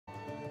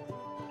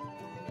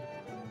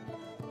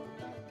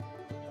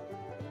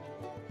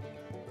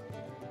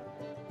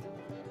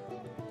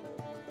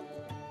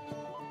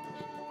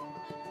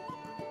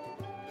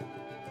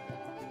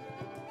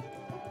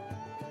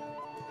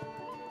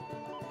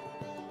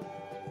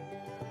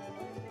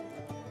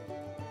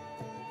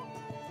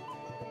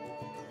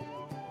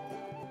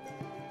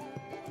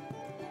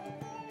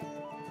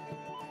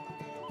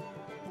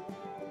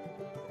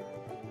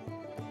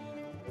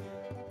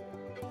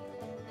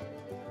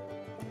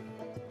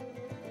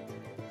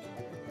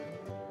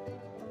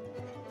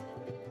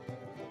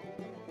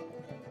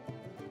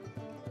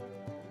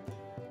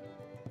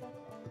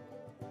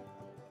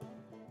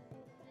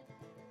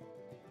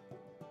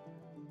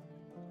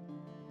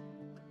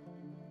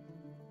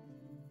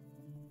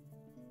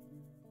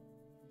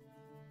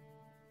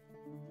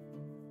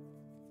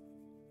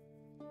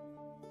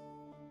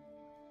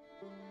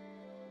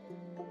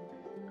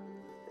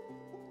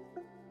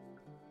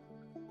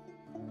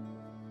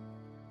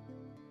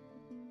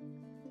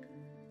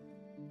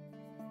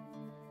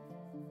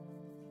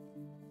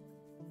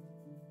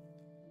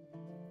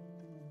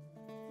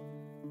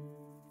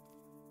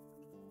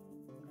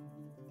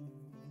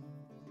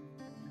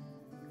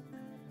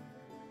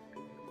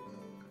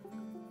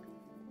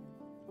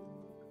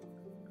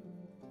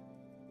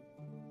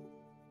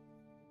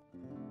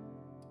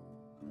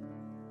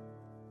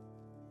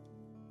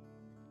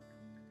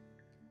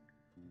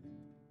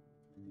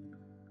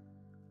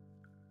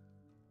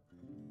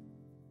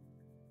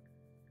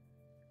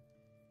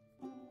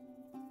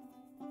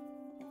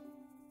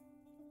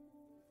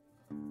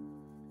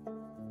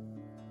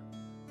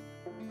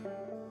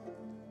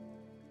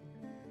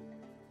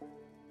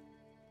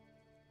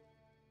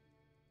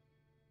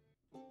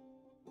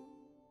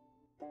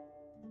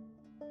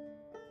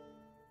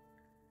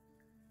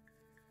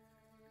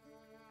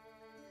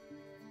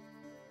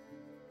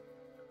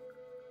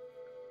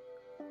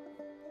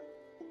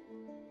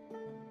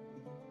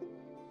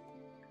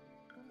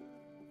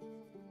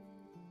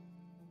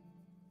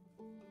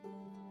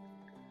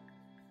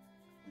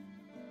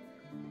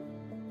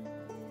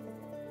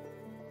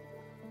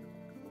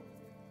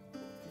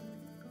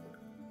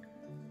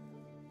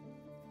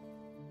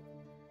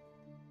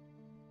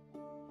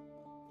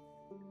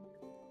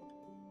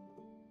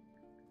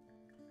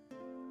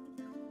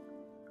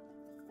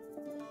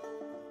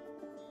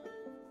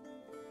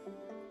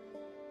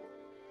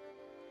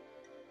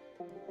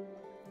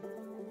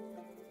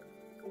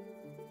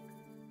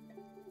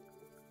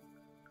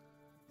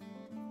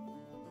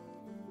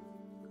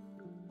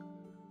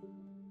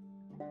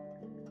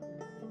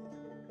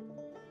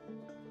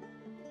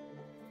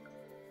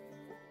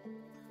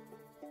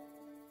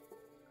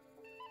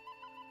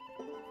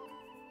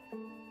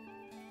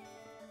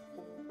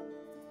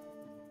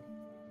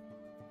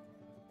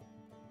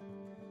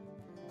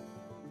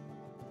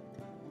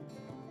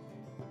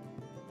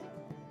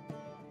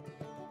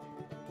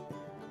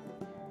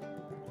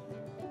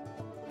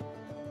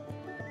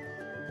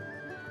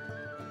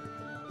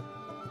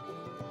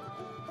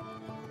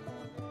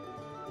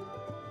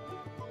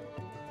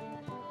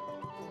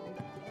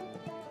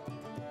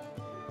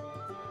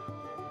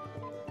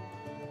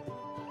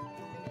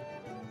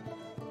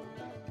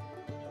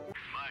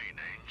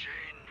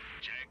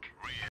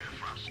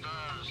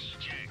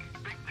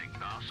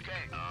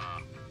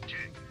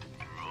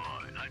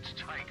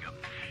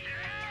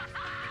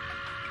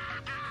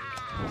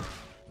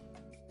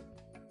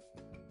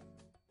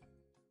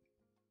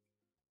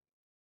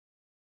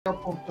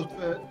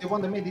The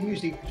one that made the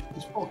music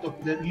is part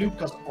of the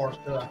Lucas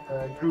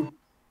group.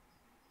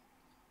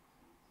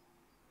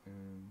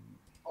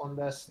 On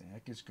this. What the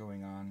heck is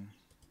going on?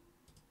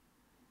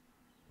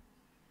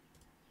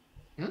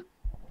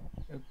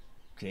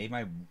 Okay,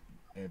 my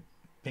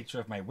picture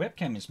of my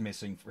webcam is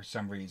missing for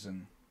some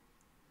reason.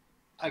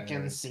 I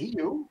can see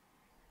you.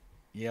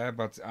 Yeah,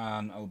 but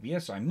on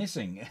OBS I'm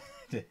missing.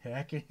 The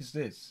heck is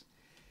this?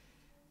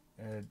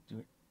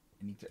 Do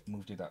I need to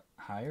move it up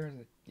higher?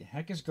 The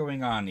heck is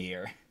going on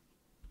here?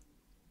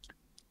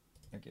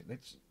 Okay,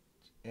 let's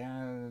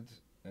add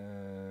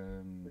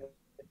video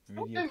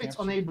It's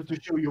capture. unable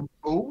to show you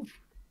both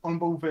on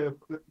both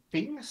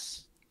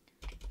things.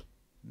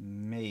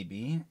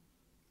 Maybe.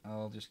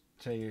 I'll just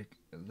take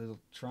a little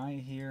try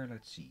here.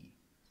 Let's see.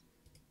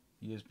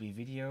 USB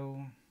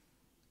video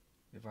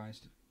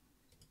device.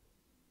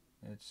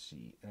 Let's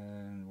see.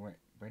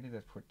 Where did I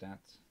put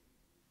that?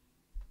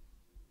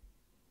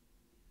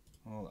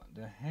 Hold on.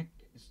 The heck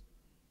is?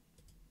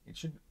 It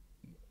should.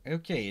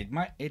 Okay.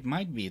 It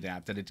might be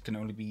that it can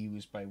only be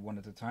used by one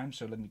at a time.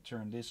 So let me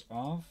turn this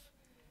off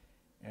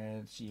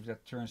and see if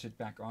that turns it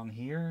back on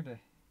here.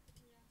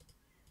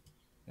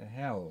 The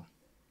hell.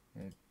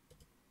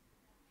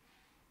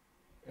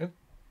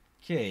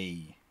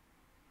 Okay.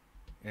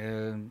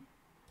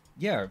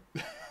 Yeah.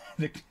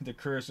 the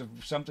curse of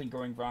something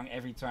going wrong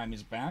every time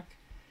is back.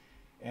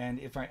 And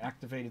if I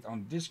activate it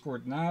on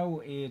Discord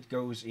now, it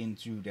goes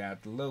into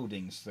that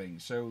loadings thing.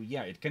 So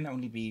yeah, it can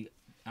only be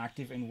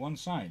active in one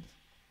side.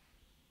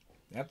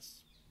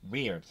 That's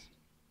weird.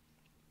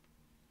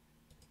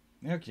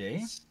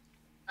 Okay.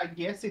 I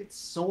guess it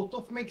sort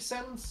of makes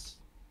sense.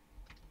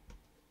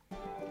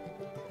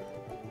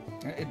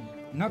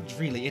 Not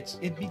really.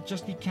 It'd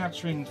just be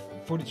capturing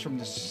footage from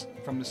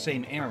the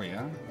same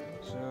area.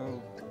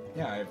 So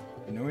yeah, I have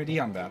no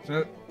idea on that.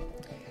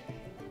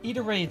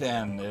 Either way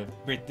then,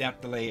 with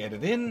that delay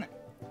added in,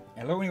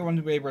 hello anyone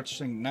who will be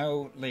watching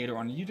now later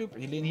on YouTube,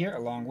 Hillyan here,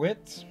 along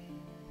with...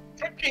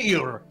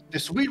 Here, the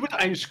sweet with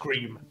ice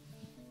cream.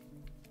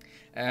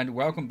 And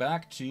welcome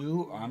back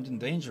to Armed and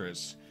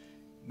Dangerous.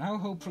 Now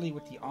hopefully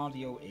with the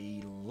audio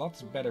a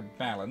lot better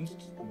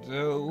balanced,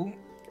 though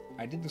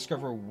I did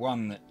discover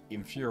one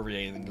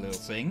infuriating little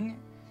thing,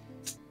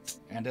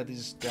 and that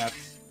is that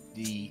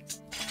the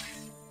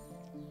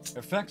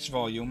effects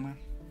volume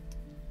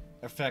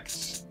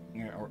affects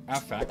the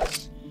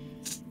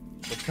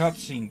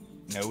cutscene.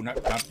 No,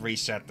 not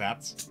reset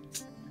that.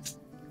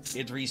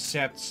 It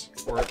resets,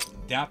 or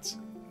that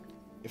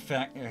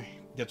effect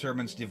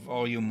determines the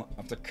volume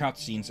of the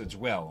cutscenes as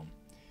well,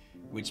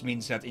 which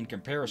means that in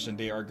comparison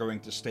they are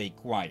going to stay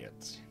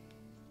quiet.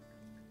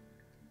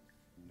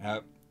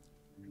 I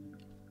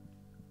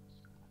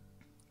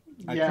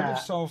could have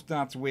solved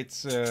that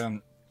with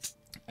a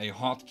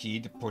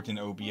hotkey to put in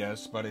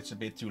OBS, but it's a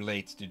bit too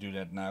late to do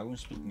that now.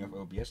 Speaking of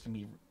OBS, let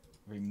me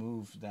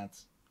remove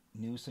that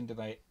new thing that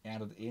I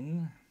added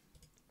in,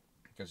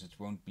 because it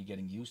won't be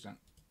getting used on.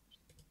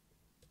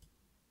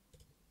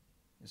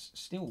 It's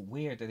still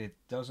weird that it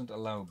doesn't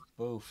allow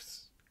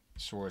both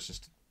sources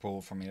to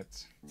pull from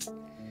it.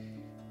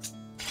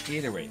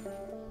 Either way,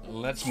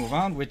 let's move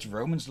on with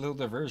Roman's little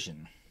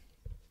diversion,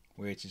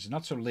 which is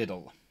not so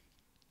little.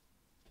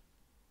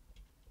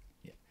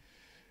 Yeah.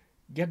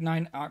 Get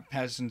 9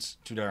 peasants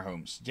to their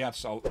homes.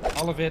 That's all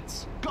of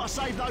it. Gotta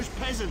save those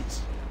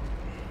peasants!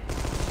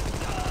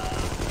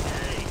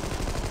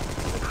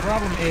 The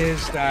problem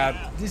is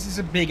that this is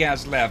a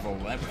big-ass level,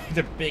 with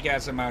a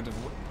big-ass amount of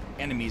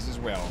enemies as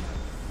well.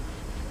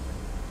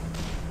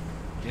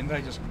 Didn't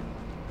I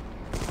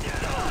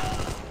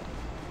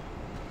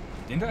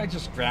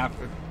just grab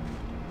it?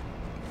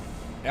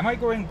 Am I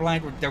going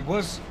blind? There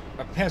was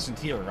a peasant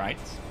here, right?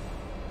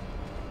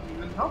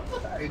 Not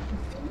that I can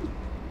see.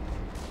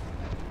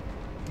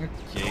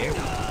 Okay.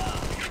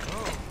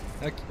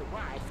 The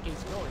wife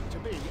is going to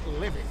be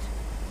livid.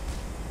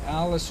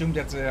 I'll assume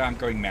that I'm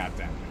going mad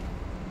then.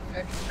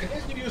 I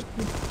guess you used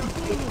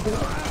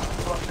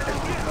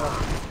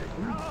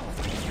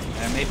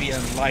Maybe a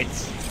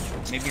light.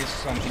 Maybe it's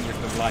something with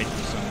the light or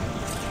something.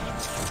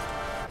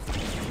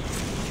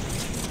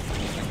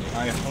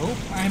 I hope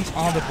I'm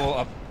audible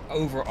up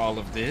over all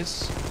of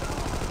this.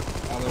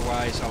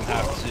 Otherwise, I'll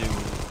have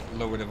to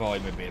lower the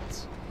volume a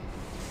bit.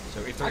 So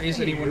if there is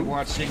anyone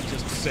watching,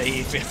 just say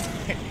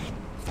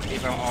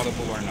if I'm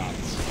audible or not.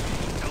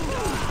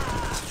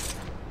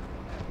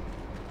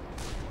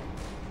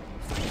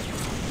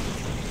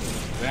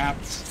 That.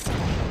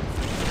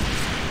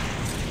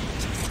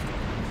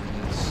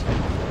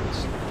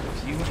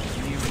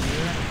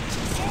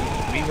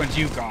 We want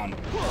you gone.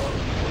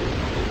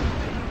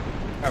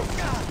 Oh.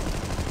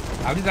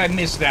 How did I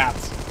miss that?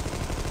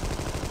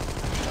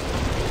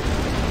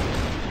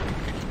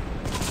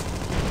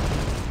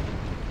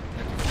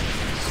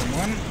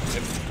 Someone?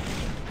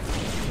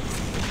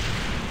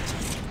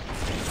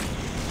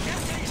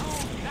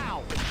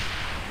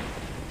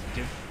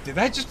 Did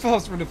I just fall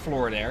through the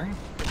floor there?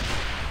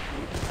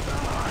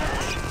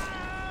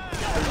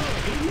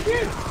 You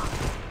did.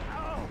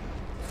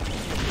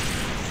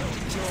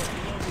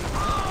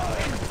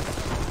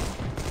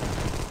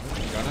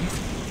 Got him.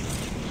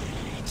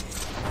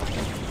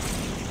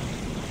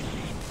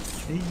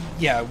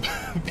 Yeah,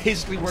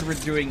 basically what we're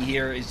doing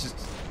here is just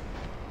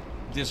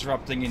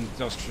disrupting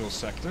industrial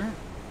sector.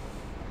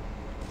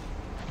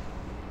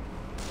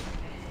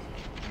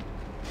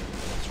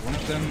 That's one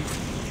of them.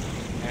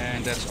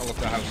 And that's all of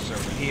the houses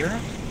over here.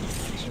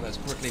 So let's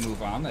quickly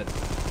move on.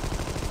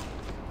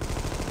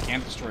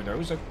 Can't destroy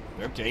those.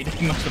 Okay,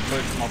 they must have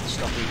learned from all the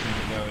stuff we've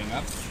been blowing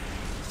up.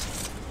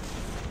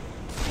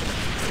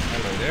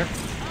 Hello there.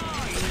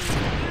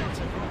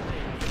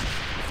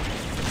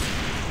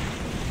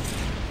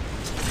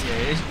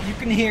 Yeah, you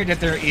can hear that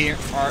there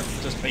are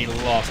just a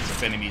lot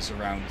of enemies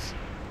around.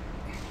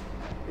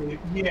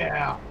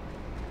 Yeah.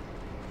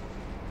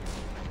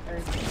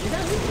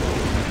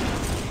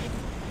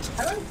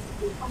 Hello?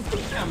 Come to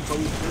tempo,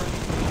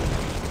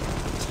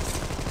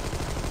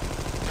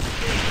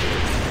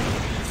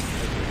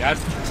 That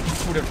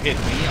would have hit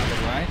me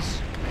otherwise.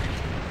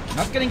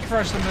 Not getting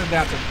crushed under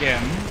that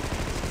again.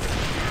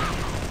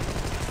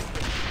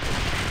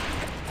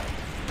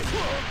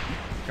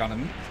 Got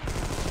him.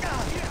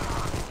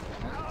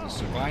 The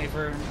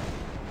survivor.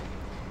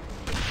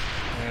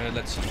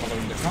 Let's see,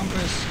 following the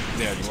compass.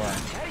 There you are.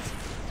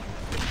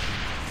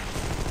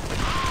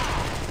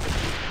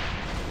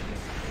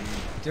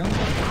 Don't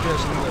know if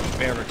there's another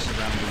barracks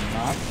around or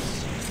not.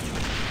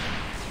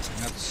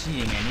 Not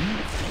seeing any.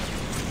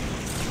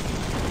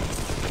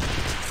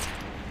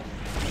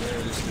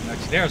 There's the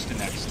next. There's the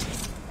next.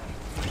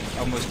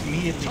 Almost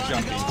immediately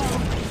jump into it.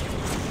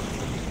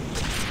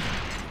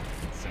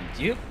 Thank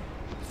you.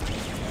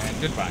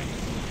 And goodbye.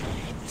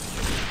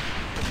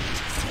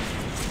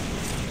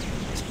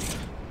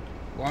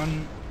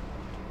 1,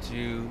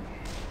 2,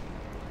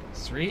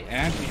 3,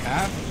 and we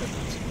have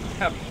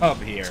a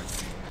pub here.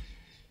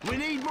 We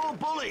need more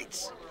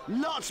bullets!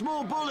 Lots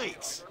more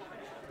bullets!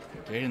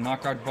 Okay,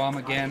 knockout bomb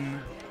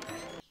again.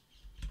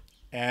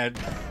 And,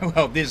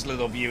 well, this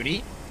little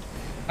beauty.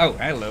 Oh,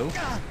 hello.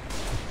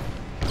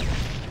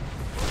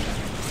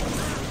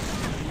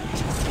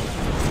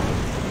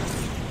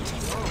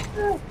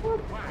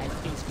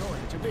 Life is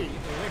going to be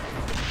terrific.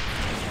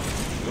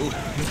 Oh,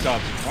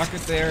 dodge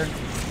rocket there.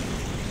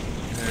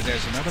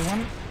 There's another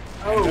one.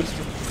 Oh. And that's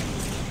the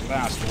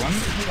last one.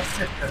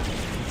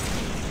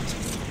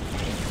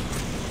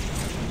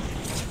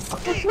 I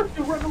thought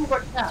you run over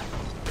cats.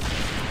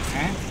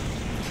 Huh?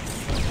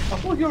 I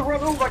thought you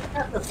run over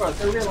cats at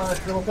first. I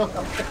realized there was not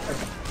a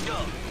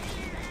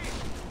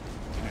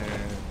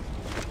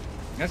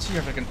Let's see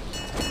if I can.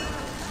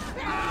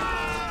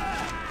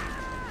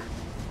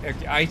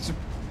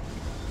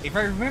 If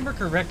I remember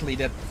correctly,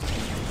 that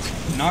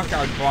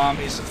knockout bomb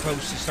is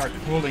supposed to start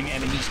pulling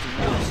enemies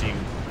towards you,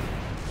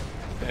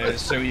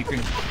 so you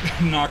can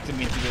knock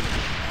them into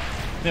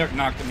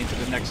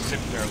the next zip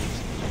code.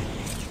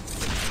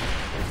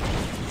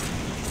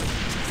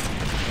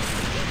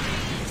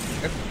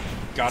 Yep,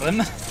 got him.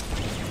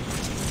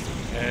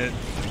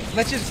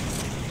 Let's just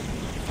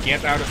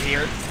get out of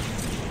here.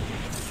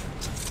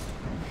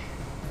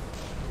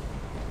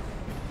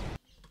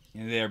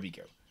 And there we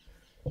go.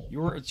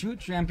 You're a true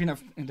champion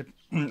of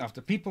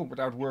the people.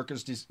 Without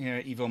workers, this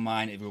evil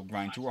mine, it will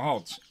grind to a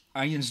halt.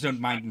 Onions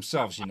don't mind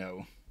themselves, you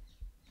know.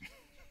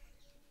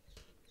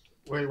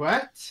 Wait,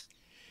 what?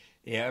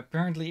 Yeah,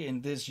 apparently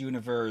in this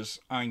universe,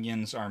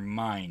 onions are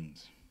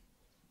mined.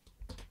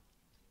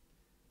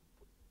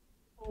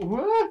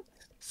 What?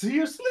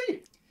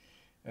 Seriously?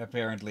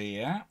 Apparently,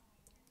 yeah.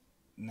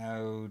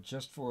 Now,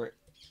 just for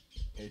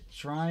a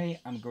try,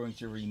 I'm going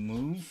to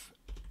remove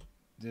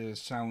the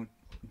sound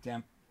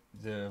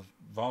the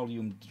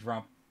volume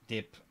drop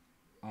dip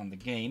on the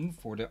game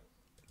for the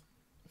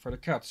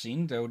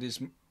cutscene. Though this,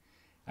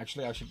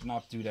 actually, I should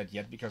not do that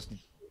yet because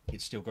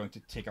it's still going to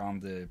tick on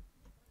the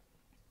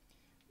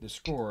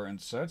score and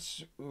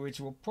such, which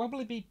will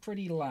probably be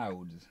pretty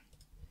loud.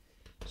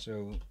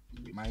 So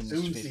minus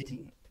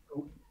 15.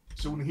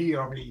 Soon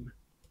here, I mean.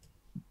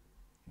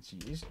 Let's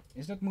see,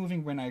 is that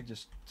moving when I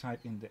just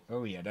type in the...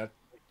 Oh yeah, that...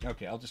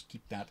 Okay, I'll just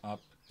keep that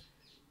up.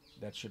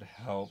 That should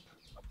help.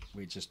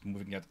 We're just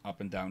moving that up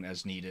and down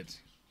as needed.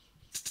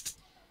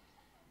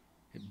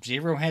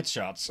 0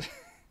 headshots.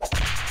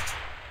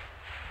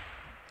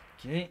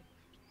 Okay,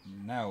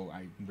 now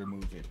I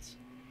remove it.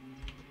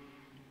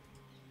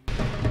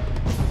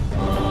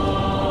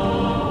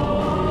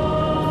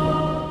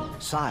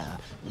 Sire,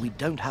 we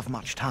don't have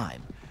much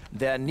time.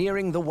 They're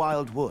nearing the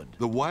Wild Wood.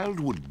 The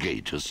Wildwood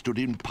Gate has stood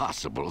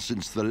impassable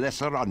since the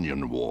Lesser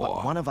Onion War.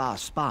 But one of our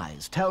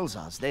spies tells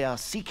us they are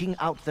seeking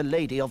out the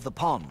Lady of the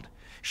Pond.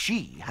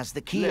 She has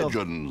the key of...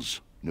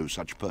 Legends. No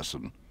such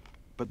person.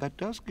 But that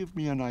does give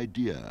me an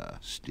idea,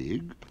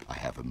 Stig. I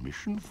have a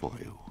mission for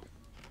you.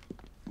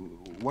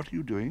 What are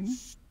you doing?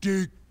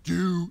 Stig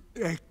do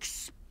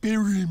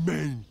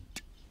experiment.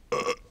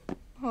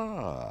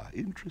 Ah,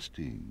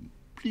 interesting.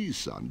 Please,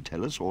 son,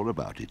 tell us all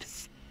about it.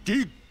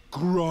 Stig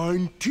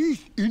grind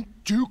teeth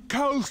into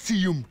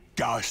calcium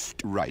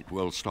dust. Right,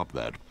 well, stop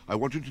that. I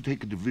want you to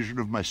take a division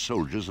of my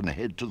soldiers and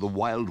head to the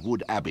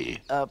Wildwood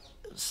Abbey.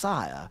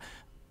 Sire,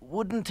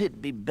 wouldn't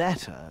it be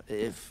better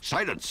if...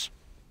 Silence!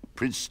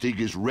 Prince Stig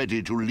is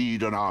ready to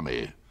lead an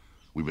army.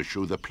 We must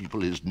show the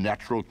people his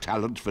natural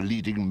talent for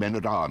leading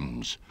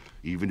men-at-arms,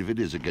 even if it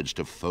is against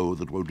a foe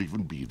that won't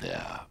even be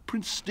there.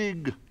 Prince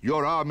Stig,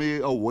 your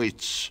army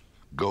awaits.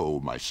 Go,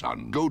 my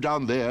son. Go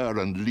down there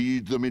and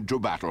lead them into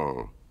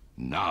battle.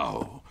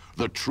 Now,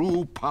 the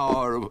true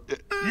power of...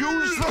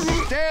 Use the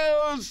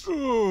stairs!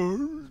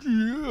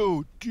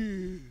 Oh,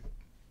 dear.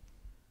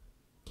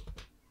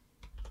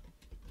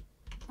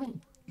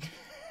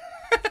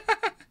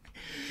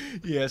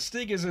 Yeah,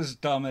 Stig is as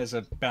dumb as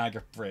a bag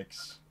of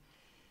bricks.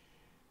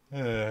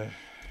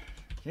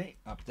 Okay,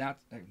 up that.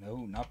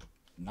 No, not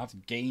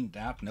gain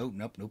that. Nope.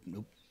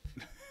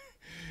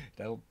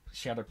 That'll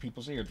shatter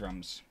people's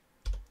eardrums.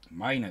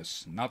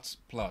 Minus, not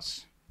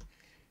plus.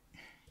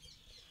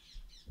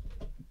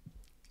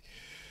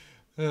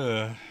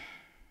 And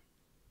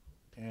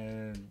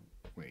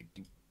wait.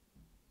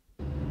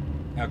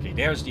 Okay,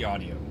 there's the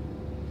audio.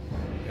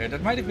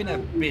 That might have been a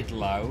bit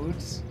loud.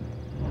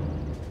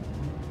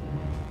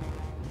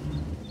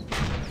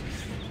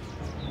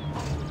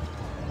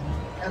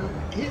 And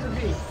here's the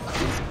thing,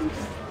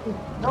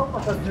 not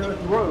but a dirt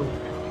road,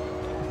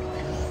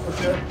 a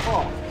dirt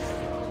path.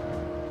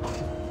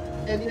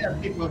 And yeah,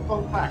 people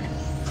come back.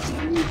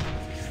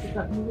 It's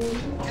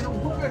a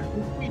word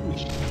in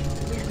Swedish.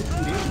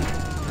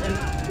 And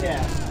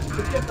yeah,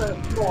 it's just a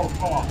small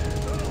path.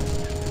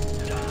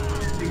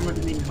 See what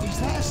it means? Is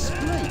that a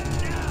split?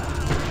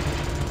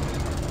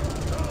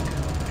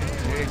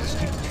 Okay, just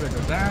keep the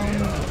trigger down.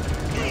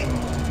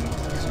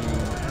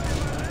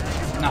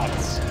 To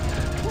nuts.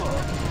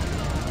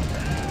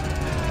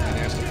 And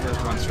there's the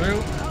first one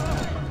through.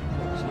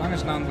 As long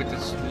as none with the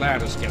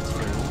ladders get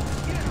through,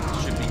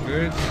 it should be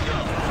good.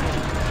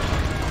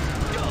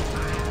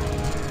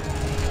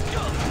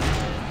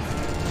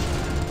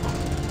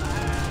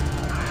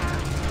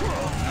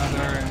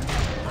 Another.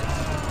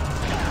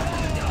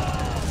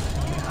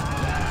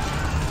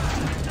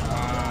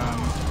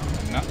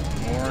 No,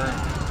 more.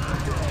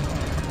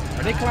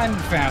 Are they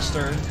climbing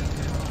faster?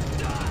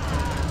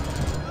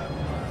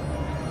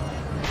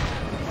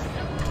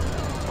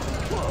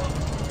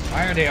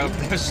 Why are they out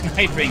there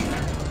sniping?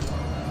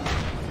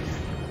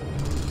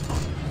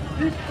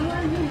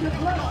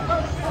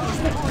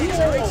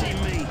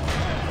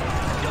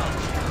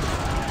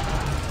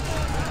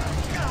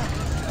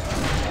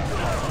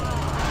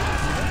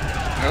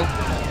 Nope,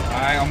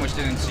 I almost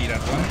didn't see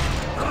that one.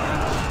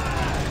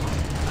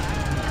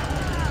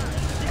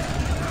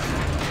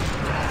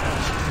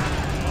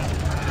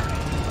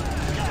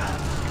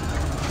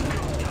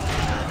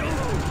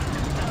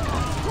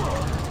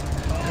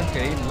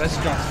 Okay, less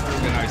got through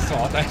than I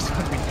thought. I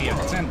thought we'd be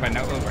at 10 by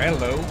now. Oh,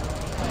 hello.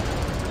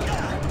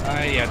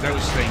 Yeah,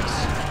 those things.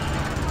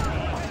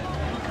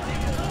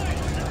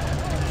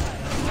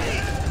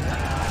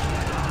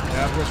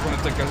 That was one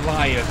of the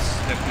Goliaths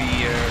that we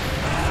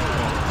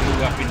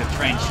blew up in the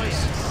trenches.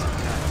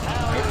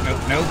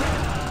 Nope.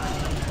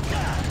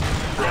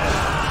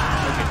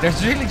 Okay,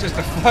 there's really just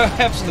a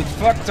absolute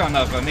fuck ton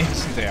of them,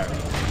 isn't there?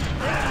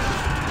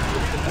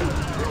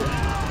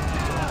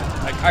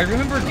 Like, I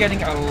remember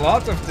getting a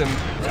lot of them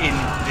in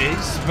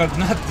this, but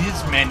not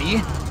this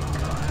many.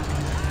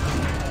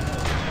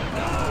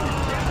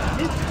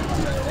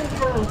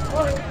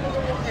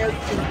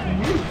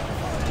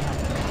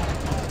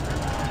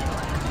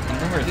 And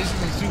remember, this is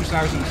a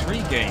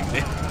 2003 game.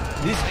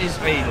 This is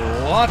a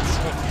lot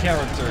of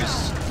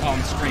characters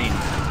on screen.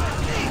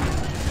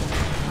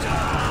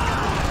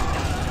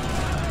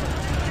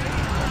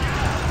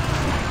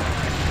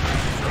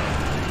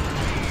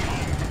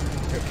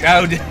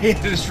 Oh,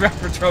 this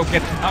rapid throw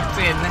gets knocked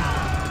in.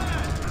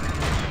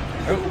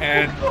 Oh,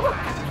 and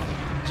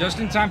just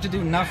in time to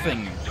do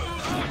nothing.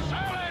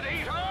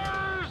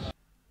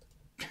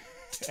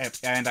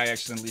 And I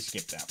accidentally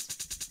skipped out.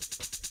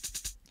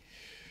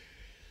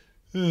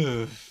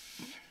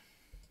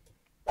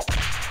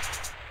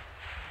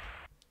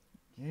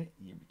 Okay,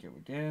 here we go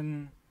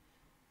again.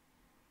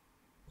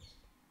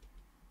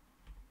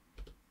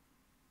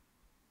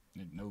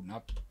 No,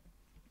 not.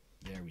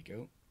 There we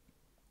go.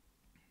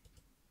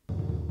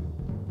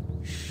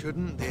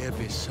 Shouldn't there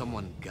be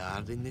someone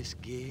guarding this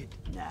gate?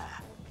 Nah.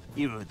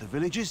 You heard the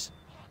villagers.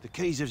 The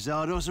keys of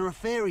Zardos are a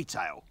fairy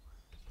tale.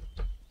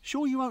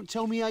 Sure you won't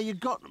tell me how you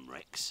got them,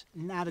 Rex?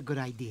 Not a good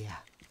idea.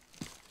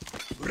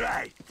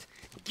 Right.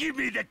 Give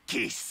me the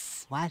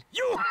kiss. What?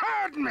 You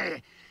heard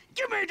me.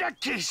 Give me the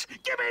kiss.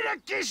 Give me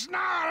the kiss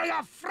now.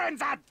 Your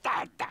friends are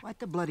dead. What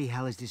the bloody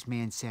hell is this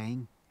man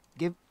saying?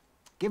 Give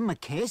him a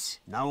kiss?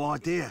 No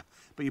idea,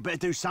 but you better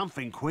do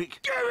something quick.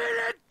 Give me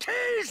the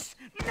kiss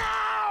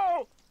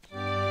now.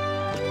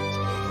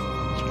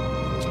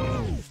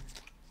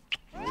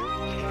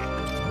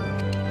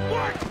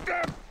 What the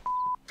f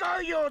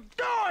are you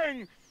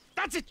doing?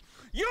 That's it.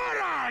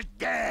 You're all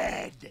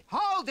dead.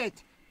 Hold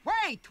it!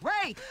 Wait!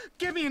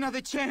 Give me another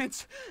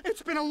chance.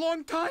 It's been a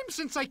long time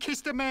since I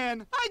kissed a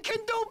man. I can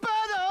do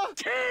better!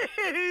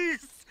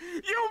 Kiss!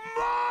 You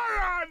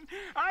moron!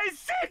 I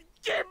said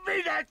give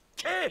me the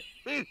kiss!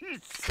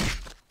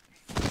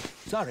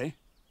 Sorry,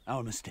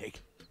 our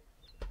mistake.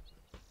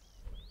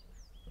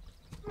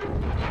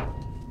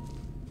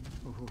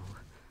 Ooh,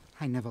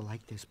 I never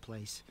liked this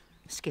place.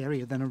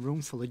 Scarier than a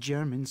room full of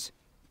Germans.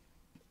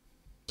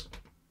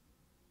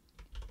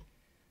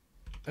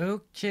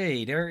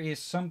 Okay, there is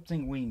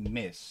something we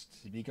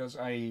missed, because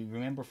I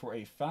remember for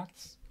a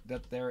fact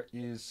that there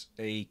is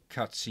a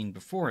cutscene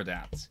before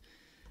that.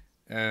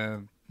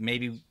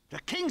 Maybe... The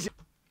king's...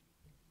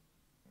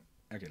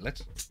 Okay,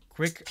 let's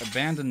quick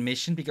abandon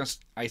mission, because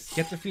I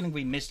get the feeling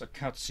we missed a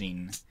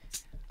cutscene.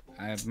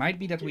 It might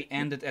be that we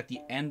ended at the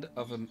end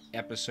of an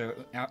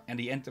episode, at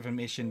the end of a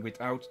mission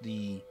without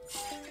the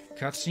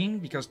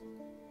cutscene, because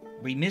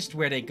we missed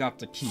where they got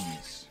the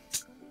keys.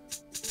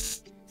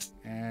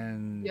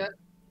 And... Yeah.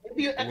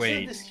 Maybe you exit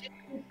Wait. this ship.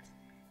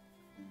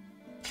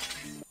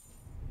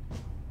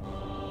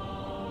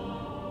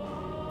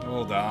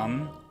 Hold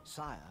on.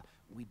 Sire,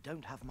 we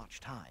don't have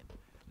much time.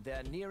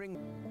 They're nearing...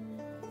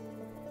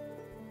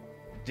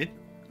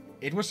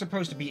 It was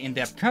supposed to be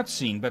in-depth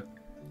cutscene, but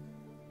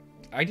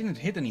I didn't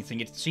hit anything.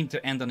 It seemed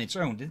to end on its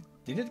own.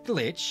 Did it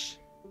glitch?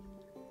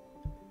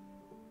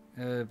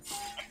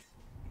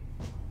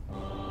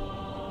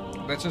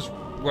 Let's just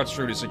watch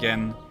through this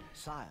again.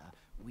 Sire,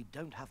 we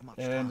don't have much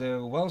And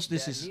time. whilst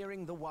this They're is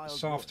nearing the wild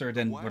softer wood.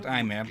 than what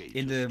I'm at,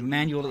 in the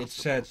manual it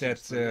said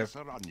that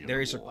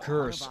there is a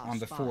curse One of our on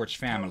the spies Forge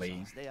tells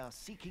family. us they are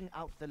seeking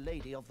out the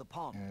lady of the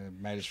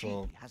pond. Might as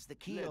well She has the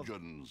key of...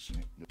 Legends.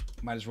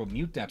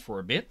 mute that for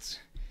a bit.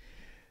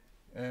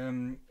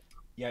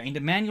 Yeah, in the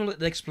manual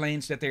it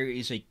explains that there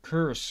is a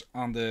curse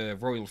on the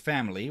royal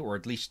family, or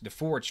at least the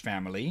Forge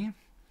family,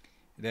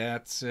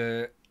 that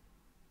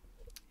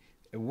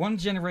one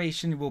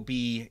generation will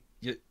be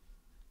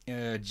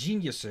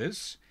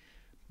geniuses,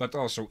 but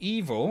also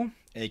evil,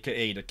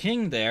 aka the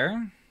king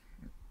there.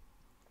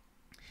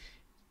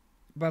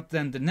 But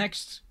then the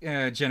next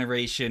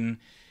generation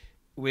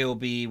will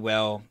be,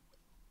 well,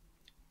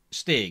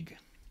 Stig.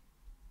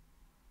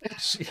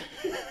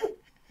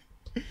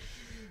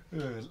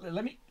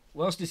 Let me,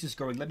 whilst this is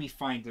going, let me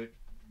find the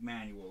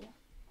manual.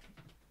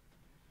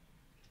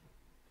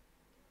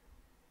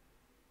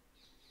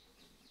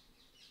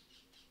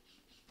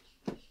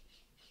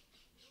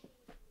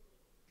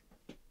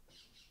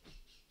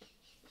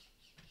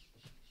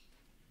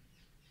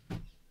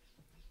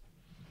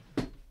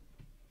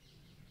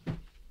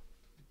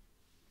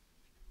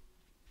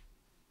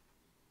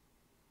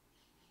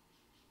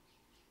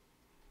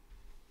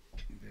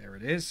 There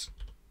it is.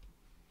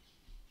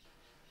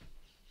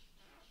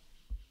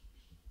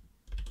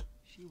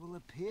 She will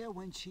appear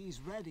when she's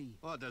ready.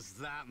 What does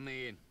that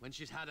mean? When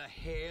she's had her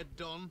hair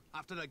done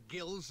after the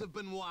gills have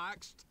been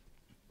waxed?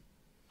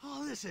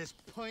 Oh, this is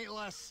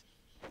pointless.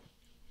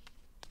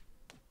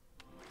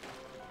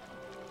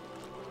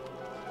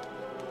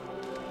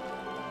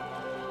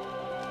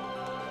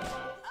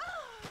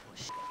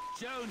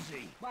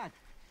 Jonesy! What?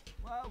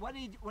 What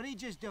did he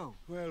just do?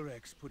 Well,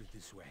 Rex, put it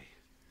this way.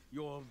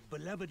 Your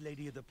beloved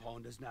lady of the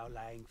pond is now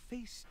lying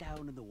face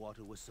down in the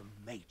water with some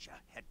major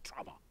head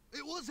trauma.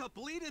 It was a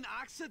bleeding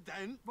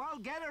accident. Well,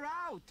 get her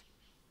out.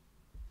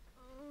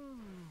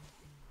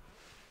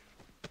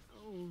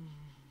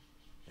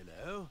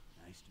 Hello,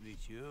 nice to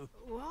meet you.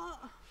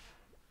 What?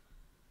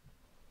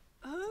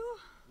 Who?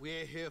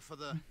 We're here for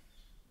the,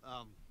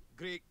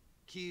 great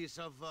keys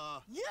of,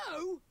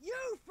 You?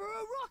 You threw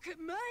a rock at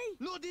me?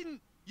 No, I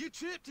didn't. You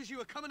tripped as you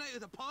were coming out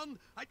of the pond.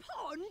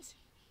 Pond?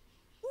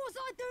 What was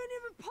I doing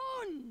in the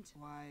pond?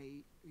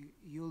 Why,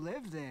 you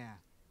live there.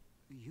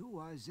 You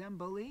are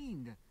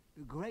Zembeline,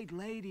 the great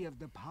lady of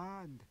the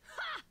pond.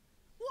 Ha!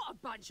 What a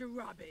bunch of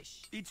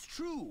rubbish. It's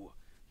true.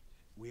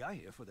 We are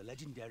here for the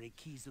legendary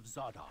keys of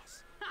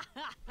Zardos.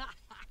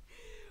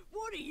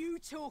 What are you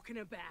talking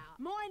about?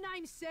 My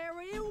name's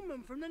Sarah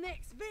Hillman from the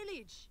next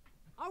village.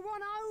 I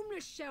run a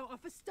homeless shelter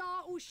for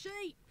startled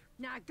sheep.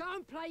 Now go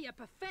and play your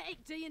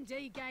pathetic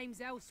D&D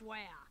games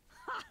elsewhere.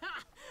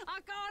 I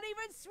can't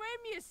even swim,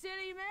 you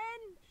silly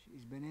man.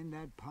 She's been in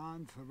that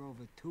pond for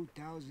over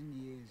 2,000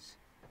 years.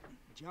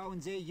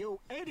 Jonesy, you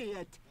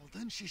idiot! Well,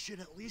 then she should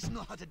at least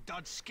know how to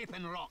dodge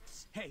skipping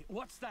rocks. Hey,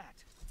 what's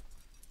that?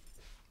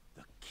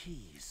 The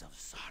keys of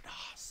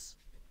Zardos.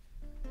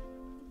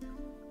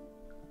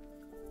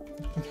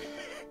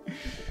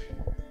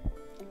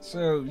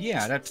 So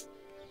yeah, that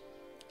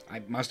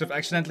I must have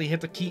accidentally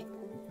hit the key.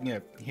 Yeah,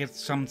 hit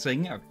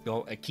something.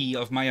 Well, a key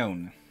of my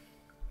own.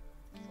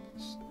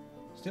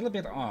 Still a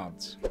bit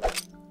odd.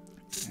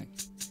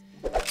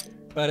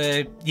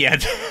 But yeah,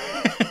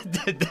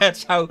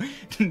 that's how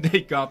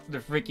they got the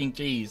freaking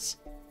keys.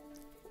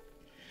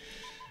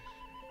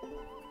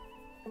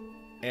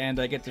 And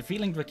I get the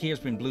feeling the key has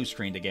been blue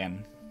screened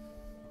again.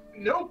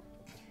 Nope.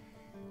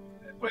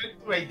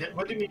 Wait,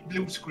 what do you mean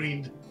blue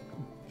screened?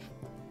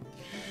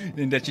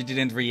 And that you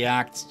didn't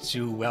react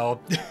to, well,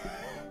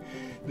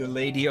 the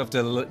lady of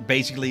the,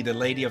 basically the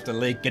lady of the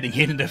lake getting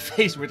hit in the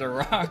face with a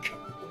rock.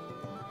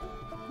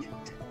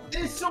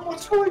 There's so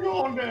much going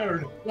on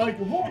there, like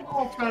one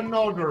after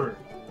another.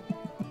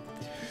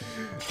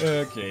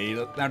 Okay,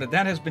 now that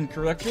that has been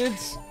corrected,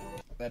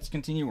 let's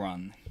continue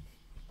on.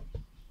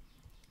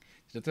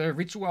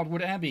 Reach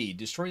Wildwood Abbey,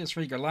 destroy the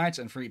 3 Goliaths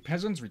and 3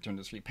 peasants, return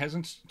the 3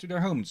 peasants to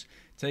their homes.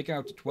 Take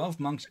out the 12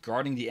 monks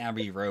guarding the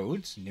Abbey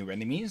Road, new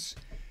enemies.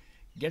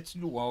 Get to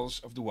the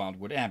walls of the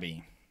Wildwood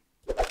Abbey.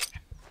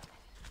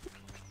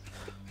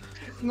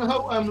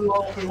 No, I'm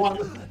laughing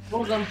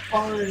once I'm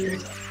finally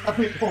a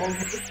bit more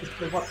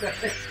what the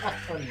heck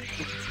happened.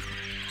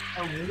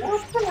 And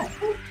what the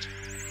heck?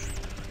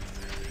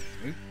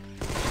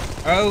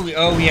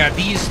 Oh yeah,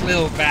 these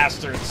little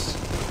bastards.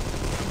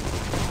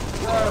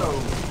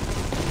 No.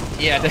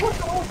 Yeah, they...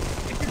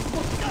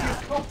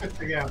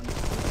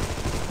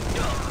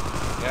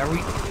 Yeah,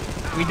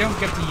 we don't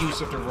get the use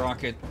of the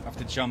rocket, of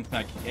the jump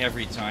pack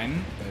every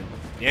time.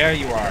 But there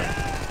you are.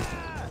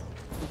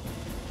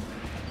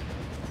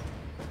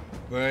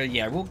 But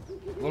yeah,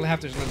 we'll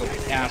have those little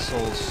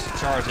assholes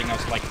charging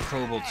us like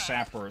cobalt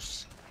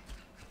sappers.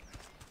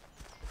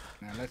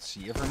 Now let's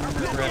see if I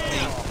remember correctly.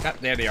 Ah,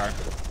 there they are.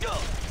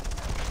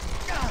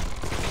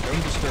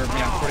 Don't disturb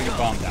me, I'm putting a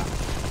bomb down.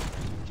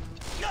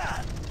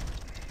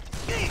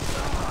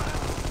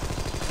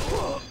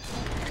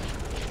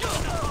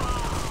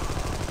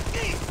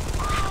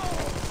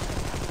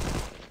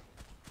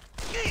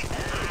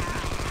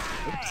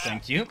 Oops,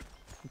 thank you.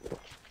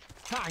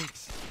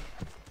 Thanks.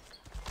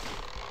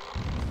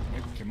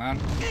 Yep, come on.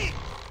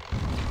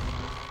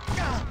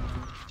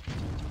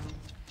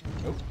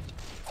 Oh.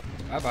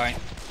 Bye-bye.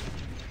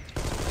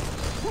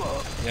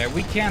 Yeah,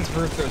 we can't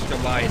hurt those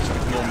Goliaths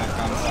with normal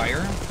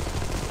gunfire.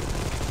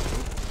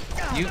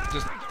 You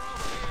just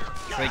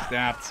take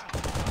that.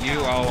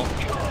 You all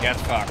get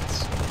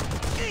fucked.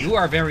 You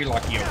are very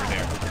lucky over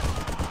there.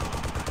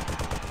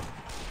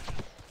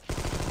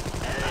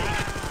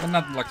 But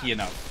not lucky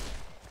enough.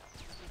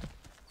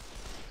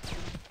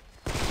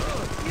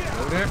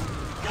 Hello there.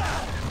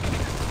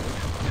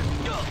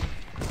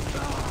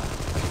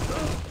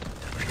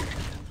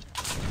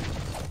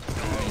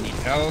 I need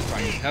health, I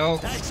need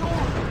health.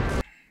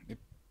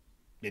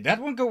 Did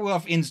that one go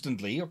off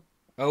instantly?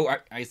 Oh,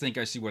 I think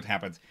I see what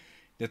happened.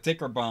 The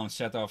ticker bomb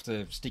set off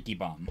the sticky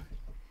bomb.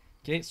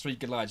 Okay, 3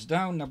 Goliaths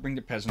down, now bring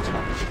the peasants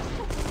home.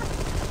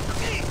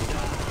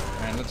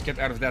 And let's get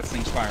out of that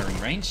thing's firing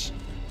range.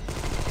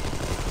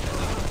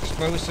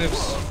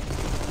 Explosives.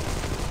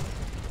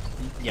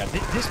 Yeah,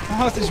 this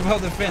path is well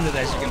defended,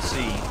 as you can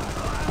see.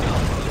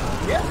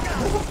 Yeah,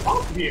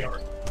 up here.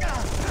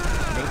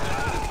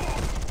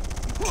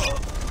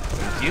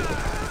 Thank you.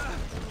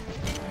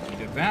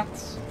 Needed that.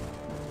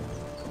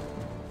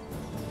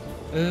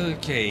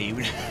 Okay,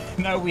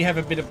 now we have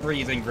a bit of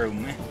breathing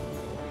room.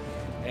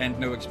 And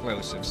no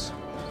explosives.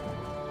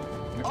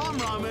 I'm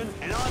Roman,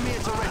 and I'm here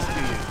to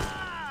rescue you.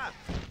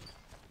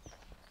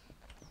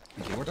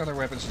 Okay, what other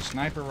weapons? A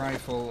sniper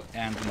rifle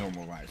and a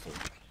normal rifle.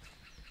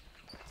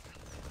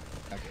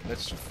 Okay,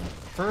 let's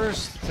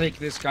first take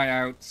this guy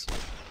out.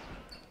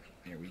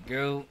 There we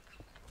go.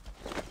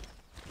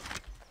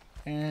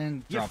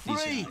 And You're drop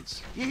these free.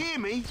 guys. You hear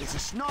me? There's a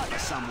sniper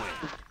somewhere.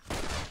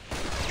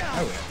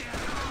 Oh yeah.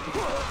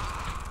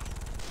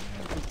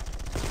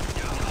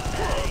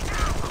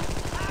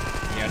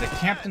 Yeah, the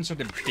captains are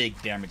the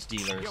big damage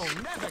dealers.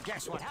 You'll never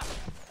guess what happened.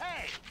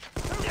 Hey!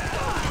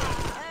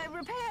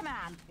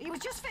 Repairman. He was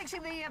just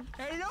fixing the,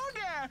 Hello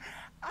there!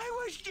 I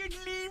was just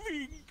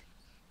leaving.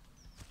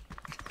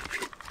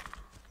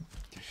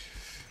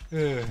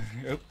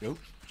 Oh,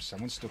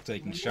 someone's still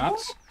taking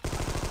shots.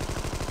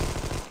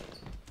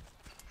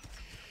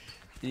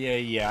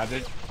 Yeah,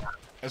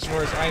 as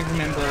far as I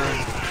remember,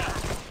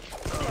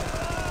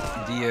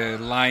 the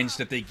lines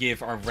that they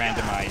give are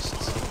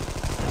randomized.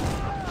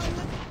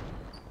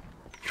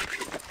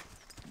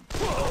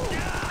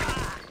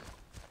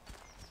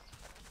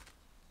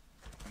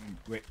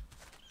 Wait.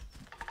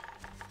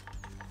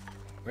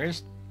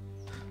 Where's...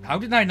 How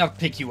did I not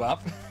pick you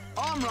up?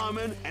 I'm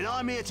Roman, and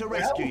I'm here to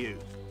rescue you.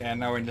 And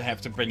now I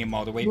have to bring him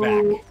all the way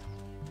back.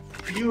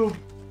 You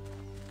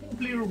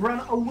simply run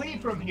away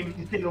from him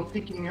instead of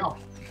picking him up.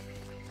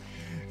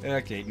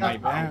 Okay, my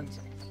bad.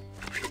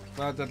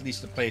 But at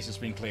least the place has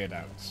been cleared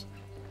out.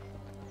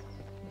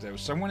 Though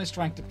someone is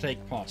trying to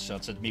take pot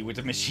shots at me with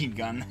a machine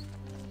gun.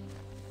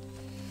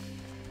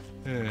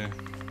 The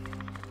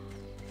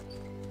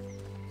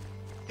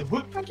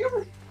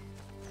woodpecker?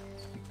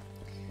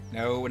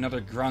 No, another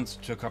grunt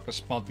took up a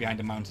spot behind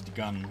the mounted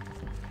gun.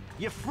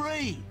 You're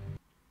free!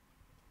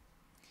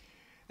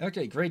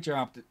 Okay, great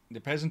job.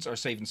 The peasants are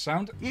safe and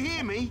sound. You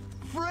hear me?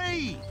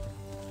 Free!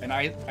 And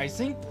I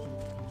think...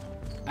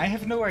 I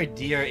have no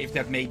idea if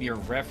that may be a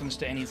reference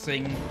to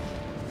anything.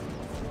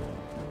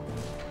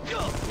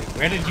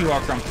 Where did you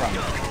all come from?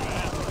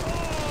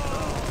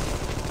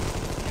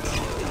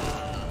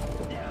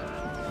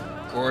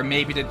 Or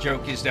maybe the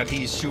joke is that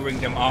he's shooing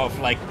them off,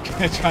 like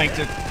trying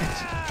to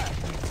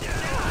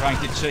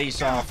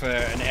chase off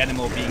an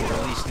animal being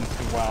released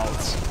into the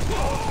wilds.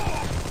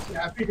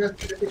 Yeah, I think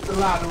it's the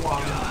latter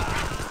one.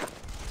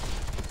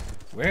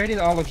 Where did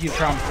all of you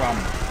come from?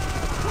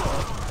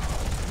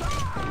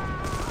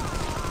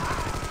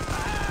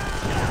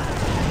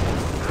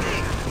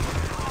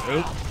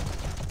 Oh.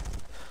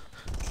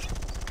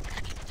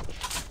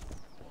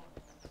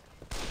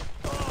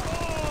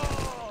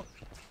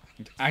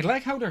 I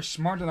like how they're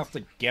smart enough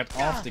to get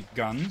off the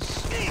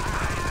guns.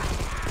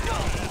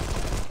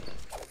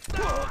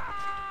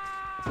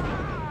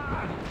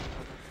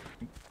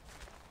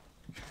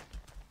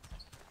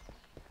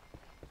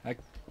 Like,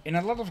 in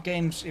a lot of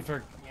games, if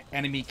an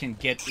enemy can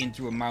get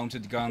into a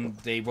mounted gun,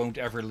 they won't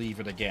ever leave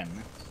it again.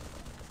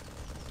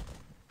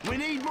 We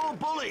need more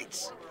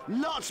bullets!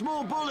 Lots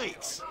more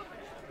bullets!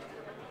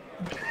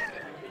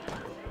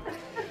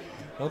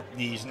 Oh,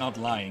 he's not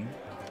lying.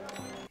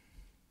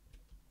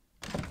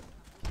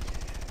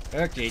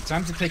 Okay,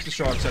 time to take the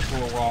shortcut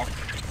for a walk.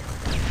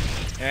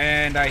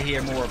 And I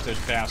hear more of those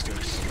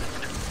bastards.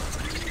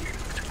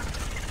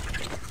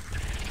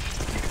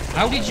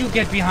 How did you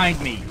get behind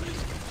me?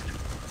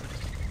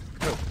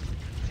 Oh.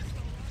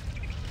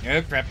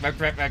 Oh crap, oh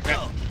crap, oh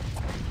crap.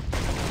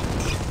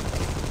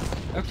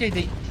 Okay,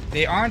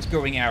 they aren't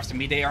going after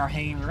me, they are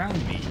hanging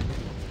around me.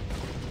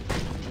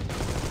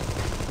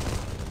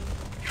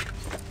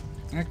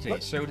 Okay,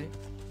 so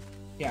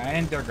yeah,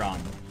 and they're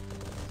gone.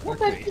 What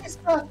the heck is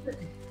that?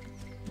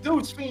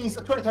 Those fiends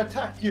are trying to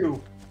attack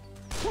you.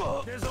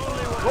 There's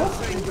only one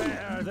thing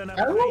better than a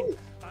pint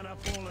and a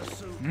bowl of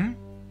soup. Hmm?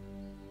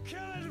 Kill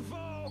it,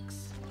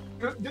 folks!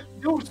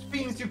 Those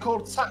fiends you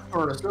called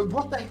sappers,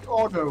 what the heck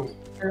are those?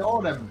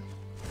 Are them?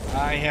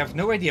 I have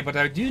no idea, but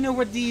I do know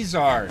what these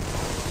are.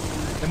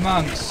 The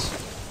monks.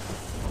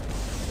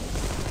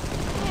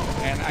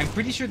 And I'm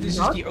pretty sure this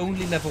is the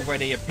only level where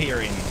they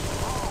appear in.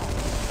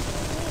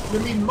 You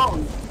mean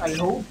monks, I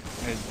hope?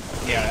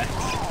 Yeah.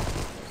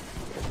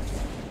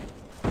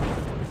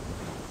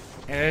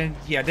 And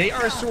yeah, they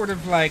are sort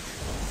of like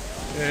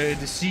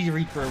the Sea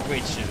Reaper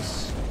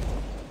witches.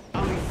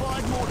 Only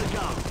 5 more to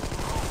go.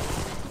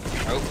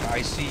 Oh,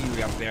 I see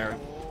you up there.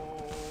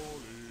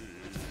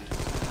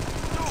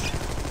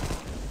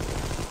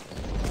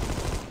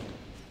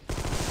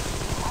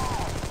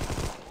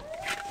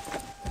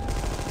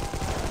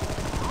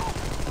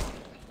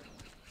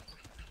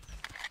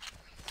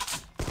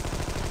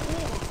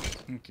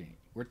 Okay,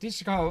 would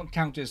this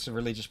count as a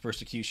religious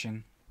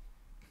persecution?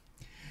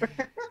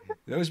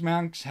 Those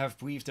monks have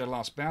breathed their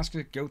last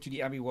basket, go to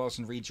the abbey walls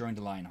and rejoin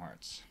the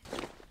Lionhearts.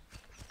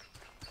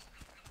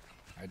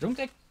 I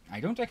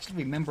don't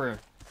actually remember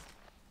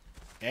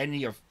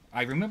any of...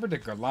 I remember the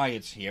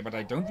Goliaths here, but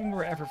I don't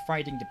remember ever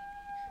fighting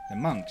the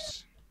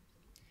monks.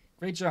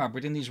 Great job.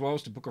 Within these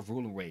walls, the Book of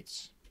Rule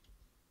awaits.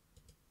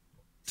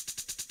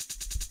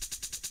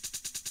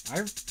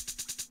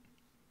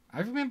 I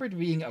remember there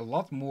being a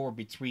lot more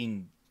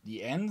between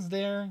the ends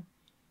there.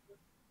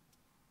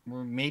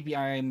 Or maybe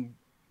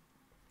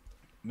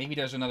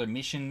there's another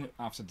mission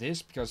after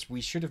this, because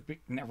we should have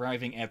been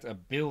arriving at a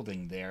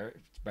building there,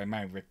 by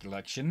my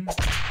recollection.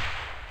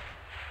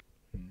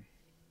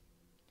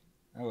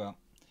 Oh well.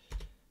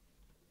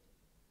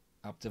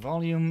 Up the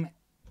volume,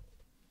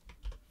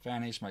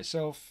 vanish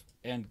myself,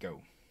 and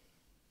go.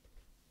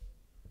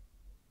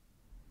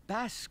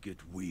 Basket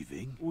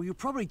weaving? Well, you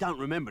probably don't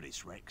remember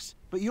this, Rex,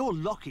 but your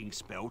locking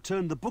spell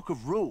turned the Book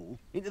of Rule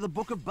into the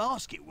Book of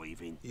Basket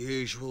Weaving.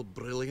 Usual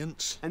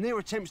brilliance. And their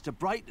attempts to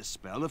break the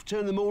spell have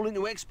turned them all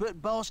into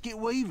expert basket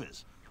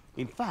weavers.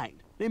 In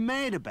fact, they're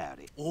mad about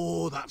it.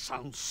 Oh, that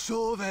sounds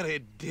so very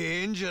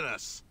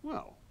dangerous.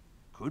 Well,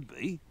 could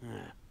be.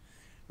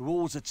 The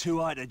walls are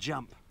too high to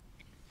jump.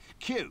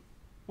 Q,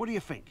 what do you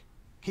think?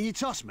 Can you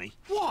toss me?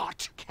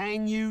 What?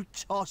 Can you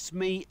toss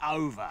me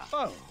over?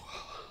 Oh,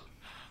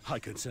 I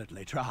can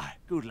certainly try.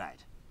 Good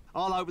lad.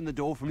 I'll open the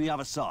door from the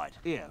other side.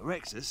 Here,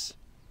 Rexus.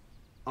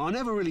 I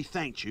never really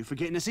thanked you for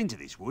getting us into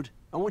this wood.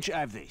 I want you to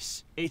have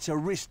this. It's a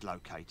wrist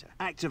locator.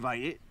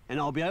 Activate it, and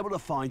I'll be able to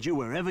find you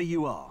wherever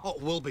you are. Oh,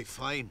 we'll be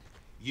fine.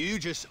 You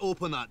just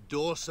open that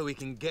door so we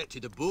can get to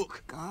the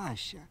book.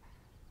 Gosh,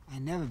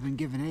 I've never been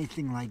given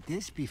anything like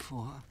this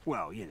before.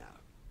 Well, you know,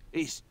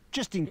 it's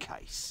just in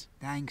case.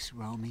 Thanks,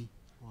 Romy.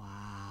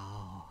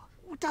 Wow.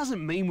 Well,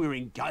 doesn't mean we're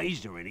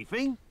engaged or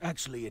anything.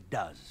 Actually, it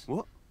does.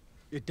 What?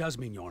 It does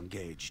mean you're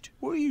engaged.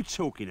 What are you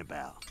talking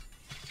about?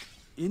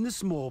 In the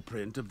small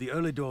print of the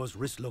Early Doors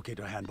Wrist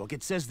Locator Handbook,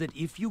 it says that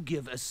if you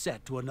give a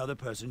set to another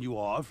person, you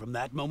are, from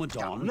that moment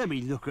on... Let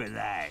me look at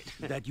that.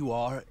 ...that you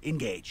are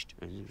engaged.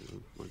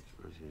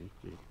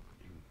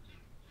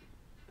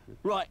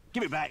 Right,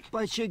 give it back.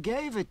 But you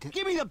gave it to...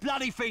 Give me the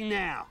bloody thing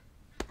now!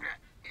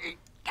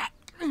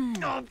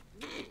 Oh,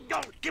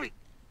 give it!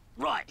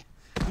 Right,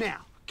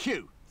 now,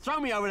 Q,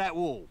 throw me over that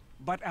wall.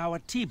 But our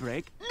tea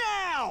break...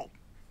 Now!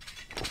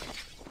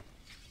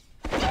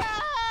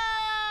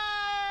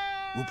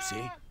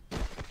 Whoopsie.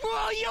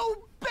 Oh,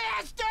 you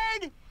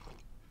bastard!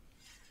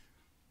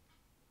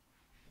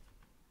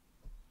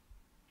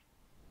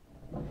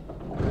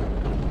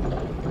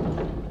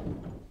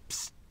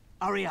 Psst,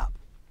 hurry up.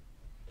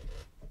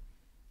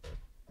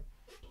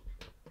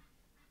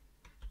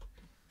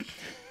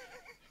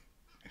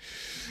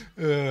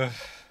 Yeah,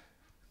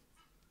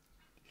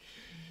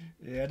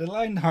 the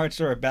Lionhearts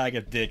are a bag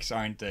of dicks,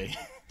 aren't they?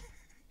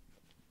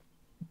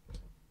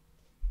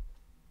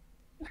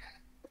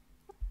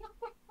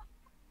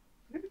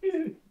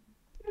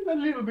 It's a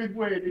little bit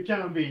weird, it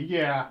can be,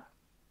 yeah.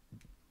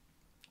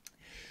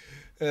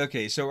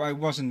 Okay, so I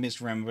wasn't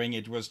misremembering,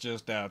 it was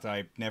just that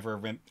I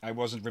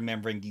wasn't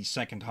remembering the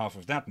second half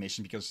of that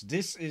mission, because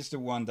this is the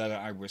one that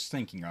I was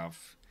thinking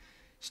of.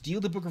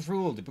 Steal the Book of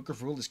Rule. The Book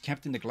of Rule is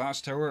kept in the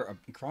glass tower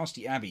across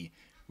the abbey.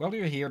 While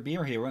you're here, be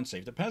our hero and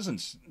save the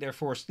peasants. They're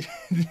forced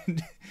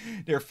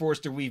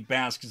to weave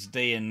baskets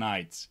day and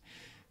night.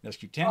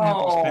 Rescue 10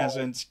 helpless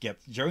peasants, get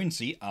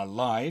Jonesy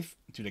alive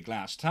to the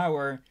glass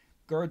tower,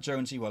 guard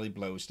Jonesy while he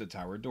blows the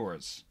tower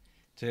doors.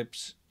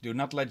 Tips: do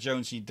not let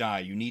Jonesy die.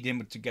 You need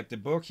him to get the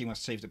book. He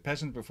must save the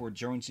peasant before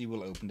Jonesy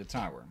will open the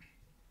tower.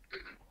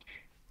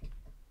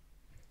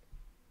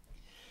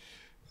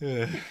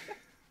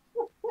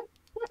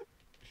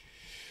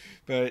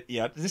 But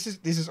yeah, this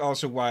is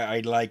also why I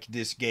like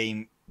this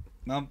game.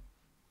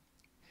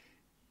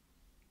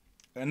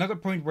 Another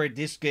point where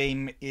this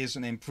game is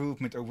an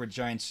improvement over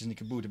Giant Sins in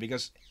Kabuto,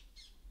 because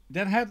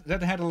that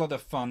had a lot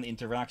of fun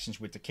interactions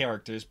with the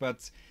characters,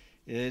 but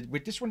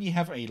with this one you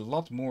have a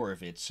lot more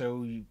of it,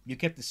 so you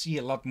get to see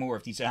a lot more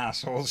of these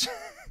assholes.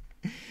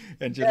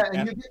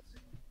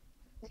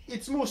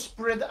 It's more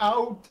spread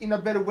out in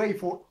a better way.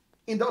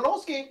 In the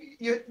last game,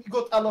 you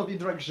got a lot of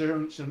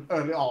interaction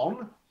early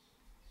on,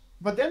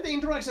 but then the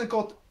interaction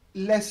got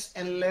less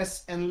and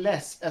less and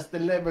less as the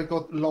level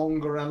got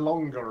longer and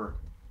longer.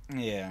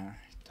 Yeah,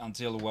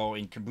 until, well,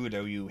 in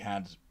Kabuto you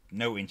had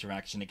no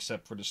interaction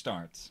except for the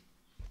start.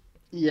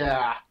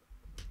 Yeah,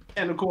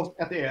 and of course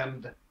at the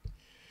end.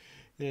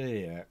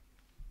 Yeah.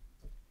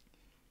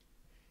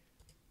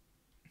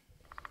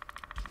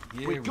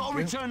 We've got to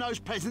return those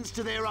peasants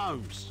to their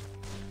homes.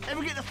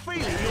 Ever get the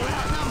feeling you're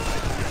outnumbered?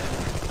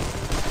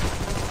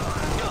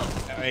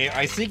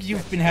 I think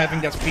you've been having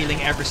that feeling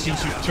ever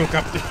since you took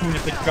up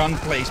the gun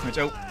placement.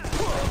 Oh,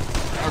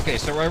 okay,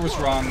 so I was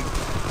wrong.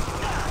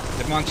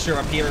 The monks are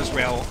up here as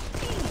well.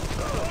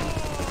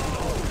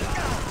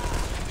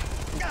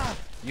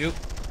 You.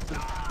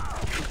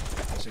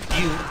 So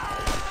you.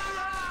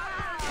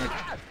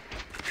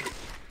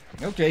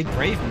 Okay,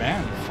 brave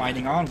man,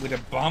 fighting on with a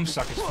bomb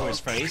socket for his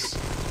face.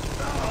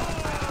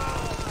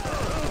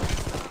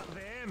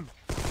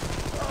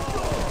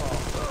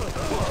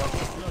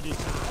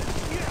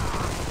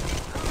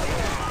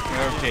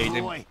 Okay,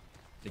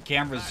 the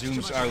camera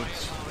zooms out.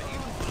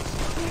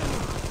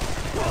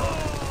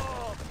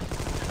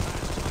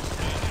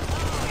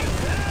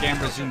 The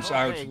camera zooms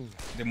out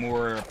the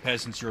more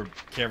peasants you're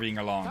carrying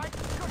along.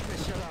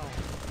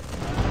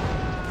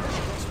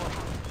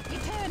 You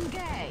turn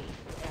gay.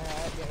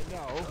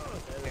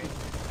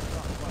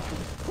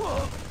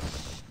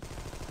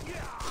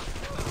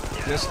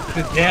 Just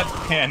the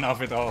deadpan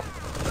of it all.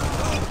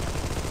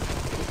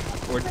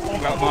 Or,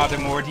 well, rather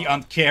more the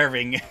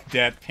uncaring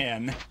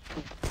deadpan.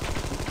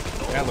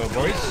 Hello,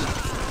 boys.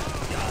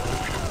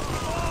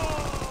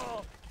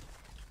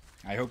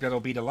 I hope that'll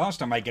be the last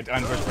time I get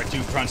ambushed by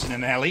two grunts in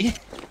an alley.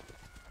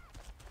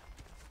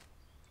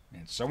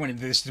 And someone in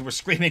this was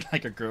screaming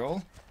like a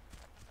girl.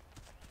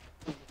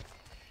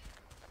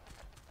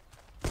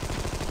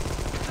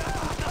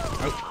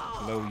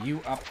 Oh, blow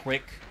you up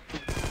quick.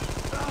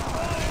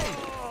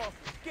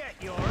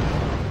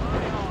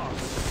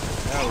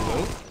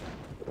 Hello.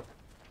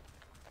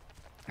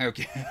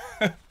 Okay.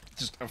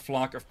 Just a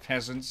flock of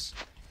peasants.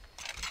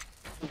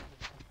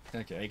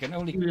 Okay, I can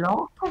only...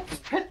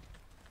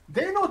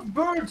 They're not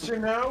birds, you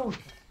know!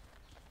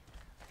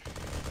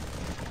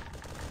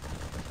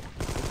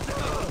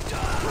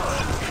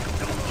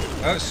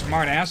 Oh,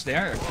 smart ass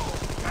there.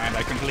 And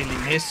I completely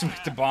missed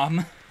with the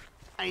bomb.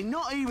 Ain't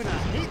not even a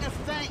hint of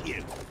thank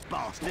you,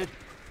 bastard.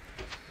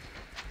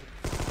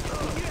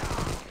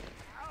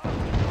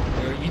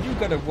 You do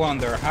gotta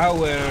wonder how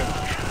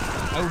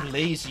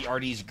lazy are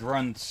these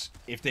grunts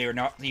if they are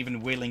not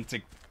even willing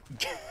to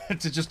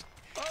to just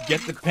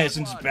get the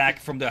peasants back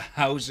from the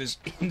houses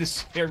in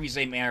this very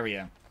same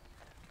area.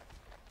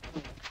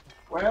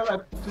 Well, I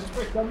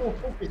suspect I'm more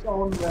focused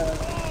on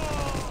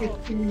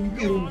getting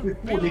you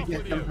before they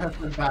get them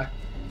person back.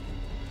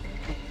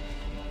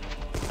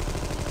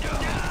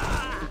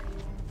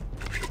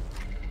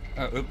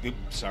 Oops,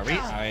 sorry.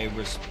 I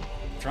was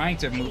trying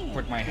to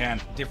put my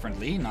hand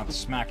differently, not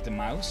smack the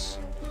mouse.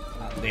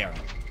 There.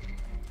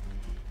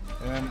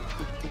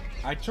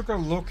 I took a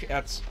look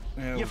at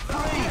who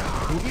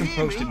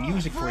composed the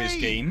music for this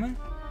game,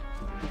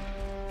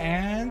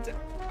 and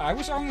I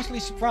was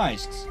honestly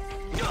surprised.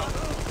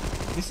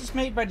 This is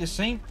made by the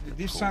same.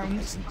 This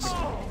sounds.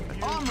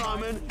 I'm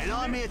Roman, and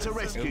I'm here to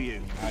rescue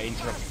you. I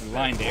interrupted the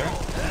line there.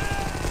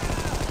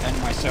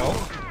 And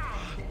myself.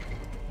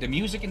 The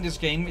music in this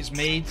game is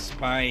made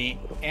by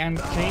Anne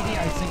Katie,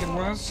 I think it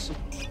was,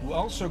 who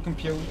also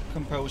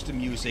composed the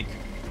music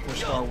for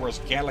Star Wars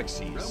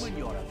Galaxies.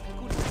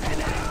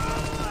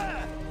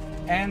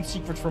 And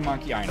Secret of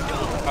Monkey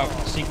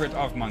Island. Secret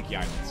of Monkey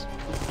Island.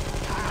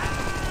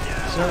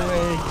 So,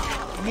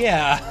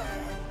 yeah.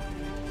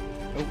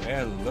 Oh,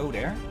 hello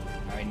there.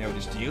 I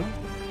noticed you.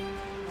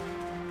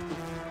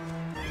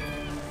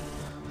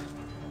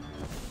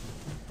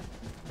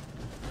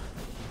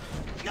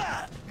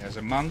 There's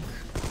a monk.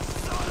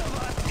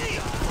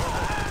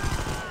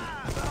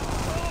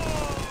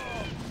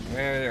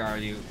 Where are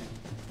you?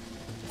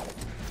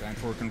 Time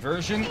for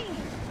conversion.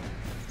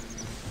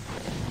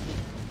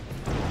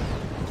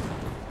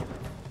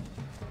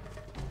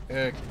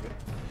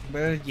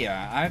 But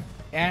yeah,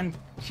 and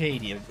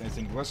Katie, I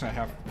think it was. I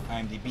have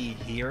IMDb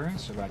here,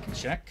 so I can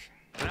check.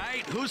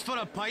 Right, who's for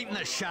a pint in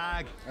the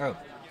shag? Oh.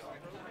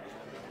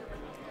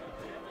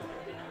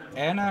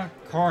 Anna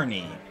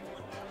Carney,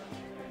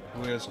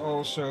 who has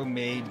also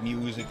made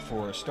music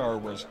for Star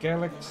Wars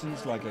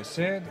Galaxies, like I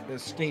said,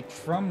 Escape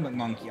from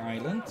Monkey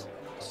Island,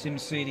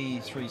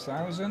 SimCity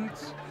 3000,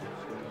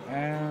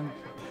 and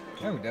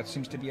oh, that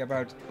seems to be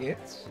about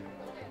it.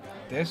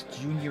 Death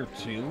Junior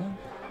 2.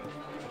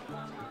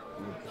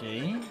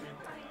 Okay.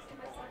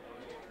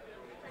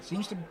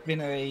 Seems to have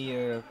been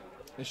a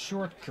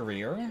short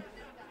career,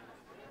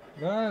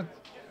 but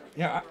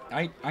yeah,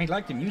 I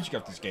like the music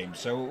of this game,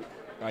 so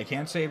I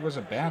can't say it was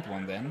a bad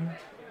one then.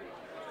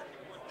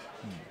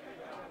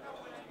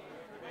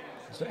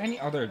 Is there any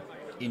other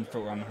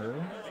info on her?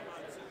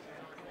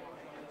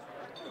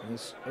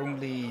 It's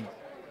only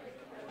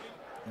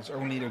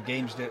the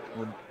games that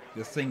were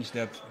the things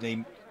that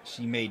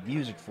she made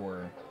music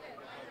for.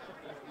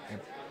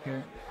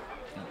 Here.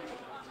 Oh,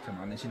 come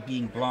on, is it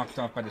being blocked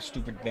off by the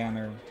stupid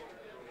banner?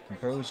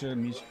 Composer,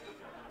 music.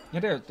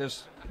 Yeah,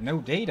 there's no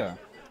data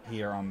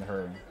here on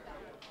her.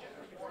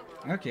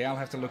 Okay, I'll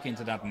have to look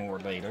into that more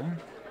later.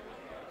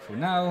 For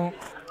now,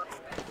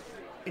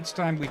 it's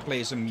time we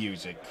play some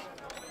music.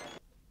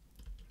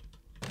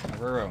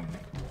 Of our own.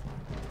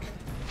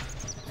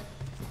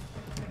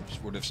 This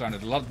would have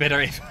sounded a lot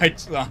better if I'd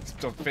started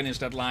to finish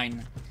that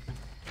line.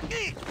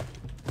 Okay.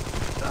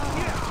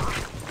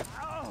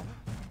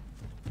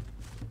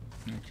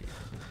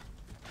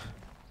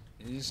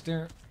 Is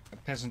there a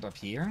peasant up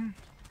here?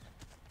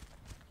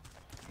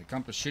 The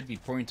compass should be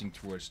pointing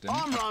towards them.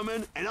 I'm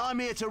Roman, and I'm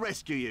here to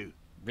rescue you.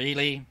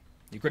 Really?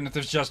 You couldn't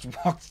have just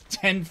walked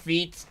 10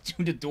 feet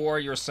to the door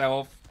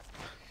yourself?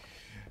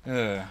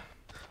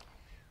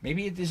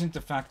 Maybe it isn't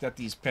the fact that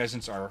these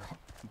peasants are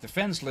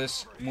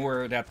defenseless,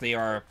 more that they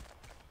are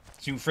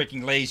too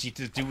freaking lazy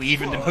to do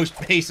even the most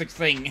basic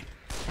thing.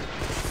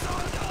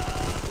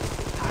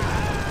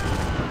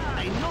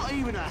 Ain't not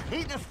even a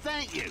hint of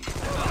thank you.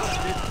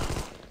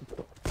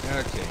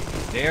 Okay,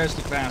 there's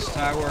the glass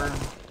tower.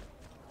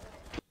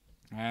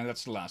 And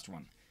that's the last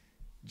one.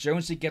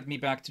 Jonesy, get me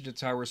back to the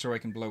tower so I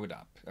can blow it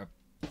up.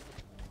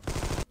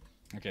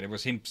 Okay, that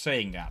was him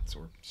saying that,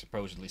 or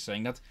supposedly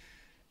saying that.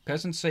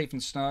 Peasants safe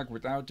and snug.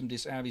 Without them,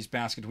 this abbey's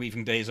basket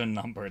weaving days are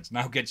numbered.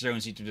 Now get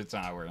Jonesy to the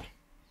tower.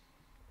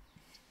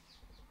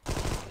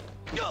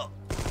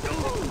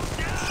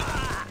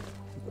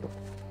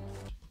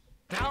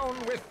 Down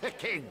with the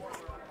king.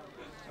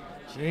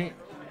 Okay.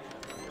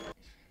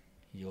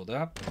 Healed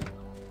up.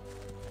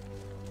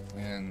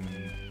 And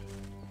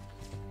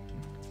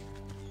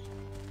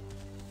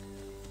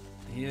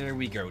here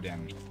we go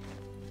then.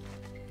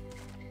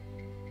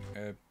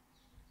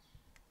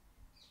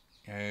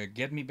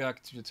 Get me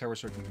back to the tower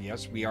so I can...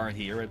 Yes, we are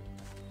here.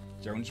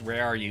 Jones,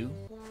 where are you?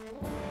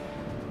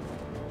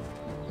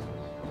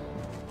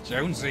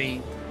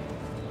 Jonesy!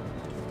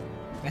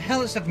 The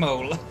hell is that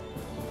mole? Did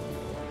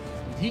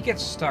he get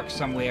stuck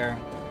somewhere?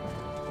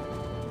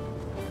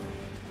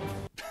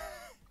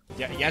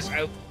 Yeah, yes,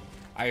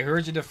 I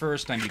heard you the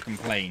first time you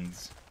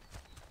complained.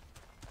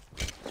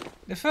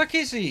 The fuck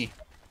is he?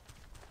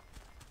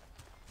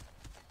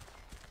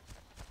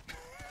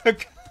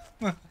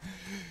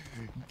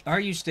 Are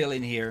you still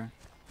in here?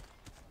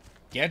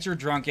 Get your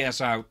drunk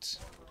ass out.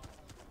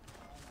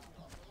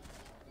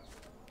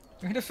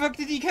 Where the fuck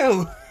did he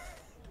go?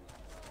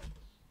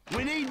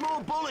 We need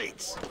more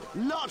bullets.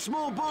 Lots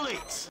more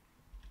bullets.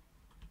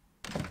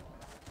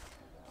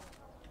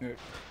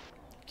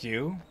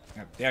 Q.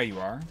 Oh, there you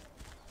are.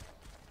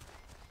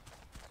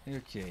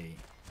 Okay.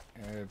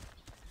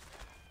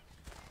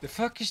 The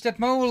fuck is that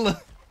mole?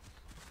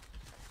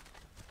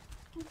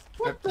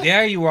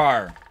 There you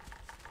are.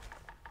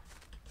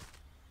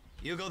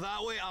 You go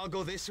that way, I'll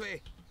go this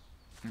way.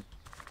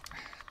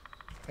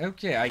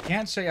 Okay, I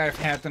can't say I've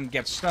had them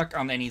get stuck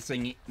on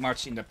anything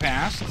much in the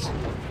past.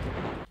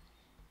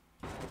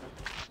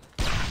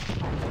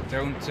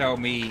 Don't tell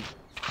me...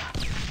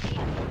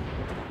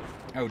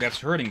 Oh, that's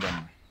hurting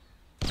them.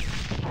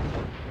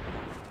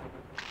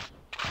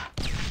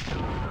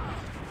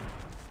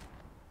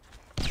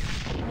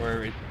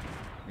 Or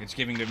it's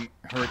giving them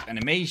hurt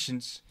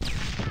animations.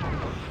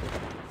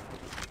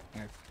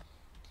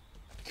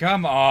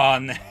 Come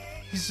on!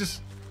 He's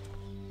just...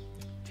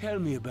 Tell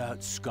me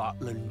about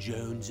Scotland,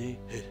 Jonesy.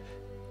 It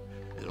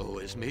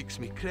always makes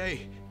me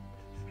cry.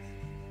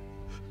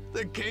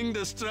 The king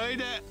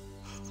destroyed it.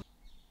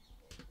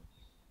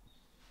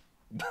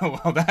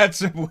 Well,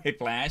 that's a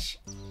whiplash.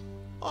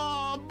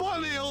 Oh,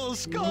 bunny old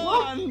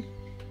Scotland!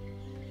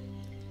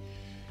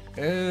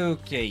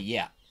 Okay,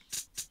 yeah.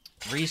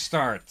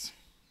 Restart.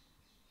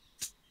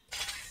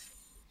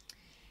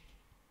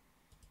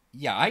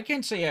 Yeah, I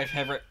can say I've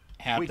ever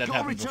had that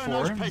happen before. Return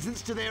those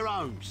peasants to their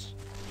homes.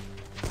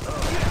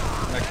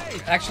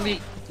 Actually,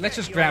 let's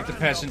just grab the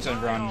peasants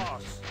and run.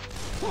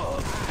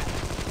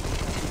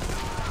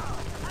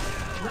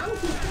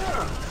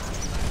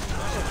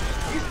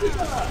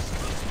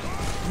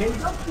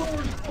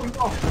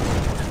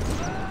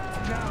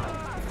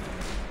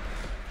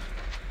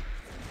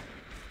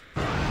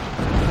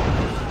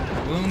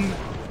 Boom.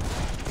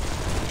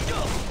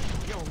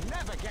 You'll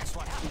never guess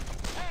what happened.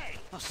 Hey!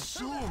 There's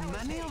so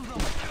many of them.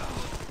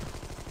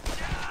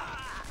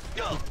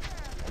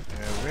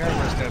 Where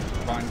was that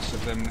bunch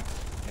of them?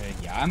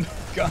 Yeah, I'm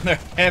gonna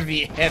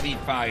heavy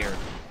fire.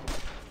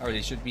 Oh,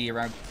 they should be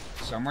around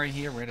somewhere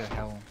here. Where the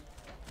hell?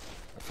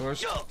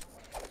 First, there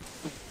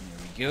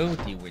we go.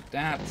 Deal with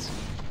that.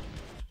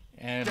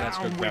 And let's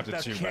go grab the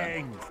two.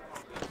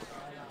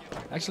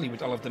 Actually,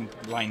 with all of them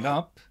lined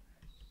up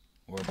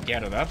or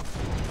gathered up.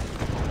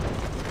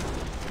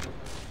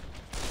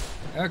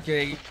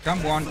 Okay,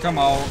 come one, come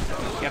all,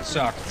 get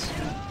sucked.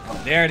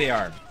 There they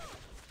are.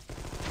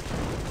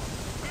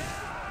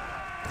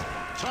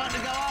 Time to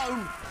go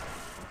home.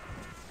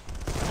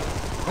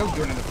 Oh,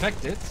 you're not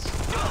affected.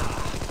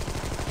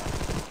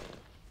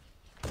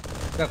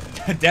 Well,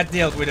 that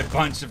dealt with a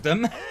bunch of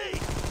them.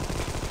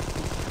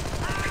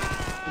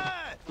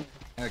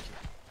 Okay.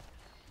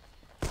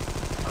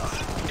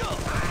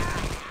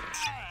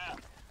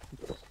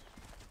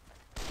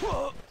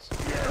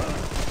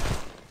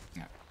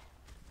 Now,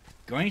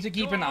 going to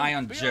keep an eye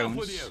on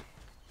Jones.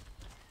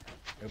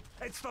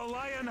 It's the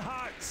Lion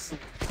Hearts.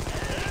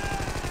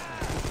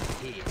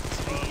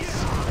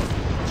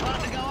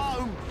 Time to go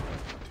home.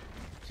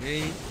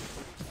 Okay.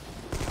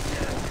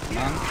 Come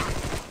on.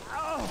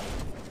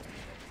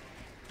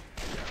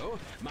 Hello,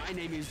 my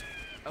name is...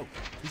 Oh,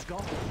 he's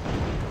gone.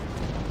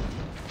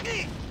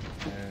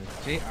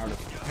 Okay, out of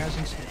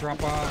peasants to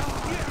drop off.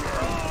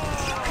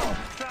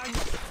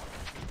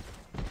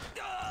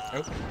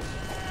 Oh.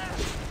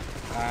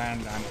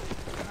 And I'm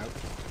out.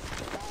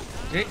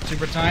 Okay,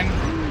 super time.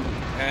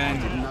 And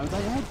I didn't know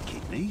they had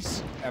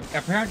kidneys.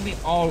 Apparently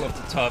all of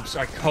the tubs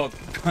are called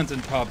grunt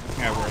and pub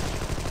words.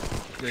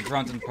 The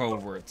grunt and pole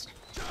words.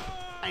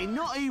 Ain't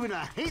not even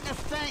a hint of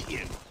thank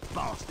you,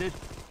 bastard.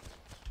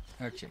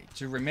 Okay,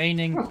 two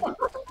remaining. I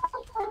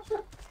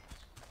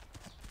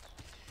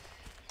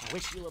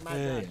wish you were my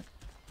dad.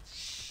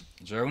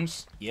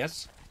 Jones,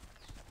 yes.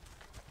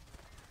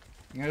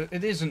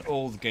 It is an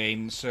old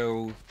game,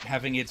 so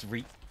having it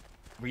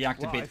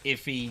react a bit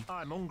iffy.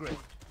 I'm hungry.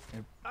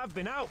 I've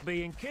been out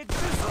being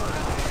kidnapped.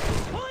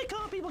 Why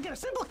can't people get a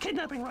simple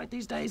kidnapping right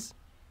these days?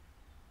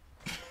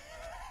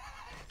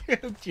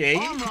 Okay.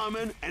 I'm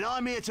Roman, and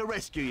I'm here to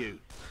rescue you.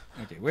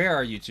 Okay, where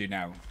are you two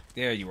now?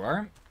 There you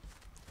are.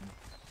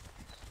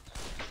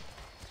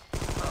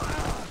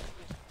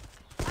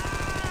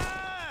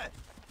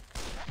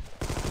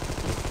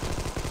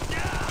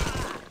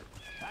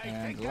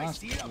 And the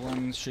last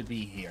one should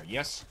be here,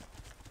 yes?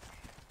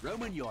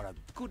 Roman, you're a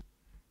good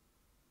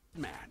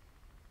man.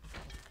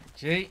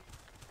 Okay.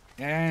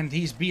 And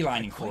he's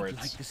beelining for it.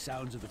 Like the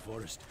sounds of the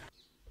forest.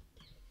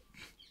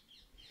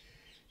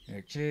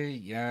 Okay,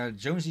 yeah,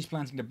 Jonesy's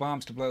planting the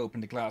bombs to blow open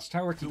the glass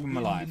tower, keep him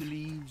alive. The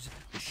leaves,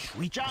 the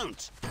sweet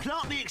Jones,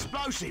 plant the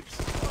explosives.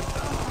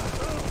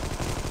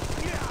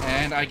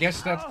 And I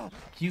guess that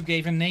you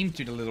gave a name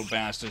to the little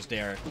bastards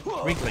there.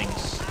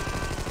 Twiglings.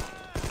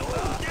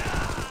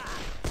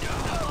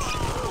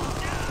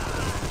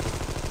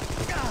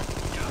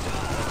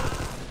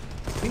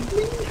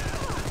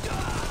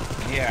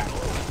 Yeah.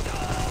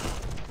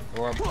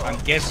 Or I'm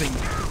guessing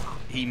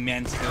he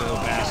meant the little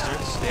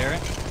bastards there.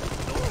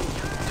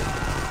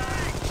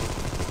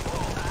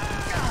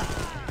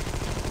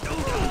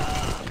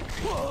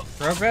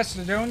 Progress,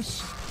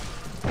 Jones.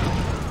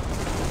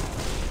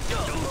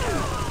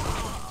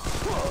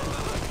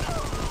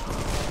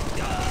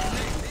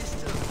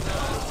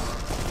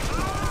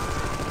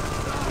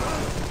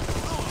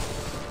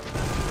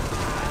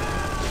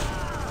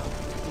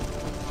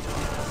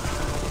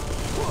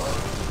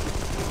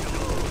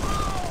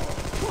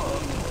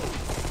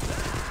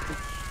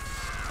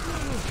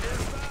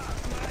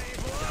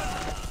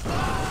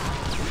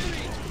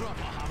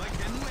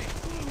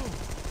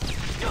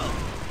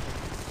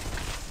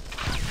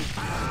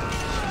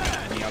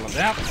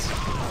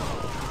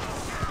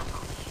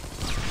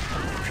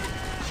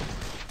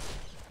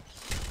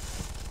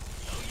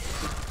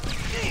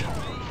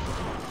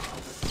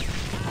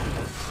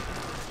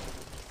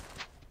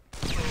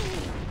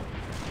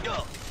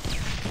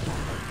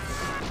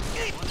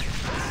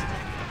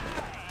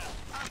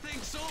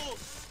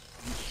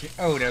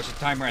 Oh, there's a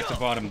timer at the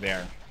bottom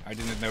there. I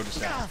didn't notice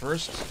that at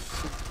first.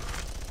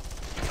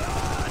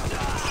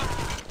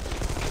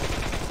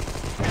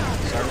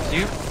 Start with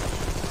you.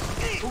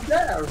 Who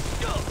cares?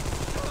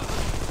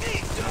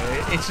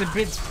 It's a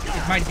bit.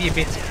 It might be a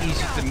bit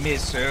easy to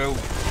miss, so.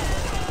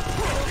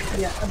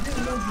 Yeah, I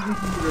didn't know you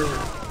either.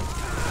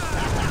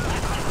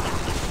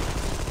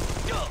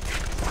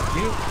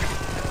 You.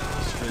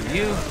 Screw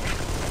you.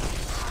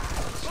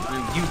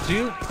 Screw you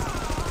too.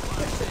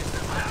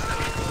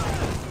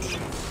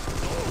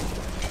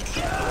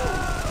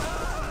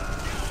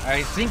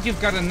 I think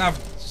you've got enough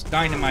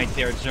dynamite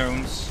there,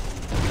 Jones.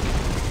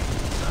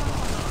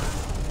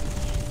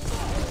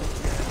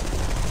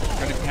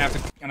 Gonna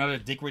have another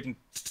Dick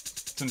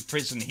Whittington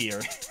prison here.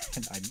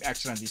 And I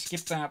accidentally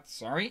skipped that,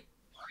 sorry.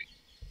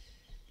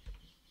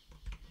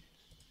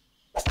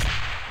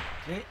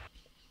 Okay.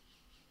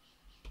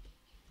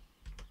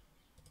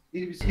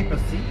 Did we skip a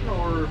scene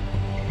or?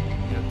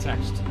 Yeah,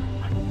 text.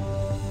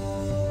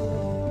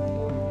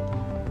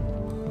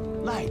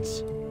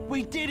 Lads,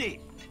 we did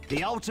it!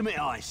 The ultimate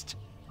heist.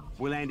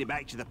 We'll hand it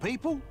back to the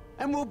people,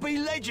 and we'll be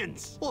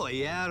legends! Oh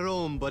yeah,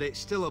 Rome, but it's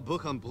still a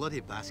book on bloody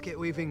basket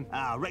weaving.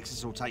 Ah,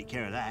 Rexus will take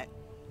care of that.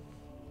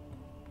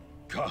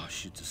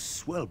 Gosh, it's a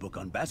swell book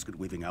on basket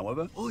weaving,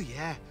 however. Oh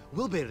yeah,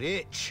 we'll be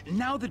rich.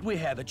 Now that we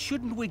have it,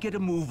 shouldn't we get a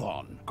move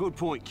on? Good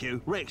point,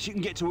 Q. Rex, you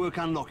can get to work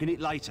unlocking it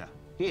later.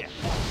 Here.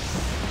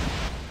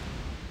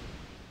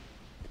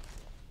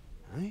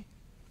 Hey?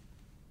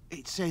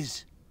 It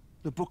says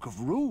the Book of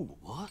Rule.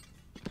 What?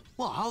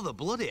 Well, how the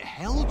bloody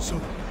hell? So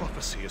the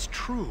prophecy is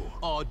true.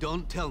 Oh,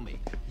 don't tell me.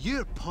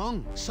 You're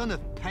Pong, son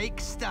of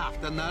Pikestaff,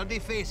 the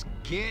nerdy-faced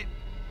git.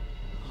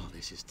 Oh,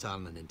 this is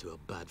turning into a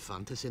bad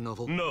fantasy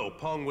novel. No,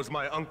 Pong was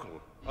my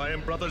uncle. I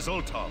am Brother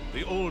Zoltan,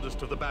 the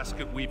oldest of the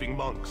basket-weaving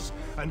monks,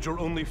 and your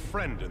only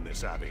friend in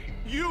this abbey.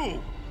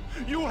 You!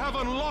 You have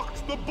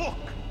unlocked the book!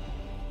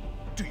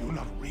 Do you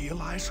not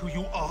realize who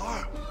you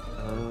are?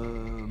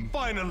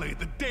 Finally,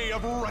 the day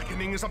of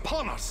reckoning is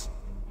upon us!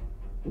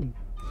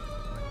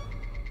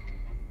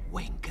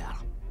 Winker.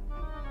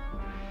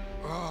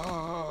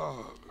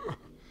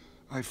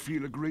 I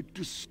feel a great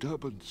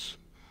disturbance,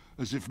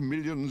 as if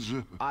millions...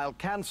 I'll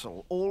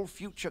cancel all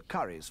future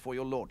curries for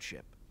your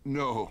lordship.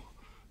 No,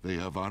 they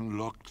have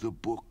unlocked the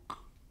book.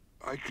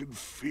 I can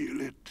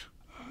feel it.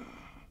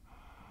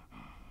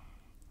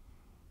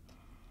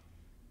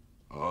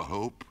 Our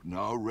hope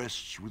now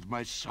rests with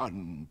my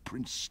son,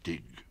 Prince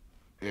Stig,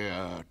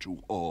 heir to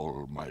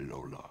all my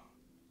Lola.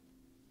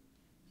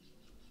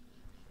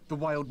 The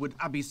Wildwood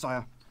Abbey,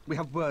 sire. We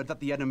have word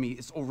that the enemy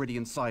is already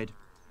inside.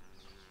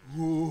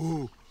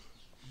 Oh,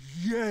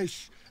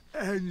 yes,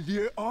 and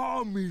the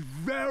army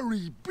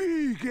very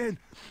big and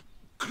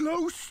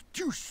close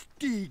to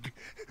Stig.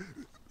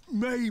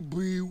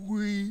 Maybe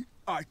we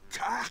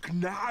attack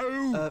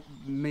now?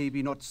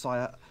 Maybe not,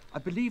 sire. I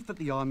believe that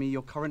the army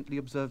you're currently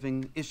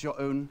observing is your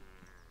own.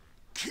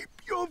 Keep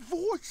your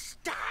voice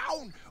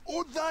down,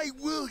 or they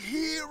will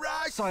hear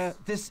us! Sire,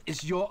 this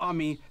is your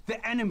army.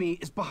 The enemy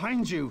is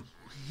behind you.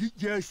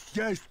 Yes,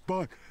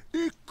 but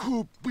it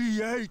could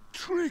be a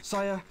trick.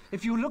 Sire,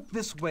 if you look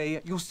this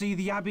way, you'll see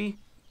the abbey.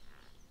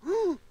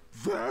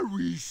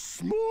 Very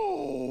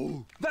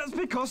small. That's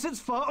because it's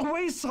far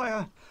away,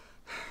 sire.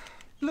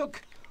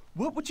 Look,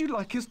 what would you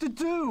like us to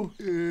do?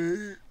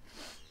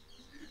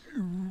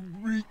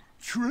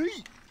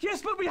 Retreat?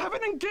 Yes, but we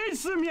haven't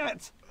engaged them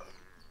yet.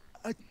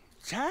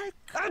 Attack?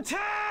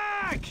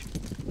 Attack!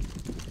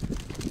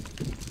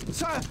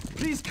 Sire,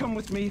 please come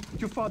with me.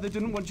 Your father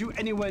didn't want you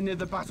anywhere near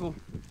the battle.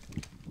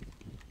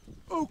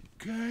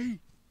 Okay.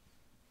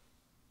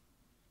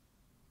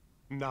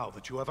 Now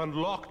that you have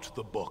unlocked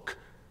the book,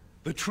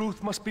 the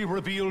truth must be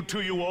revealed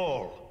to you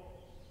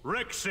all.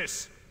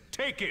 Rexus,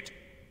 take it!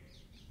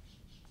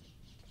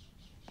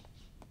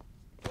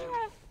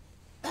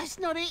 That's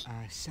not it.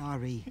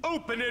 Sorry.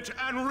 Open it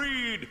and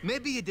read!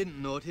 Maybe you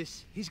didn't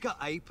notice. He's got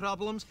eye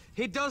problems.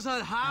 He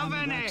doesn't have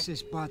any!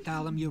 Alexis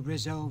Bartholomew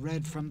Rizzo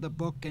read from the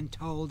book and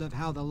told of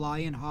how the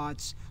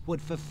Lionhearts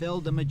would fulfill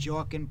the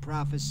Majorcan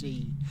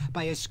prophecy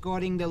by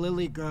escorting the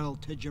Lily Girl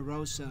to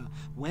Jerosa,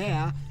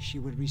 where she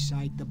would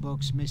recite the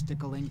book's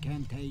mystical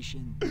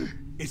incantation.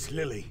 It's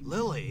Lily.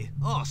 Lily?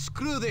 Oh,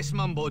 screw this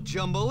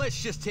mumbo-jumbo.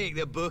 Let's just take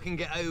the book and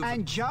get out.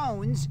 And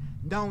Jones,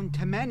 known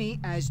to many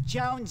as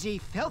Jonesy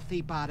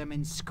Filthy Bottom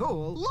in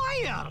school,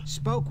 liar!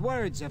 Spoke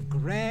words of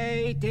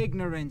great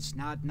ignorance,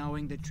 not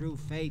knowing the true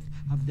faith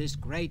of this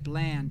great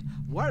land,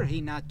 were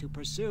he not to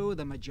pursue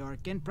the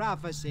Majorcan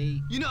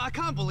prophecy. You know, I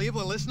can't believe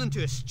we're listening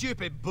to a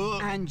stupid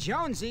book. And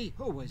Jonesy,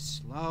 who was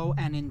slow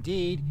and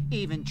indeed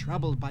even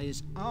troubled by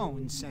his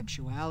own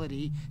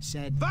sexuality,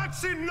 said,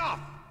 That's enough!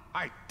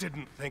 I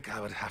didn't think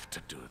I would have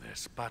to do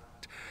this,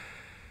 but...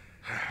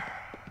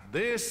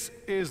 This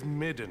is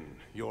Midden,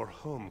 your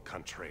home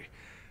country.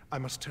 I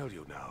must tell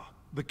you now,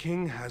 the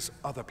king has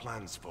other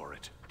plans for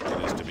it.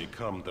 It is to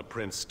become the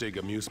Prince Stig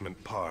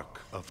amusement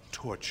park of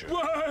torture.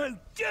 Whoa,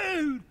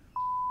 dude!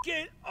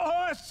 Get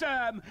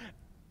awesome!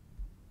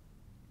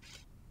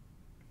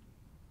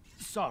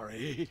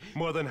 Sorry.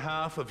 More than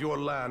half of your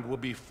land will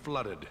be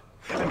flooded.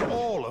 And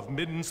all of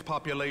Midden's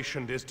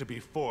population is to be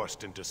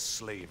forced into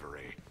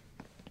slavery.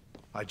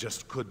 I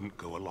just couldn't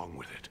go along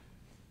with it.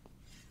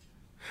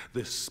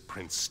 This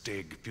Prince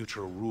Stig,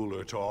 future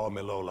ruler to all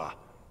Milola,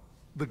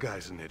 the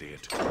guy's an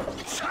idiot.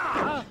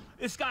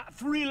 It's got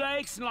 3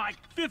 legs and like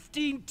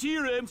 15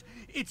 T-rims.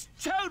 It's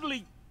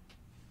totally...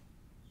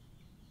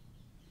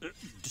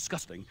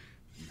 disgusting.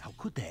 How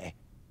could they?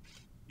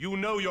 You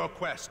know your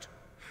quest.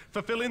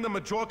 Fulfilling the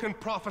Majorcan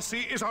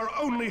prophecy is our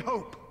only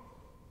hope.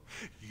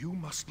 You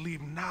must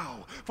leave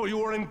now, for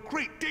you are in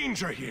great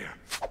danger here.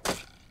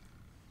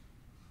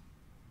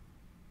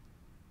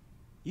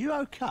 You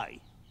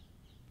okay?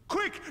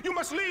 Quick, you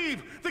must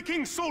leave! The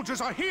king's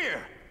soldiers are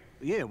here!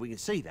 Yeah, we can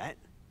see that.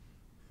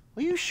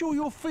 Are you sure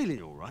you're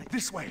feeling all right?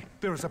 This way.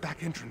 There is a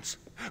back entrance.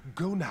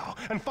 Go now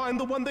and find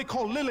the one they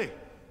call Lily.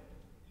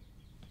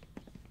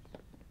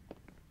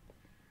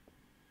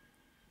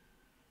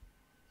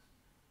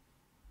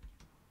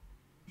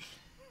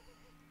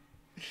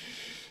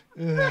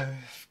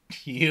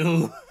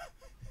 You.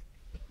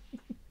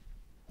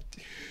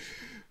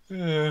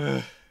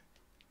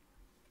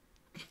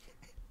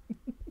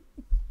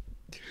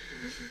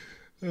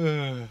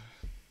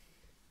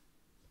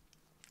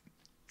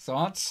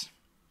 Thoughts?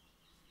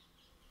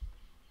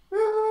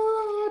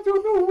 I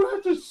don't know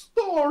where to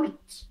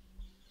start.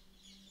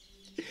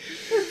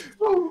 It's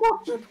so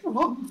much at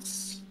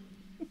once.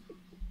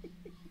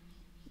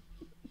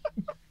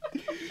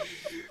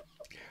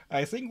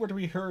 I think what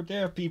we heard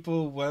there,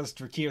 people, was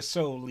Drakir's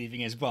soul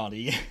leaving his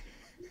body.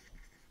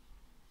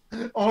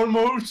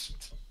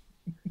 Almost.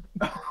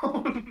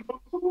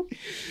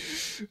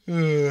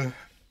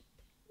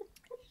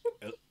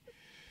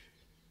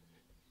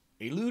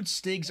 Elude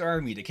Stig's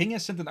army. The king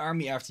has sent an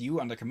army after you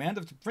under command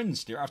of the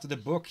prince. They're after the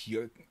book.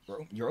 Your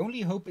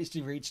only hope is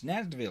to reach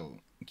Nazville.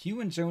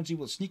 Q and Jonesy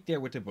will sneak there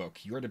with the book.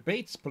 You're the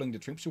bait, pulling the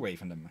troops away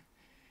from them.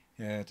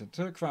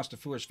 To cross the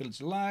forest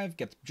village alive,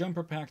 get the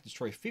jumper pack,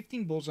 destroy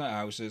 15 bullseye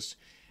houses.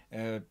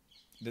 The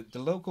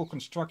local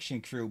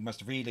construction crew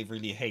must really,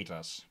 really hate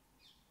us.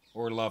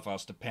 Or love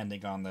us,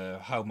 depending on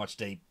how much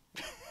they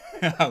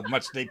how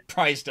much they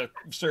price their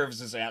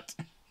services at.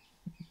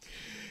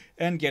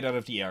 And get out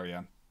of the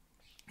area.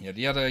 Yeah,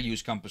 the other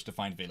use compass to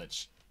find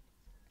village.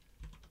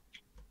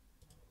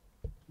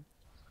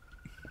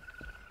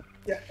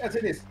 Yeah, as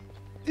it is.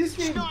 This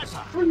game is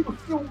free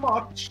so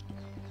much.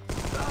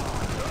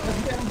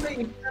 And then they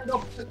end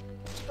up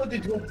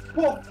studying to a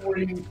book for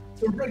him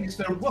to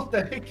register what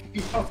the heck he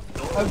has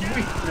a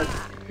witness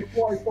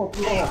before I start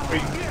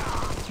laughing.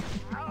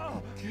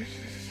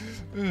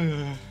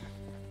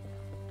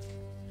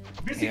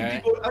 Missing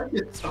people and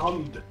get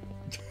stunned.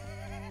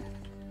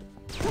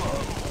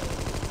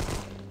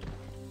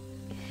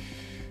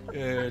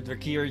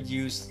 Drakir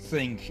used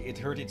think. It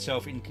hurt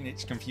itself in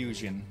its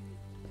confusion.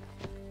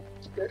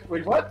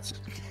 Wait, what?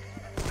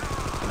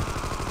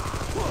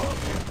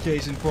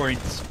 Case in point.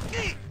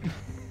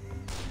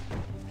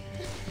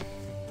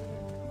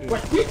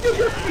 Wait, did you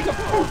just make a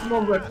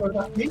Pokemon reference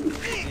at me?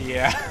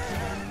 Yeah.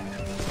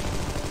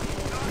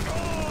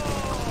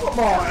 Come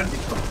on, I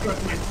just don't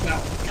trust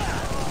myself.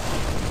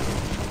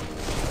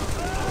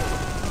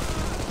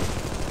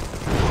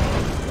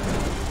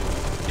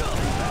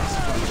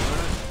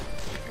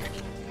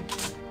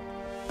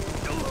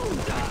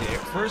 Okay,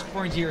 first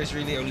point here is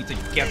really only to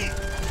get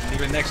to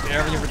the next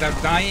area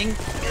without dying.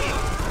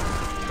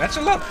 That's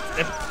a lot.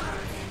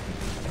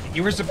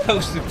 You were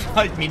supposed to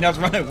fight me, not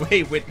run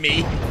away with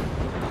me.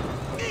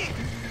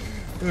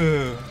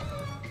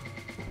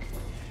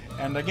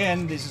 And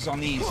again, this is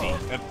on easy.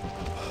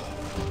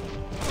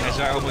 As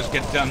I almost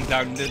get done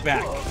down the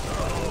back.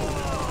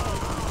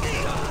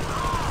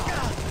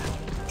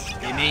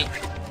 Gimme.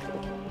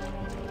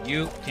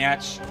 You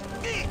catch.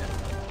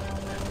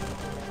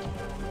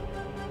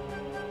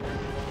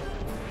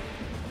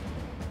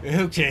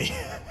 Okay.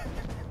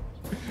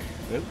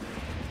 Oh.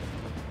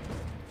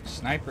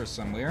 Sniper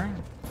somewhere.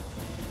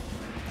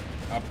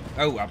 Up.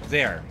 Oh, up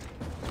there.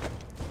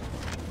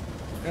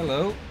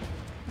 Hello.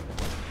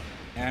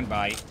 And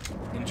bye.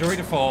 Enjoy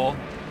the fall.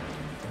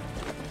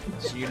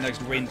 See you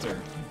next winter.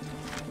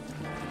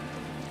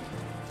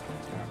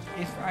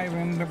 If I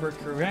remember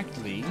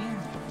correctly,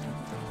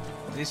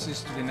 this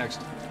is to the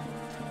next...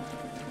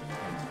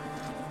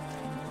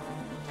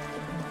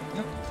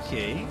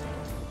 Okay.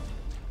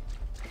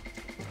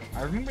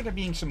 I remember there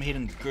being some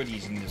hidden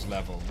goodies in this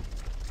level.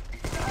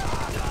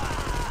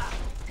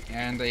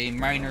 And a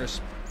minor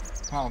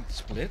path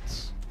split.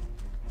 Let's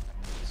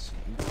see.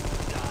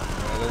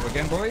 Hello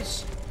again,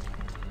 boys.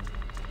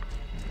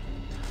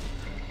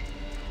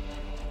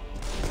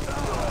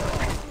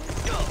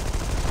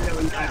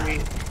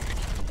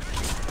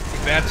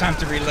 Bad time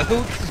to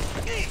reload.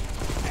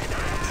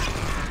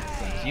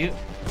 Thank you.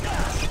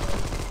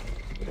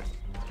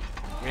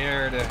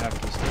 Where the heck is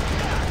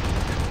that?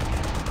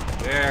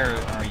 Where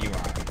are you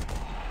on?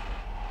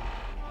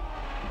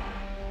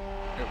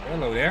 Oh,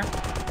 hello there.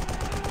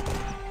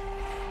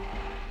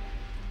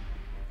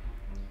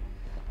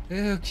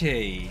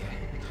 Okay.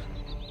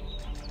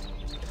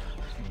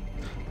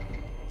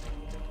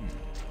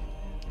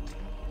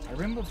 I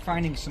remember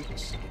finding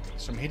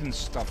some hidden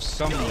stuff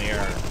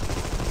somewhere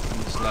in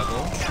this level.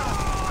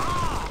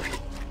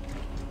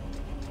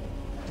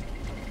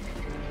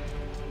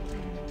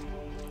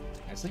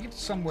 I think it's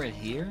somewhere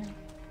here.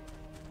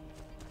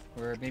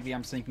 Or maybe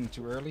I'm thinking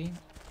too early.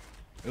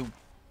 Oh.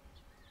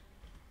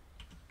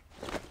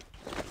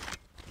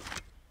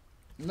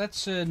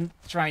 Let's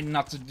try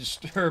not to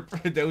disturb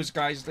those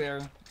guys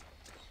there.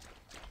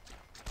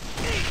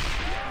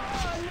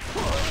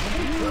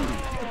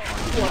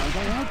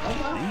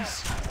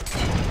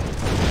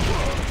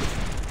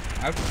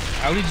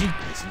 How did you...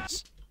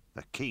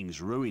 The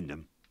king's ruined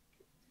them.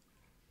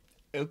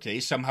 Okay,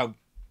 somehow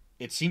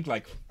it seemed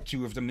like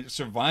 2 of them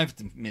survived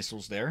the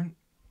missiles there.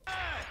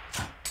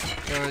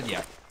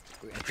 Yeah,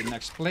 we're at the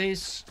next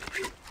place.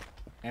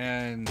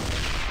 And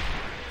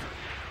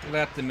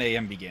let the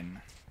mayhem begin.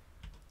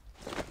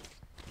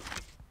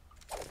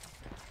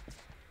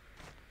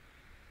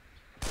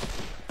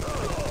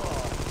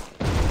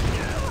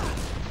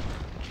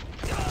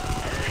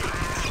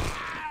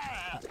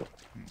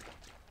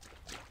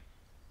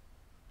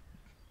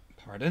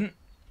 Pardon?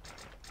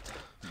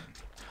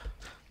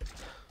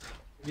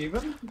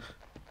 Given?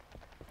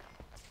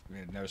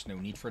 There's no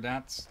need for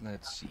that.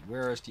 Let's see.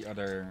 Where is the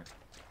other?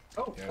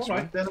 Oh, There's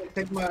alright. Then I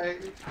take my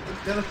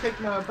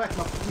back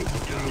my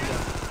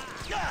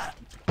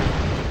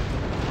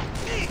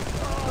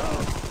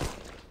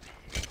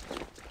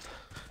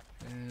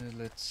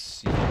let's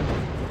see.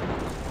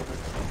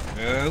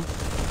 Oh.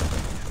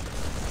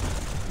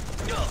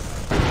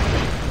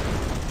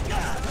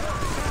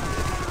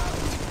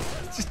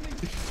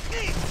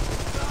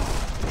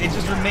 It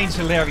just remains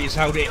hilarious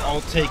how they all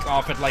take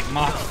off at like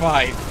Mach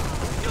 5.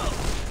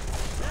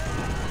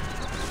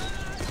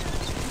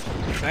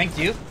 Thank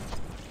you.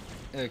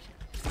 Okay.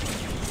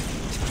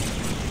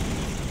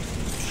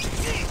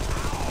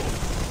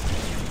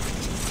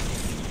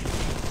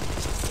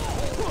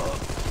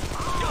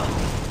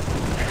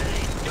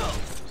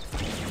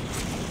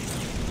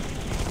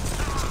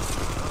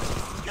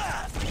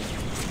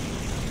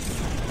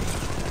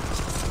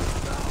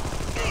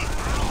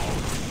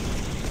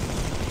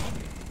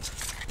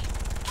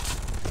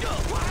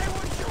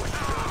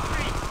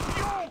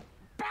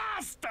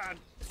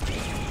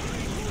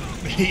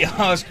 He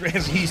asked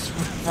as he's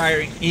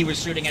firing, he was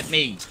shooting at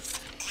me.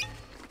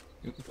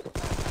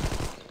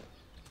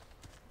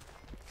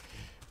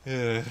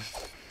 Okay.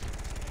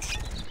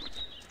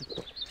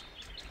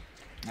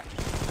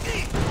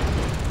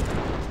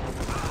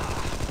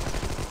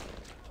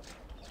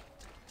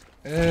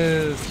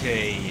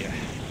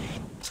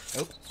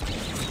 Oh.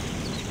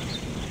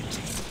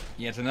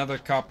 Yet another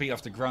copy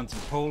of the Grunt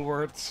and Pole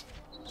words.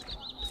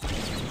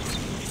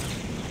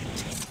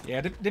 Yeah,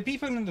 the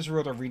people in this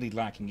world are really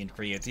lacking in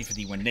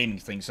creativity when naming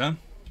things, huh?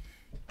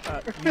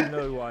 You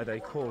know why they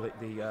call it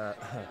the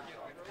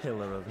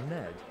Pillar of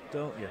Ned,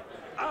 don't you?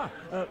 Ah,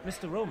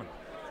 Mr. Roman.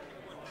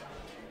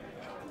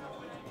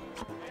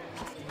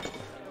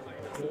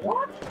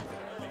 What?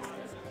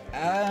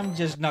 I'm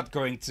just not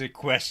going to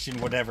question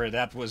whatever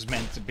that was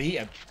meant to be.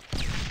 A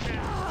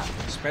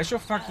special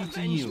fuck you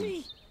to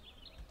you.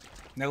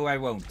 No, I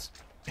won't.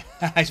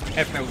 I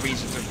have no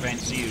reason to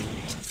offend you.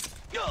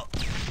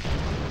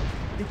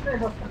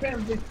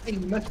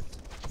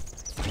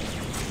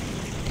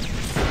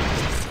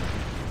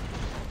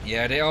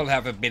 Yeah, they all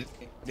have a bit.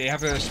 They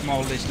have a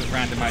small list of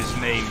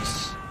randomized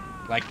names.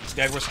 Like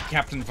there was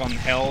Captain Von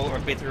Hell a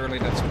bit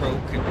earlier that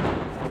spoke.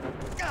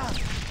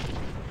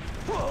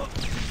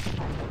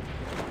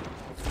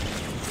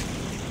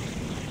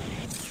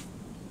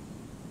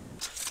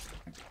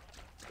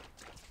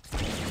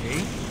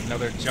 Okay,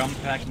 another jump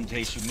pack in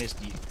case you missed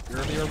the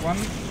earlier one.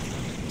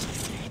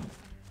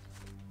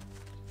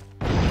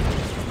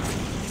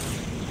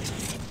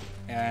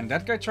 And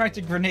that guy tried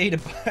to grenade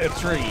a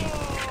tree.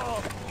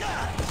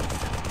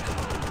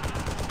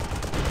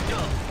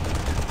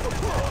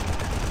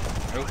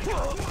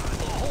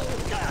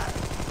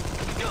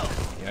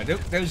 Yeah,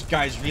 those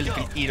guys really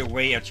can eat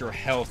away at your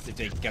health if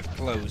they get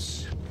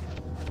close.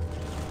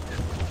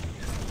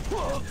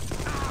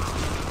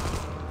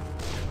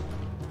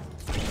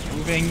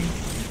 Moving.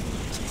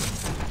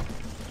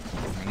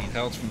 I need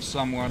help from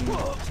someone.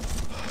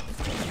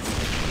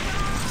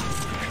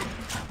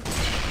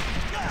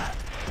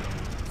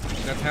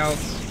 Is that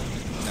health?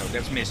 No,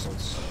 that's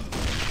missiles.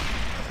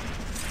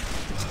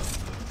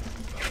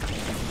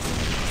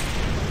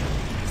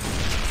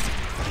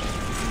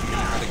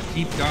 Gotta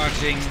keep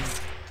dodging.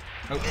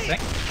 Oh,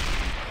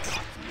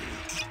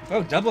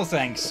 oh, double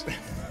thanks.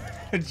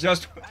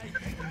 Just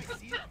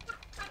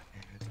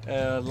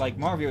like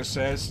Mario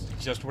says,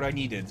 just what I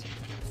needed.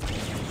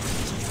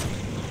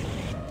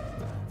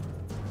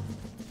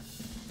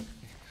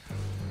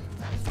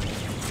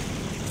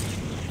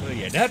 Oh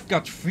yeah, that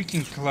got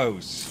freaking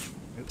close.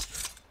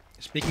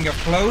 Speaking of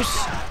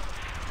close...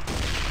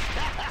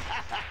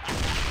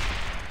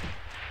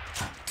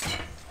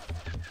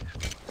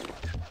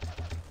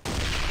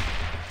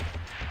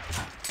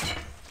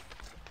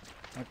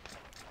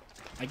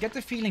 I get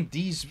the feeling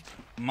these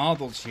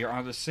models here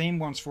are the same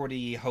ones for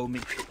the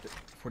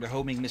for the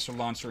homing missile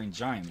launcher in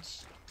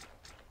Giants.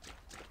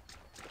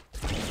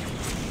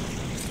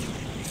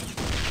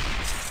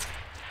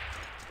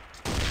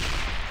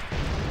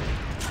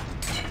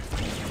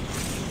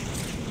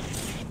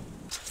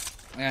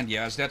 And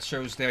yeah, as that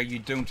shows there, you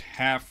don't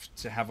have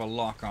to have a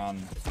lock on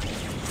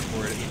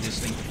for this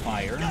thing to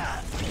fire.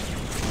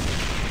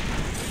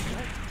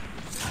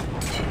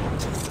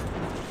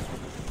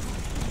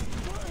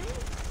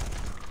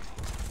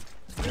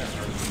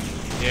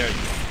 There you go.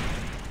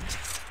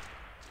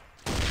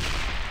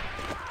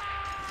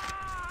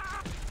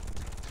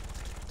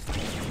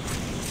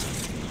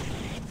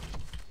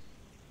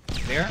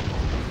 There.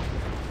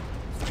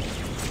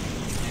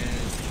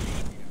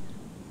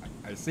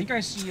 I think I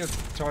see a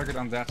target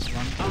on that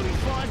one. Only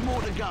 5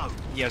 more to go.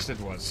 Yes, it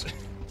was.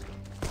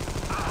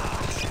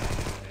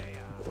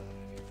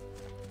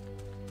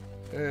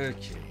 Okay.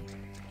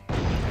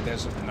 And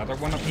there's another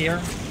one up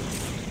here.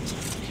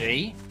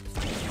 Okay.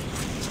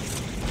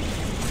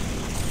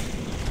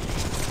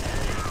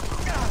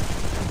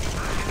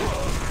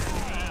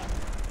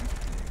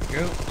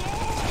 Go.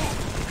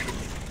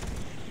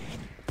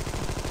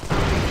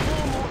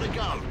 4 more to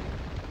go.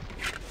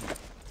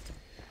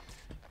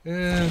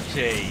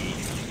 Okay.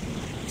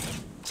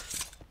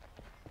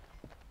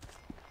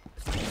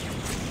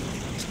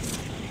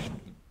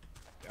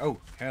 Oh,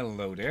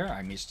 hello there.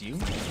 I missed you.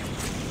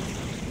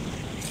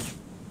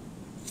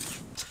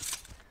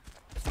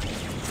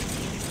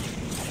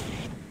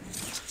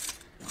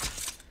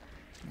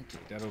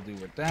 Okay, that'll do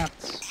with that.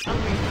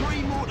 Only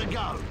 3 more to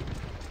go.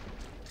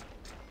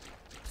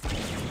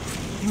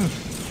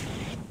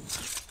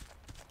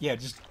 Yeah,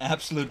 just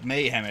absolute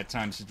mayhem at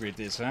times with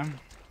this, huh?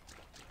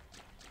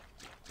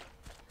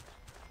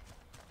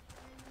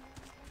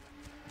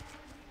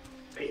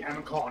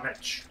 Mayhem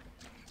carnage.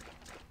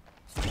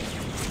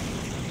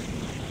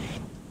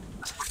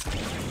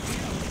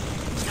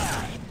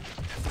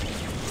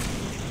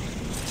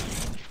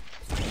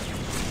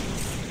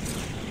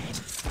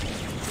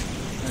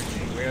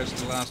 Okay, where's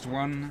the last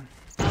one?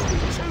 2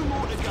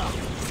 more to go.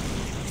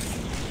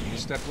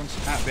 Missed that one?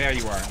 Ah, there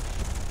you are.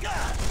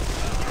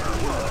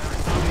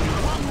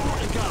 1 more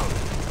to go.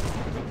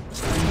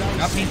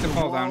 Not need to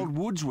fall The down. wild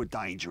woods were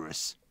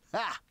dangerous.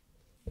 Ha!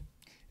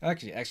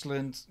 Okay,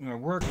 excellent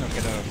work. Now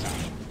get out of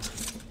town.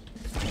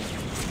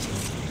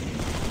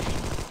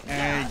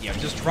 And yeah,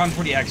 just run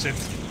for the exit.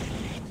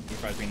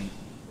 If I can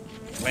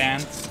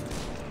land.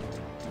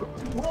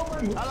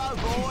 Hello,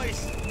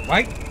 boys.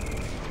 What?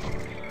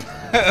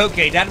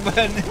 Okay, that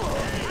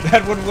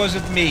one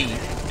wasn't me.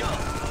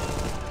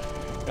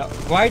 Now,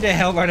 why the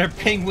hell are there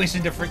penguins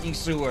in the freaking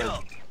sewer?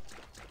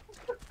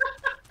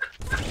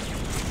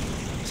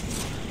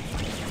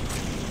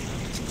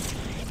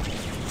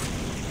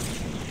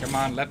 Come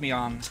on, let me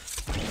on.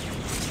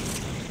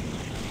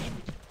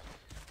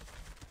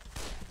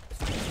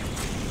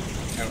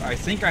 Oh, I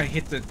think I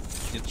hit the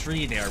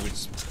tree there,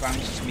 which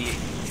bounces me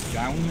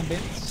down a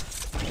bit.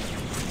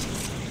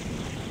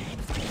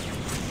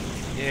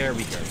 There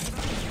we go.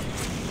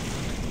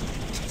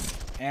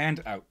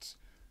 And out.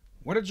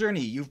 What a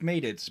journey, you've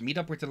made it. Meet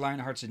up with the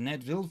Lionhearts in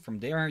Nedville. From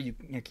there you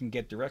can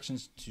get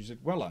directions to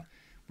Zitwella,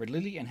 where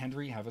Lily and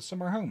Henry have a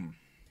summer home.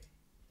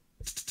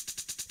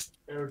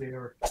 Oh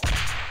dear.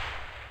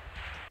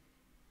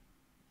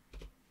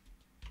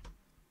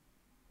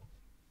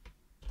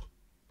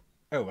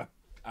 Oh,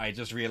 I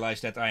just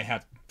realized that I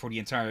had, for the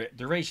entire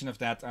duration of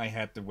that, I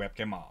had the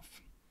webcam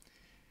off.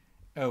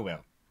 Oh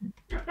well.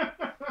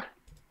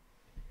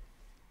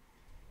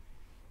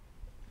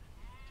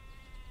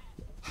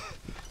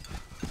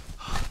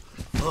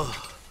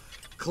 Oh,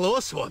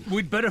 close one.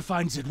 We'd better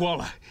find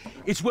Zitwalla.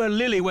 It's where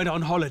Lily went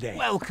on holiday.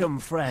 Welcome,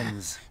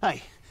 friends.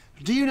 Hey,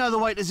 do you know the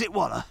way to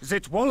Zitwalla?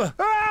 Zitwalla?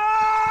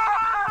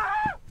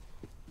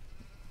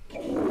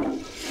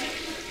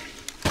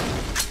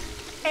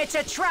 It's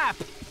a trap!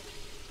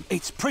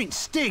 It's Prince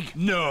Stig.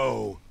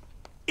 No.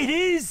 It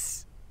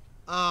is.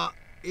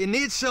 You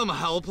need some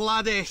help,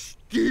 laddie.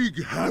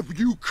 Stig have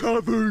you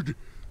covered.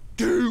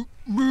 Don't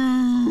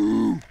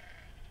move.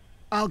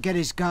 I'll get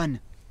his gun.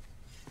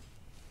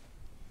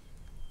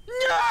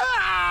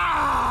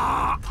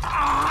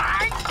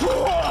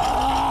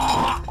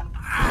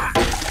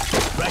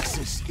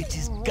 Rexus, it's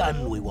his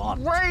gun we want.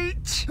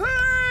 Wait!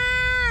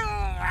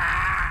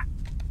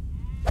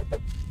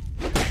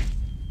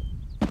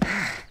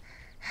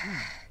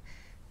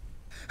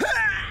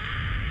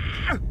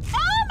 Oh,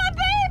 my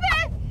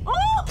baby!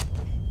 Oh!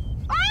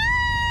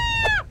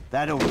 Ah!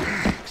 That'll do,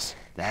 Rex.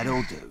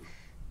 That'll do.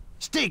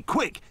 Stig,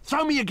 quick!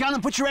 Throw me your gun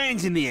and put your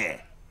hands in the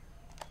air.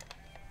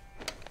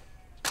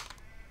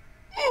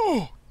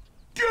 Oh,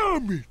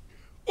 damn it!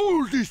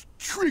 All this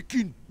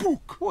tricking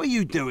book. What are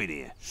you doing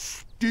here?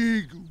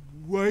 Stig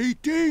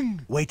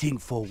waiting. Waiting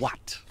for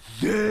what?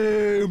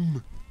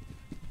 Them.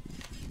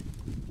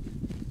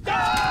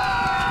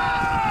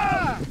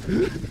 Ah!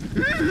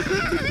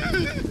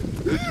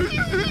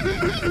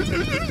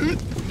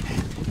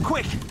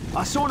 Quick!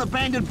 I saw an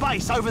abandoned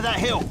base over that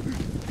hill.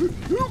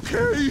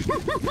 Okay.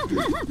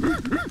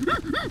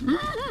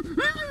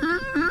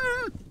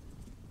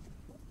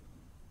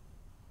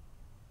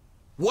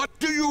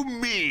 you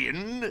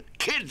mean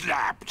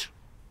kidnapped?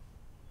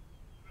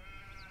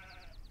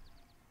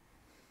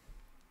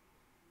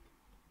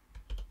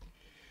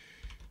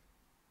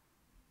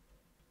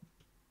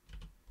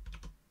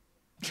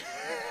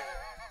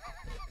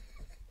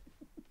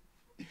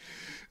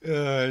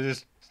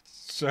 Just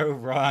so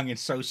wrong and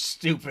so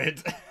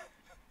stupid.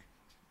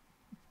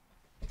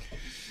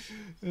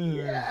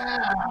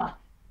 Yeah.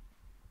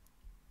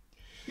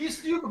 He's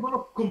stupid, but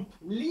not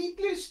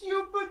completely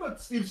stupid, but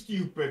still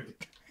stupid.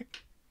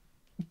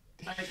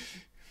 Like,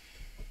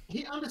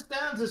 he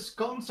understands this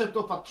concept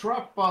of a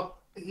trap, but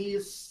he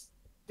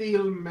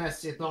still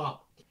mess it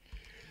up.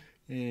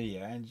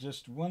 Yeah, and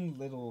just one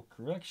little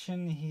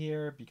correction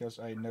here, because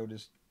I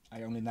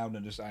only now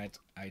noticed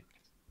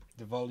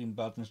the volume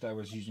buttons that I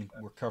was using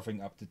were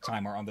covering up the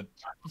timer on the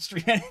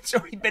stream, and it's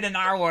already been an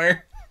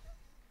hour.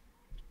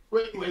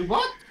 Wait,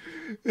 what?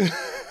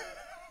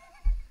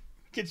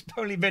 It's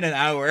only been an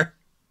hour.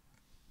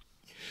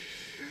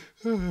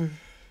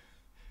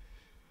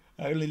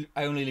 I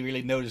only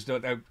really noticed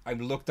that I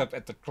looked up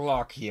at the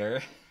clock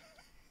here.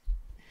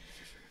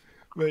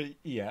 But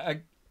yeah,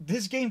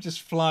 this game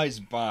just flies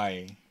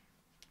by.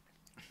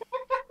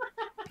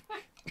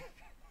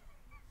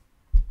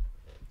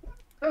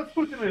 That's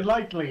putting it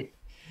lightly.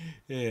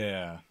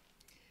 Yeah.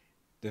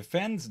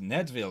 Defend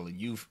Nedville.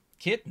 You've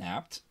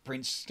kidnapped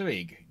Prince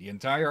Stig.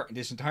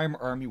 This entire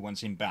army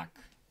wants him back.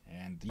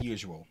 And the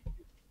usual.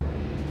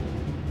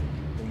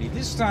 Only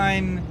this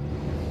time,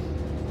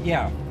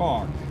 yeah,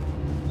 fog.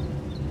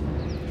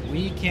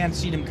 We can't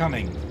see them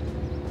coming.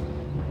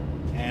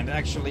 And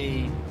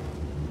actually,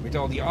 with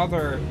all the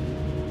other...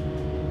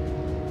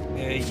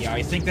 yeah,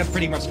 I think that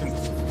pretty much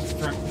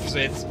confirms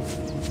it.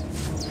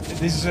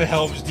 This is a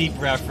Helm's Deep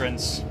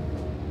reference.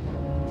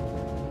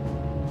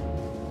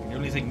 The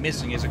only thing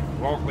missing is a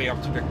walkway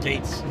up to the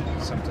gates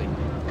or something.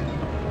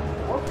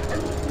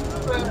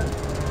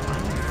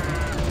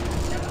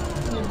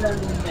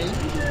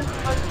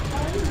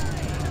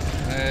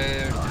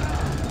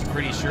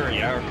 Pretty sure,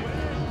 yeah.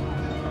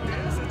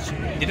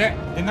 Did I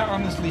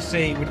honestly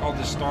say with all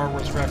the Star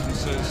Wars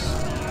references?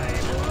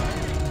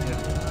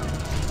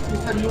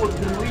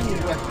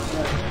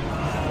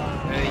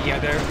 Yeah,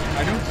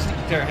 I don't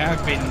think there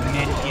have been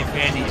many, if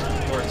any,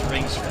 Lord of the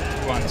Rings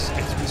ones.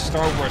 It's been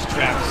Star Wars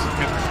traps.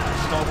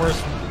 Star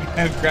Wars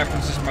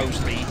references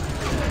mostly.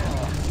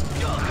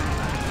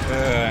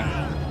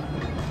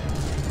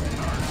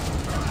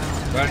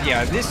 But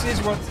yeah, this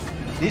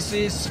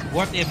is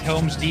what if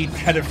Helm's Deep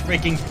had a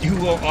freaking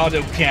dual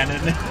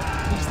autocannon.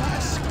 Is that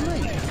a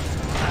scream?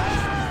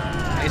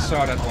 I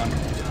saw that one.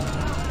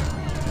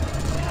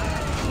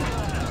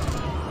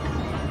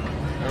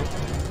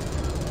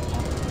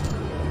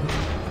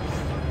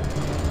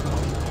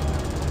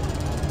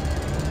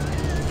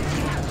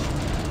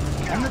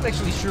 I'm not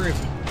actually sure if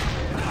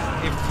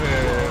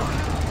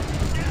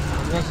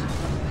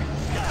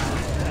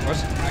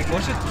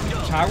was it Two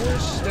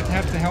Towers that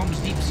had the Helm's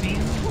Deep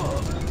scenes?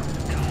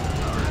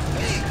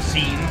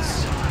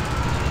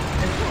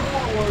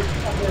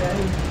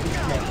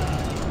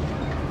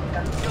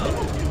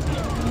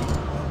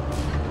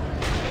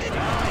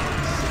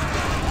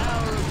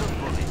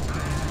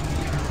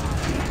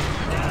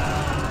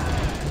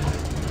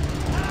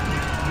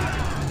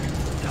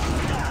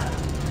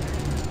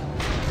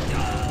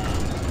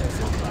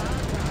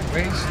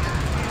 Waste.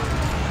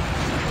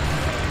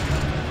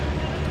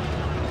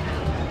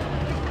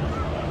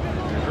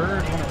 I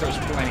heard one of those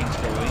planes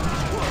going.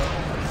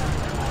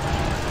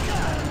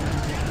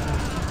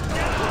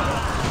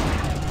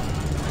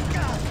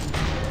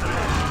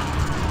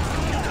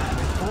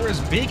 For as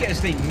big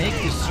as they make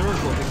the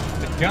circle,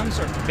 the guns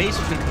are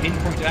basically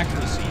pinpoint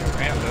accuracy.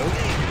 Hello.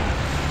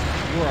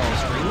 You are all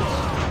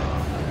screwed.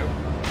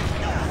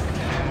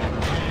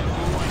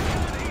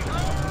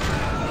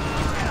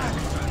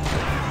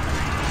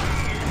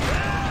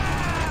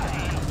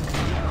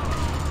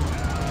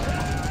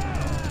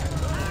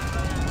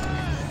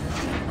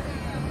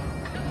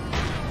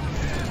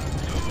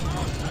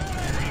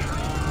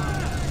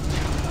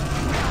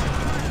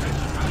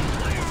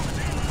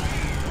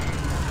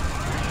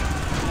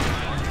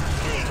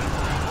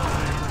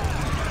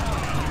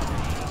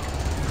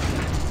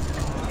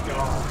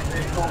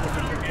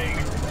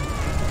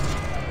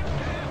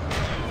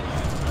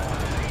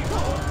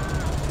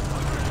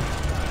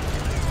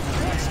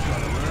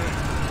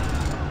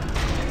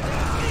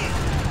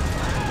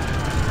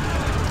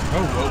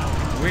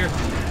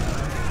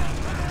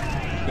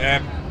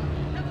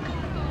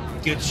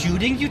 Good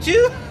shooting, you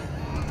two?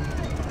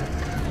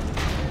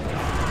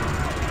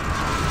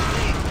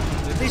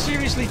 Did they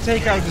seriously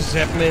take out the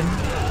Zeppelin?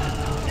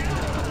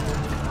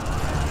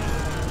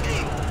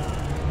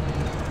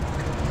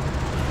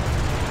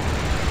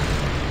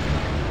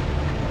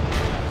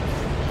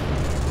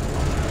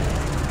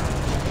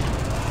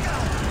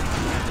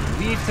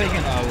 We've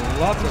taken a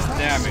lot of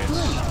damage.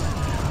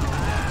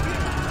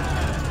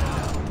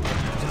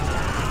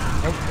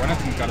 Oh, one of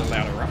them got a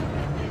ladder up.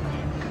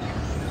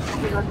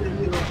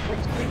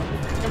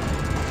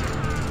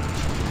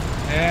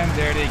 And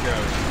there they go.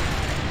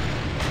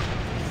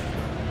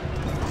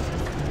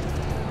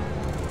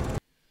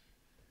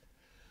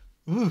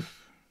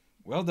 Oof.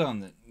 Well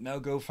done. Now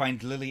go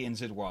find Lily in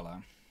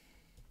Zidwalla.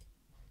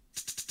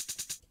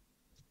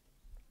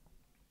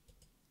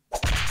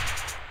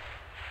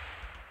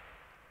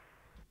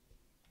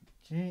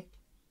 Okay.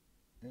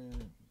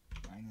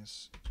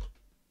 Minus.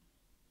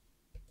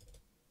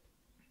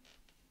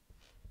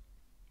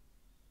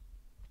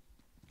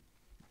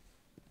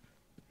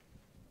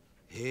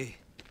 Hey,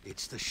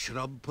 it's the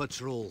Shrub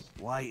Patrol.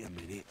 Wait a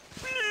minute.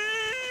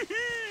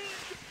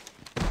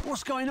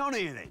 What's going on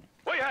here, then?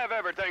 We have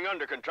everything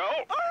under control.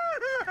 Oh,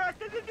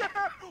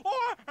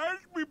 help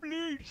me,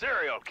 please.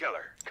 Serial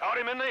killer. Caught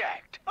him in the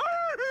act.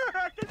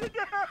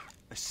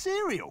 A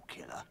serial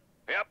killer?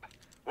 Yep.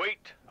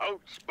 Wheat,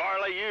 oats,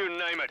 barley, you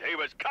name it. He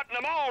was cutting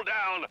them all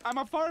down. I'm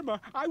a farmer.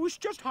 I was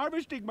just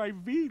harvesting my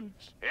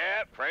fields.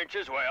 Yeah, French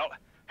as well.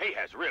 He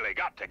has really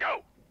got to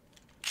go.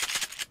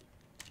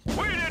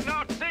 We did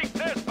not seek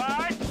this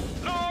fight,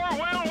 nor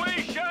will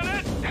we shun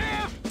it.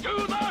 Death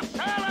to the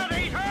salad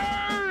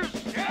eaters!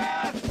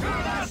 Death to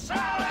the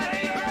salad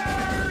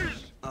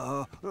eaters!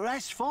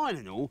 That's fine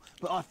and all,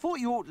 but I thought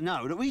you ought to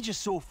know that we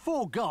just saw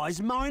 4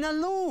 guys mowing a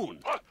lawn.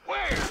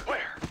 Where?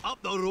 Where? Up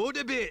the road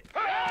a bit.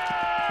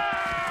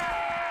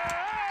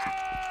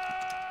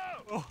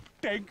 Oh,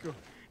 thank you.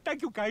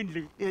 Thank you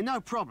kindly. Yeah, no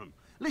problem.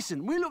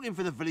 Listen, we're looking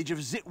for the village of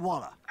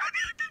Zitwalla.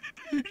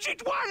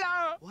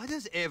 Zitwalla! Why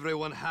does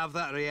everyone have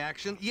that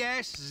reaction?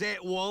 Yes,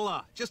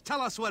 Zitwalla. Just tell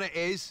us where it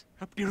is.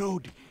 Up the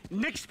road.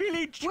 Next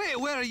village. Wait,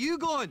 where are you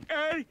going?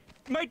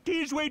 My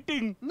tea's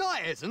waiting. No,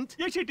 it isn't.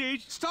 Yes, it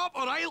is. Stop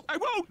or I'll... I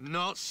won't.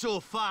 Not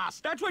so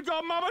fast. That's what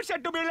your mama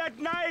said to me last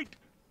night.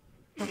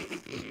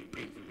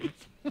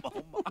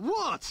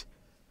 What?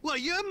 Well,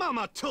 your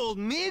mama told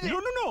me that...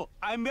 No.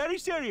 I'm very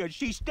serious.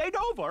 She stayed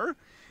over.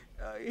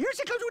 Here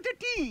she comes with the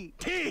tea.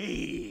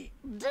 Tea!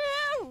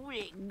 There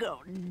we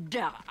go,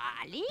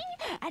 darling.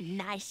 A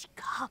nice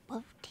cup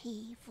of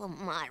tea for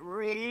my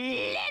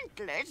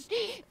relentless...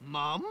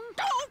 Mum?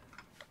 Oh!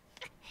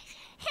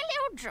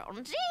 Hello,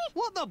 Jonesy.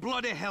 What the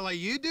bloody hell are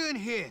you doing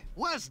here?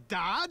 Where's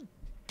Dad?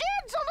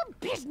 Dad's on a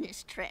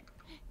business trip.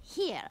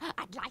 Here,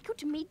 I'd like you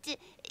to meet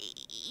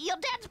your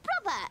dad's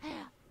brother,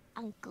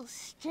 Uncle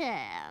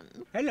Stan.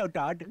 Hello,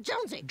 Dad.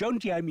 Jonesy.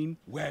 Jonesy, I mean.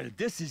 Well,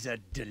 this is a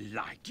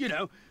delight. You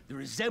know, the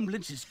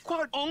resemblance is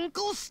quite...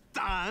 Uncle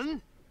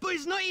Stan? But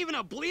he's not even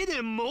a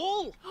bleeding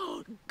mole.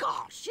 Oh,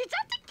 gosh, is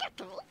that the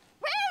kettle?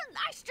 Well,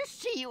 nice to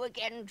see you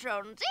again,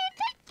 Jonesy.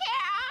 Take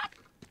care.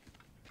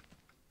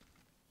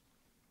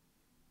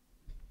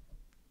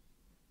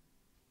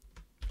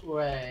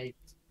 Wait.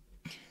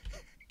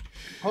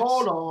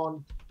 Hold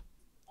on.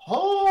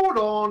 Hold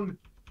on.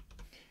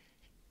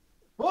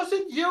 Was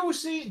it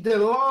Josie the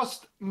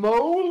last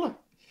mole?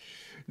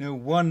 No,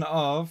 one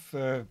of.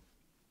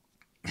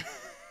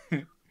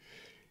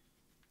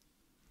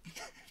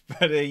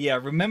 But yeah,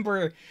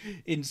 remember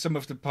in some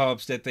of the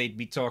pubs that they'd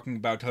be talking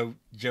about how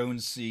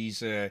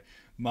Jonesy's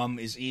mum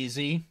is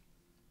easy?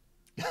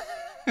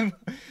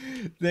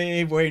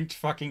 They weren't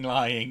fucking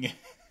lying.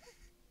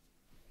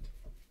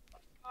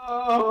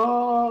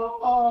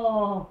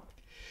 Oh.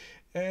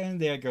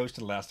 And there goes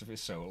the last of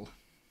his soul.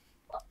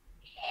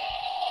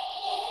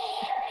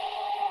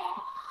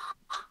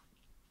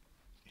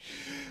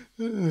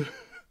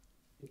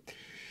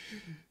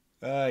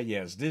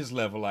 Yes, this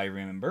level I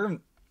remember.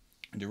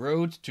 The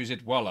road to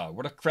Zitwalla.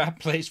 What a crap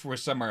place for a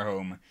summer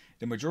home.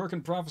 The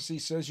Majorcan prophecy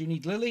says you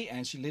need Lily,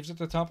 and she lives at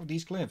the top of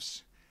these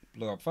cliffs.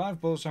 Blow up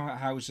 5 bullseye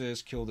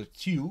houses, kill the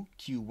 2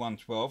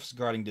 Q-112s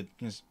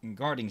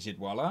guarding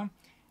Zitwalla,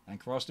 and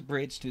cross the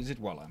bridge to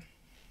Zitwalla.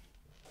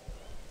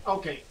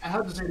 Okay, I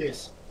have to say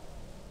this.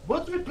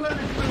 What we plan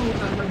to do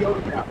in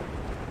Mallorca?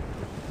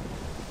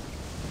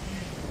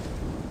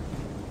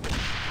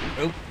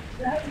 Oh.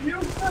 They have new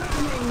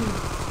happening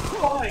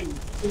coins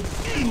in 2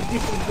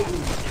 different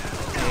games.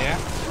 Yeah.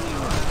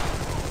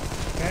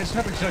 It's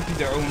not exactly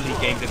the only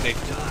game that they've...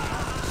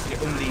 the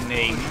only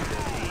name.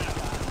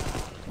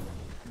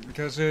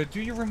 Because,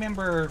 do you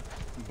remember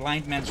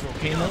Blind Man's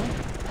Volcano?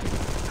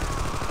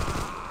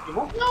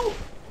 What now?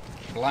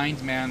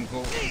 Blind Man's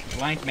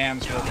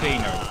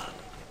Volcano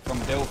from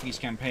Delphi's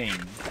campaign.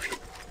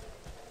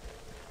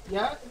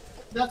 Yeah,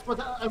 that's what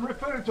I'm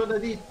referring to.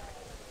 That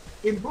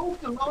in both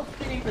the last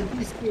game and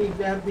this game,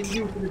 they have been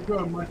using the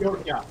term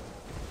Mallorca.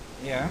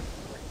 Yeah.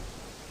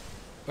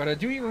 But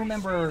do you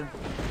remember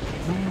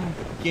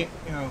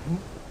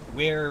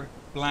where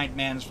Blind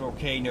Man's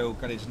Volcano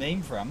got its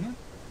name from?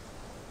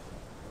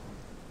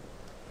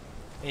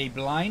 A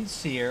blind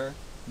seer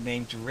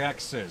named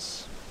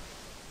Rexus.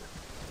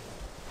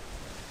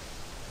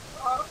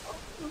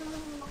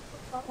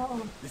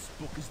 This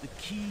book is the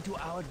key to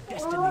our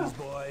destinies,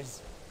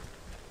 boys.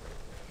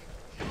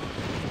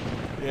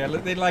 Yeah,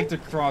 they like to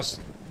cross...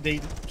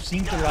 They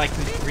seem to like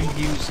to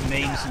reuse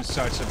names and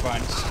such a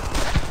bunch.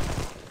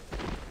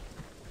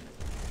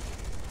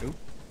 Oop.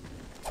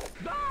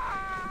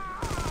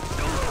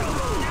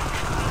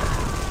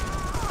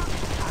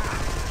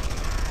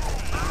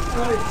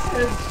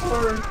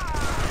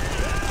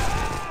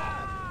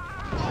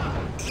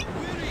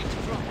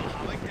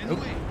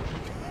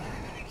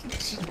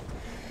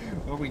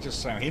 Well, we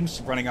just saw him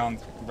running on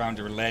around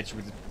the ledge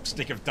with a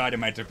stick of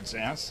dynamite up its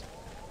ass.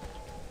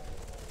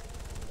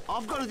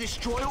 I've got to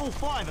destroy all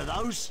 5 of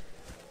those.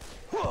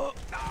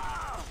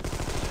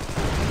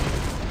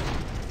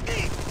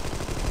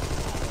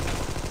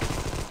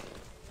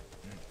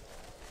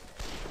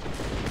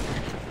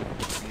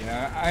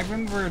 Yeah, I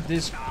remember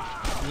this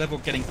level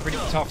getting pretty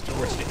tough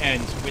towards the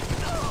end with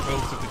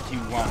both of the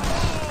Q1s.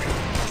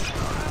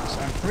 So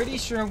I'm pretty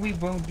sure we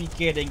won't be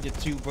getting the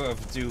Tuba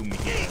of Doom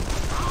here.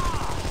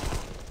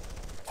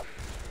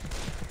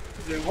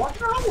 The what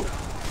now?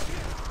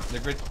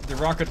 The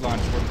rocket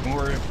launcher, or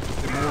more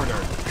the mortar.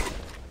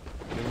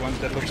 The one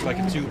that looks like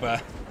a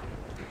tuba.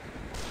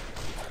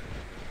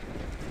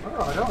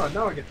 Oh,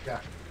 now I get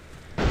that.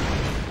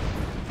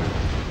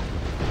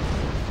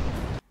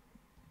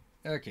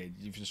 Okay,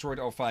 you've destroyed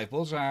all 5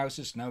 bullseye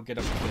houses, now get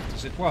up the cliff to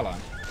Zitwala.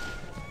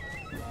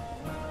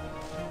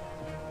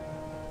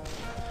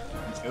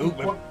 Oh,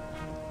 but,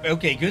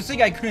 okay, good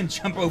thing I couldn't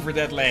jump over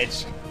that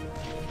ledge.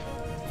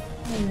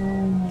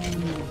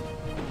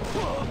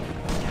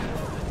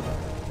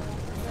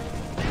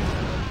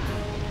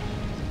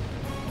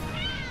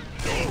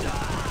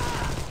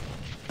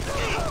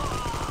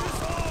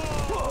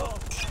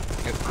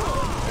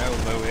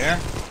 Hello there.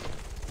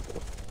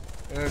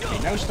 Okay,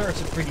 now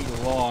starts a pretty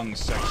long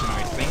section,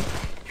 I think.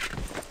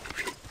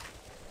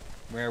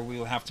 Where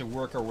we'll have to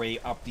work our way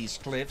up these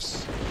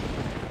cliffs,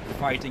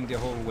 fighting the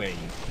whole way.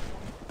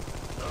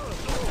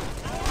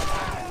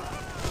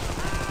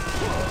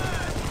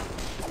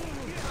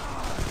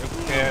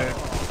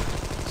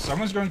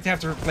 Someone's going to have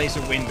to replace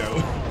a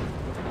window.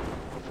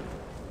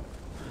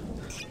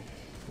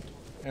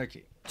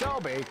 Okay.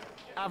 Toby,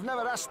 I've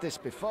never asked this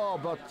before,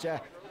 but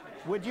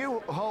would you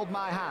hold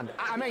my hand?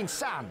 I mean,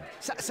 sand.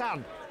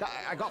 Sand that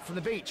I got from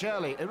the beach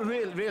early,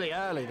 really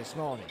early this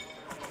morning.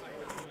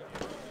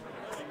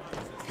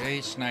 Okay,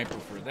 sniper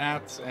for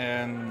that,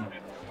 and...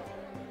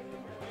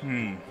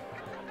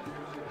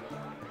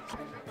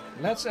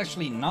 Let's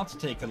actually not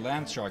take the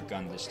land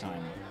shotgun this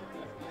time.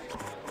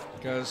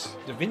 Because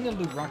the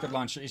Vindaloo rocket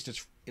launcher is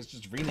just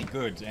really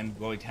good, and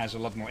well, it has a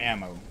lot more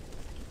ammo.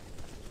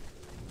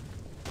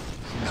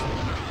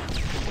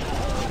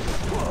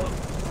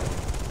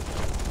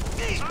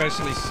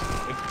 Especially...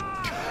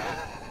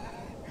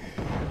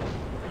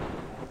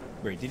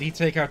 Wait, did he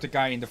take out the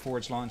guy in the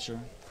forge launcher?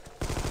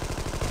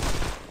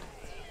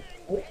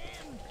 Oh,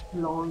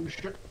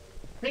 launcher.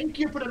 Thank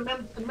you for the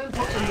mental image,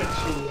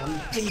 Hillyan.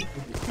 Thank you.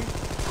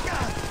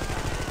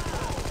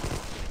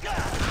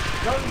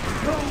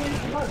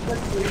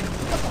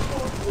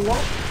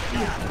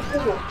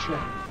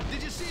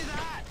 Did you see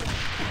that?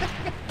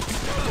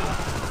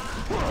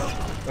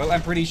 Well,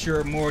 I'm pretty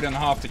sure more than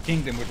half the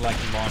kingdom would like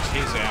to launch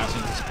his ass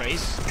into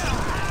space.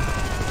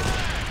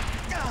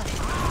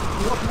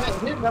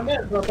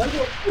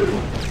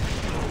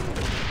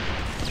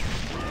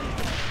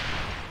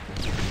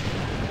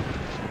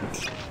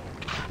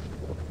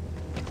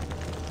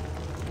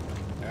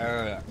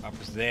 Up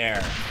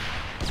there.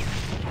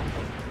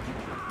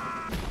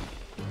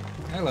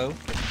 Hello.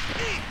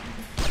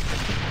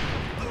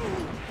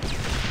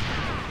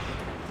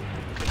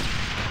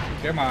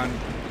 Come on.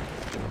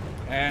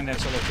 And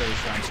that's all of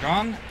those rounds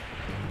gone.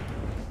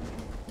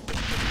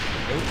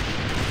 Nope.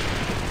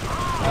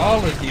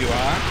 All of you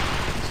are.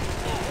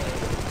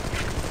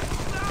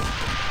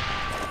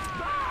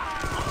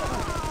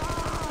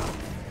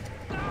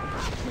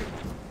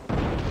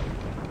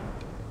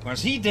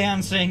 Was he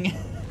dancing?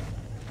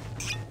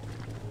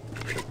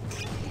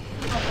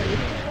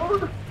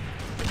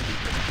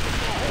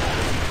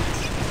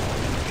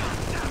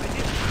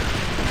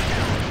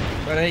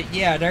 But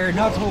yeah, they're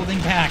not holding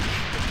back.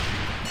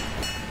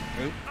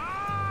 Oop.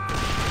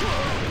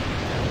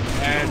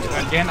 And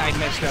again, I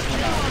messed that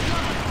one up.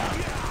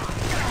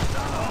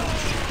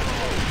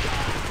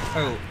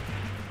 Oh,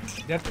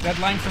 that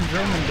line from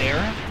Roman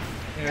there.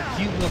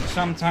 You will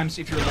sometimes,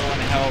 if you're low on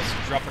health,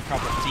 drop a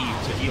cup of tea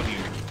to heal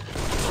you.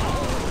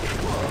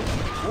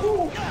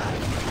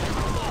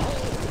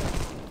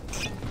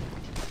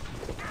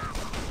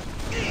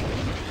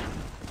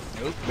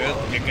 Oh, well,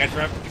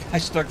 I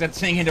stuck that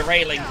thing in the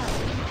railing.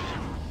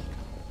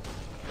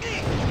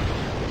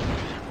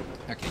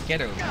 Okay,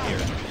 get over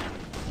here.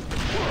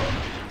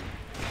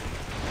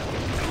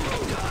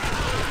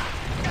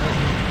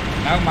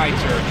 Okay, now my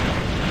turn.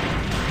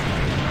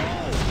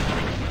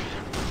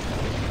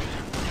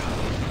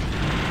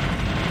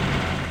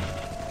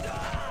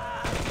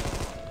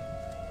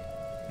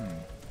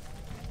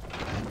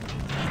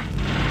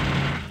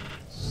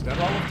 Is that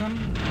all of them?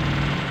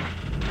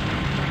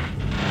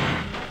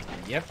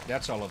 Yep,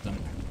 that's all of them.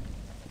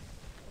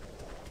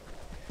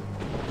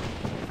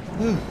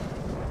 Whew.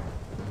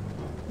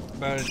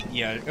 But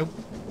yeah, oh,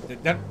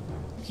 that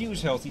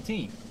Q's healthy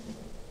tea.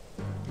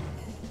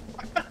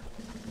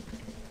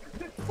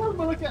 Sounds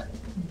like a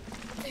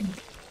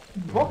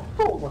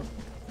bottle.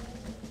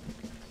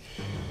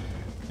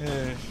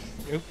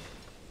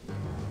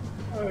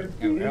 Oh,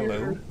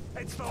 hello.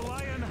 It's the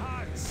lion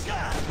hearts.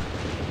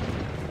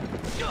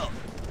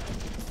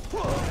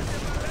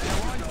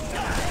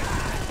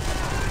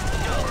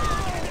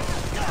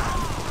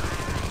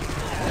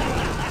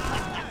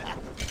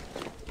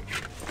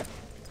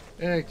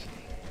 But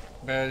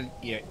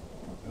yeah,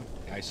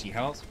 I see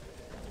health.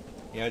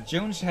 Yeah,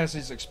 Jones has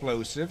his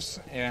explosives,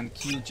 and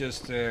Q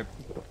just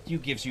Q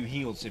gives you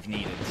heals if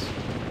needed.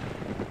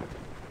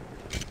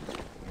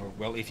 Or,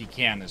 well, if he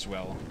can as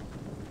well.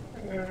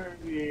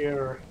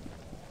 Dear.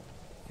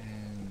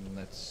 And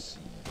let's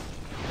see.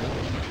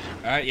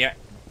 Yeah,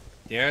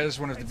 there's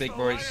one of the big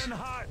boys.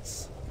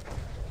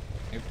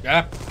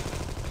 Up.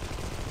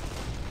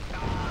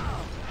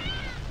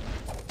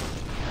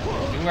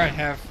 Do I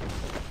have?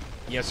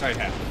 Yes, I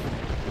have.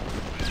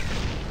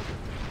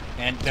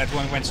 And that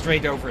one went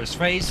straight over his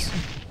face.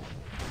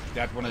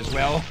 That one as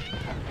well.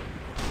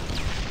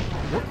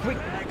 We're quick.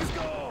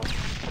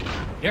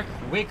 They're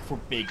quick for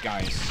big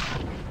guys.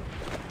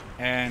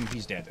 And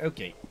he's dead.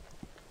 Okay.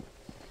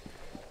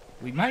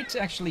 We might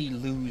actually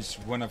lose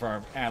one of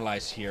our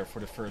allies here for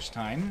the first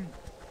time.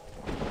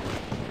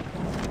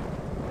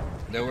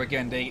 Though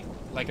again, they,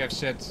 like I've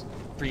said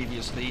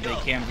previously, they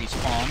can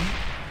respawn.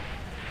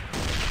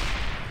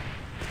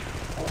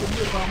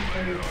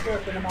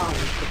 Certain amount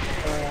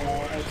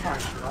of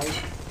time,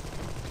 right?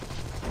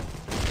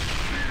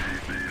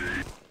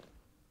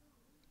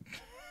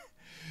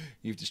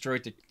 You've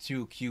destroyed the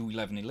 2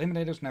 Q11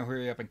 eliminators. Now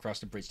hurry up and cross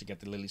the bridge to get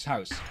to Lily's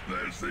house.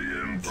 That's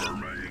the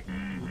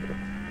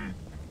information.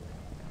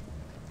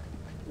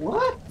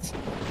 What?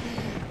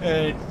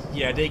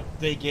 Yeah,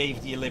 they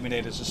gave the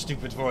eliminators a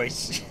stupid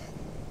voice.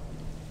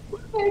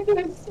 What are they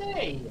gonna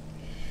say?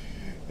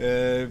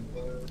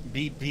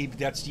 Beep beep,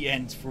 that's the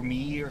end for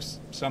me, or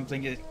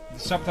something. The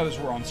subtitles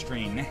were on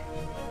screen.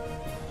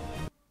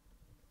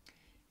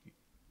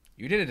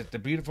 You did it. The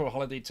beautiful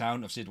holiday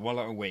town of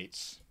Sidwalla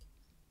awaits.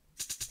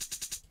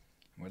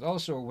 What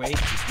also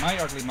awaits is my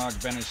ugly mark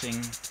vanishing,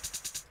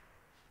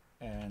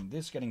 and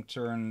this getting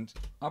turned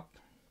up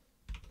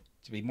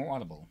to be more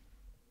audible.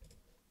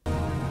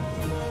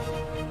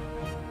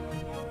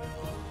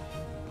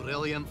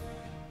 Brilliant.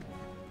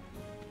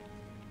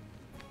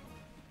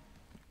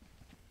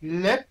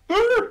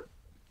 Leper?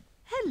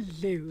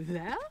 Hello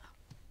there.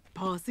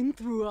 Passing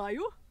through, are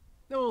you?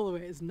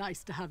 Always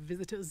nice to have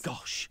visitors.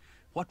 Gosh,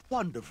 what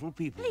wonderful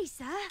people.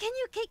 Lisa, can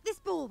you kick this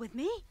ball with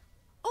me?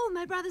 All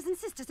my brothers and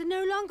sisters are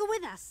no longer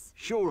with us.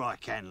 Sure I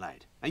can,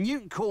 lad. And you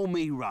can call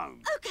me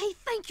Rome. Okay,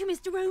 thank you,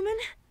 Mr. Roman.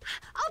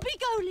 I'll be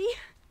goalie.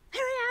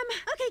 Here I am.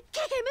 Okay,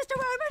 kick it, Mr.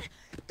 Roman.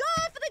 Go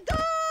for the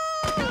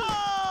goal!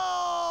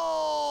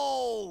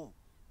 Oh!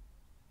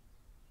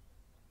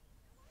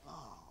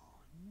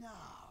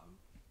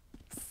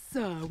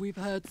 Sir, we've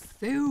heard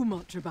so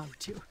much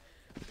about you.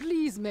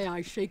 Please may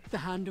I shake the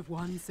hand of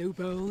one so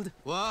bold?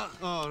 What?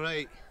 All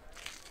right.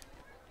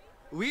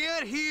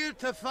 We're here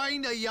to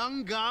find a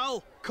young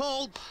gal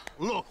called...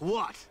 Look,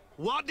 what?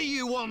 What do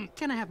you want?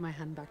 Can I have my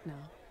hand back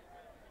now?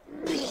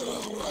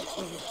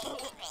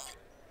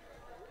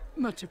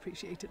 Much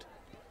appreciated.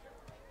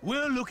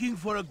 We're looking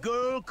for a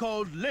girl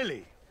called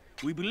Lily.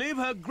 We believe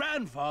her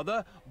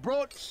grandfather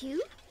brought...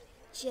 Q?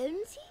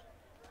 Jonesy?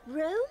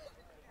 Rome?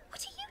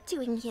 What are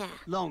you doing here?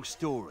 Long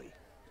story.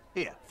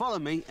 Here, follow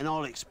me and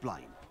I'll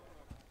explain.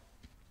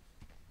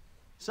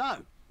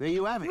 So, there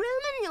you have it.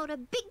 Roman, you're a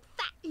big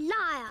fat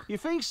liar. You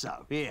think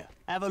so? Here,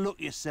 have a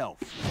look yourself.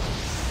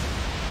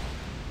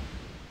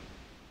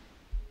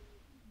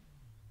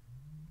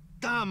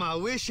 Damn, I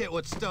wish it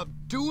would stop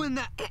doing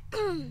that.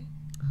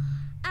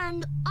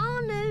 And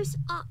Arnos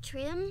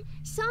Atrium,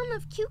 son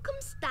of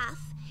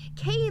Cucumstath,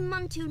 came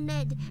unto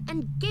Ned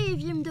and gave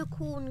him the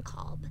corn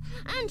cob.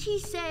 And he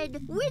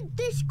said, with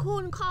this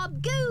corn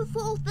cob go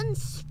forth and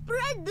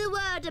spread the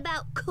word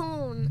about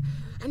corn.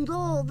 And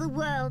all the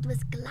world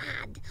was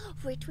glad,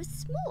 for it was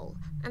small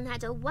and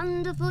had a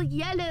wonderful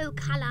yellow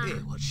colour.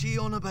 Yeah, what's she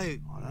on about?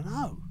 I don't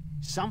know.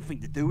 Something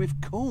to do with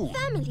corn.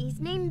 Families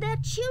named their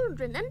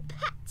children and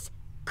pets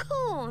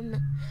corn.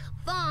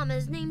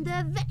 Farmers named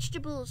their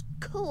vegetables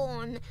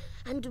corn,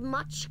 and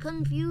much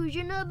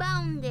confusion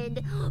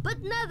abounded,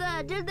 but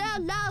never did their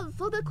love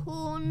for the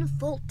corn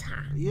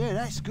falter. Yeah,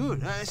 that's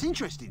good. That's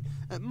interesting.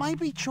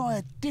 Maybe try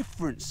a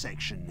different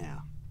section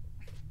now.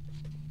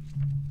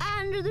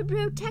 And the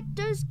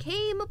protectors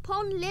came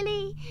upon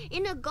Lily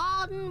in a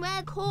garden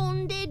where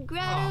corn did grow.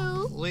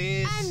 Oh,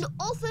 please. And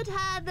offered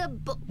her the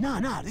book. No,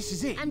 this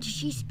is it. And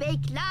she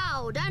spake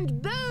loud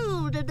and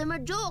bold of the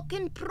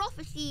Majorcan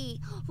prophecy,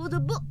 for the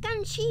book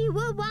and she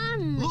were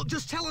one. Look,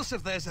 just tell us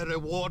if there's a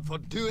reward for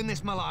doing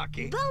this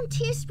malarkey.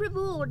 Bounteous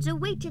rewards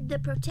awaited the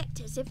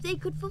protectors if they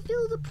could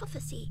fulfill the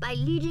prophecy by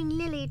leading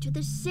Lily to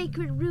the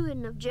sacred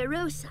ruin of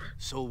Jerosa.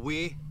 So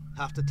we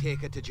have to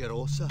take her to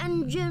Jerosa?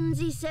 And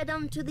Jonesy said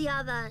unto the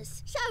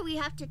others, so we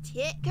have to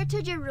take her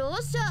to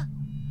Jerosa?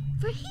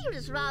 For he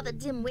was rather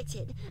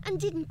dim-witted and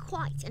didn't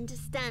quite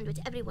understand what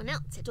everyone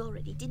else had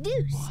already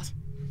deduced. What?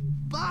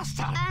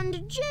 Bastard!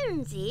 And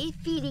Jonesy,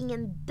 feeling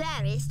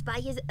embarrassed by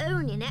his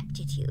own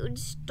ineptitude,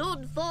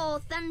 stood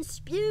forth and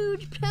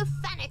spewed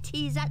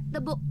profanities at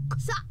the book.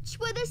 Such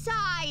were the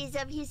size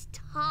of his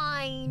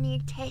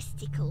tiny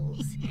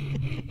testicles.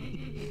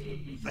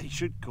 They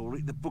should call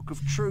it the Book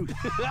of Truth.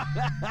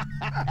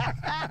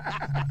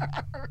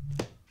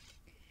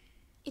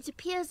 It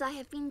appears I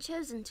have been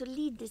chosen to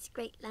lead this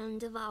great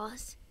land of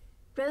ours.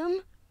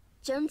 Rome,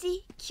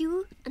 Jonesy,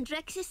 Q, and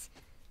Rexus,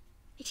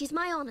 it is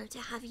my honor to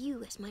have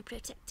you as my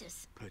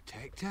protectors.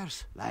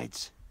 Protectors?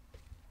 Lads,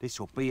 this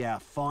will be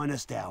our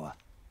finest hour.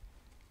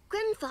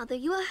 Grandfather,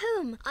 you are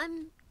home.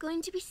 I'm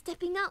going to be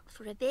stepping out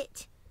for a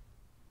bit.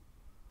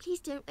 Please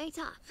don't wait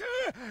up.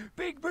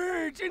 Big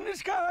birds in the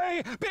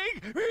sky!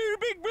 Big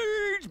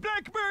birds!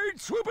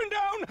 Blackbirds swooping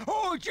down!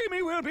 Oh,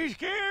 Jimmy will be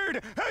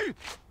scared! Hey!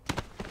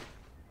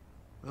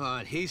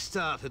 Right, he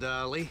started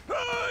early.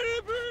 Oh,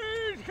 the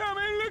birds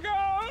coming! Look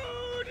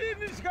out in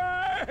the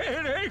sky!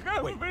 They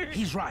come. Wait,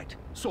 he's right.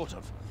 Sort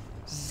of.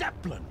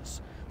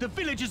 Zeppelins! The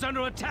village is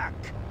under attack!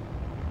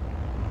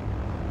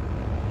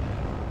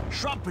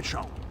 Shrub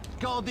Patrol,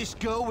 guard this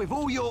girl with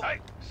all your...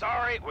 Hey,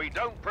 sorry, we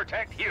don't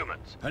protect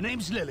humans. Her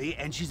name's Lily,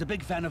 and she's a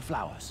big fan of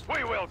flowers.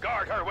 We will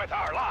guard her with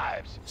our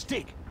lives.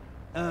 Stick,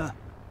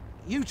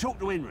 you talk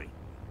to Henry.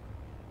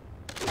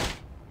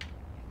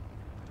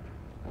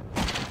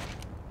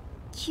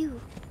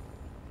 Q,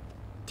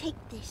 take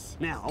this.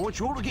 Now, I want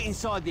you all to get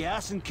inside the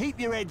house and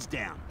keep your heads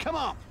down. Come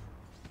on!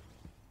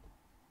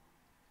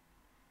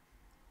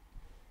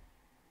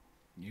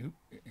 You...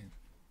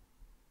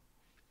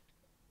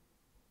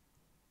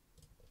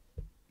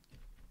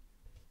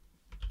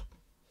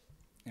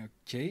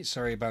 Okay,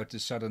 sorry about the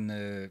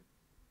sudden,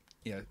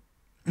 yeah,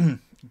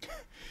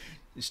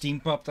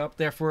 steam popped up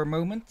there for a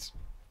moment.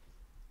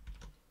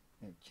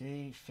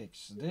 Okay,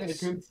 fix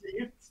this. I couldn't see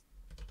it.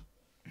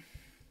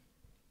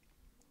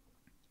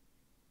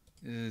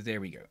 There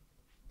we go.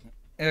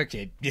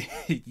 Okay,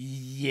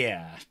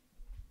 yeah.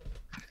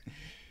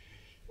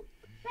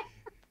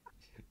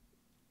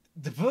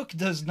 The book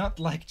does not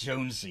like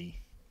Jonesy.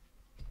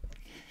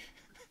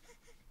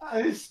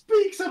 He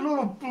speaks a lot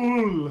of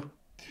bull.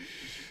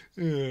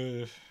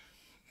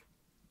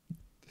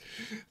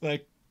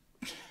 Like,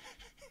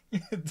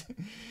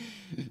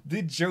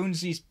 did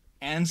Jonesy's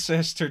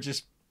ancestor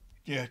just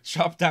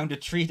chop down the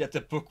tree that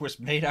the book was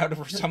made out of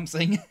or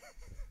something?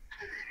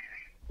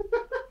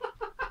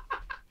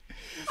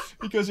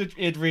 Because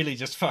it really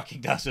just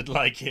fucking doesn't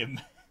like him.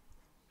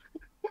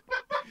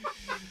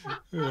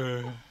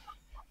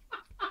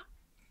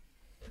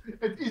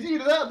 It's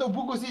either that or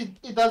because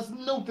it has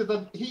noted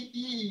that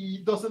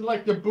he doesn't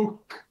like the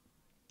book.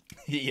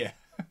 Yeah.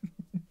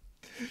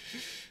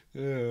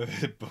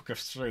 The Book of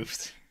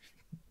Truth.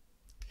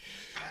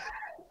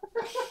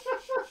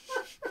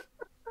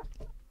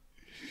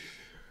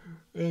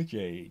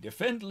 Okay,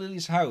 defend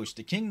Lily's house.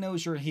 The king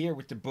knows you're here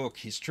with the book.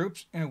 His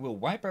troops will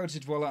wipe out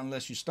Zidwalla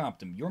unless you stop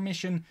them. Your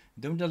mission,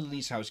 don't let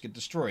Lily's house get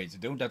destroyed.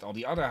 Don't let all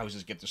the other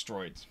houses get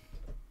destroyed.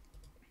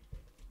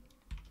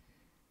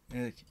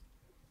 Okay.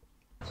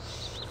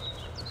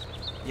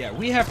 Yeah,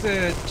 we have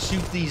to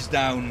shoot these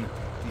down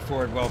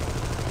before, well,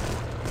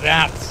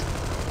 that.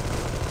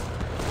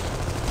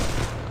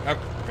 Oh,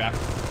 crap.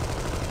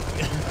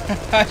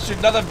 I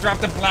should not have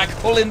dropped a black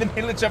hole in the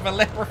village of a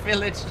leper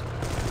village.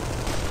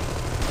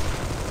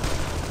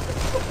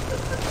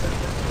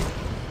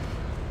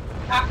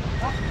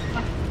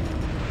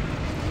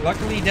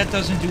 Luckily, that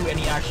doesn't do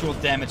any actual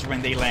damage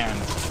when they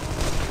land.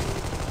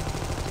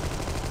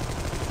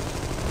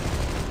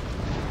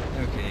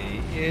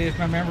 Okay, if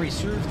my memory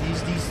serves,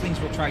 these things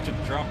will try to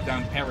drop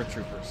down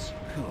paratroopers.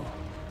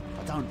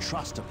 I don't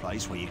trust a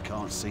place where you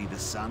can't see the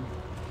sun.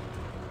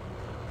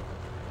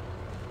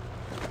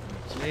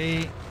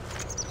 Okay.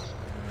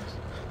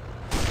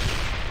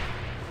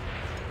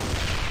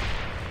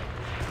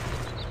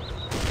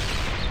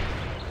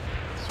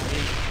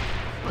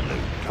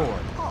 4. 2,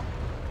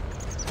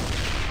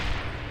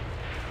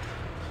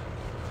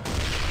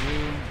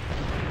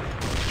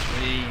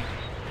 3,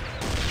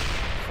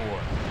 4.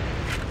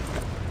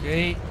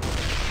 Okay.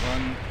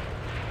 1,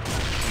 2,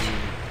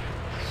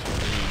 3,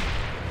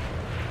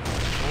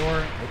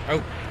 4.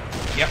 Oh,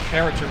 yep,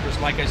 paratroopers,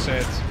 like I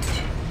said.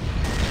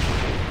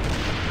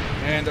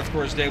 And of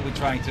course they will be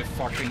trying to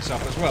fuck things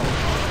up as well.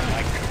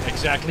 Like,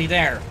 exactly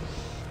there.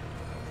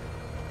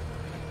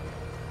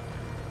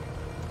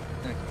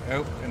 Okay.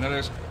 Oh,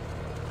 another...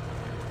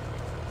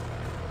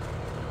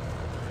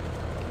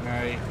 Can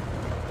I...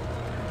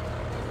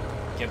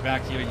 get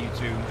back here, you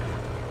two?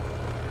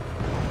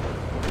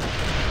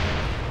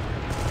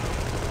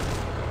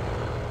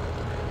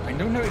 I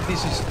don't know if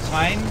this is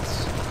timed,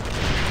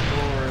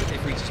 or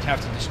if we just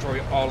have to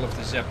destroy all of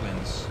the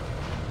Zeppelins.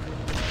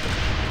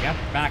 Get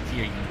back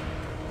here, you...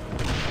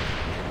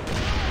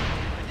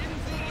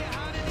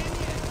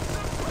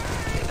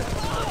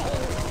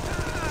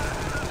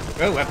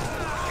 Oh,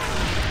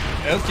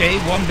 okay,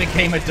 one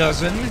became a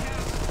dozen.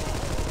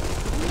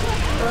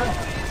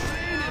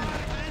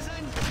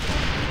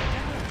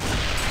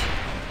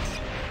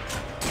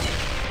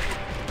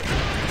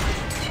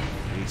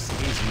 This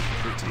isn't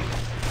pretty.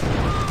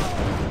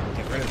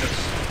 Get rid of this.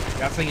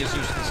 That thing is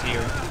useless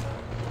here.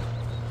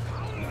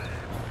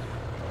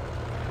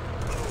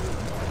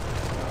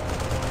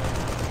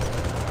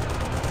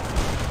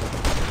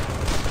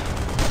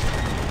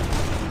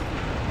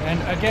 And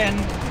again,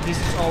 this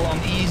is all on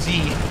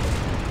easy.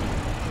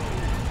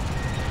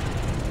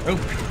 Oh.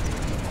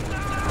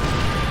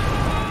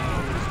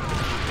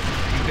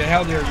 Where the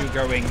hell are you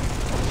going?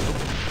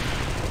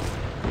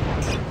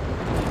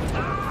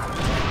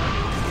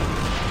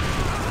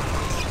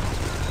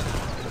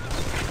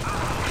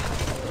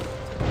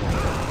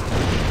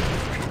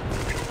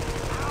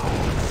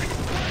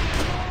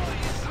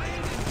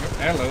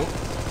 Hello.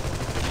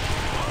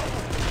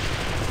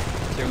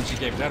 Jonesy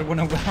gave that one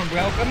a warm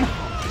welcome.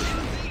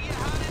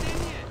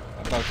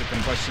 About the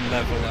combustion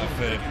level of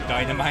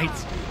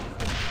dynamite.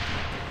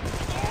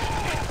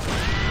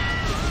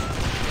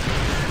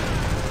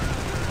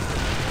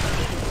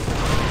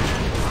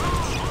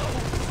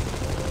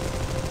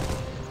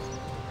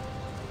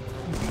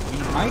 We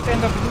might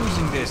end up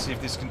losing this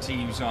if this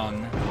continues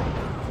on.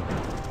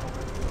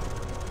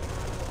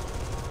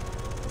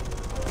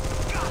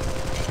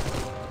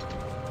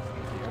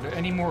 Are there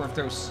any more of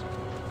those?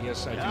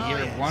 Yes, I can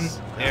hear one.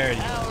 There you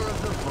go.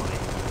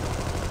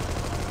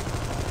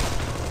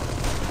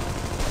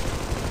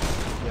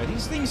 Yeah,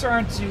 these things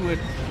aren't too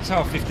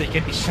tough if they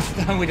can be shot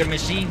down with a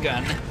machine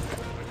gun.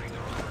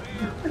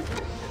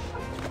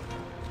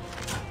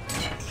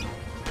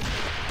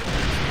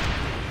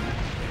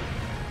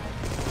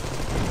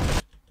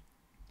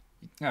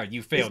 Oh,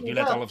 you failed. You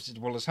let all of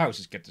Wallace's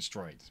houses get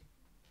destroyed.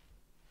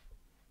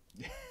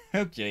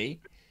 Okay.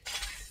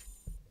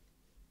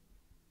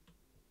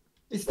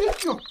 Is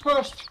this your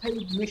first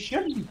paid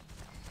mission?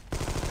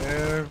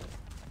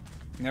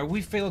 No,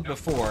 we failed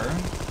before.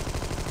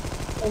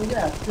 Oh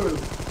yeah, true.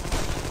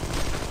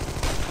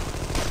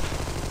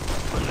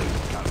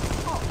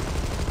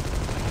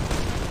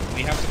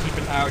 We have to keep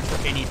an eye out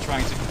for any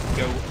trying to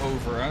go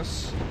over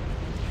us.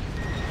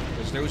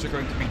 Because those are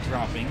going to be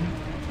dropping.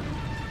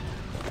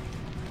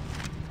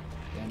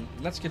 And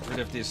let's get rid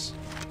of this.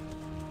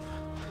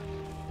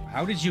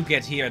 How did you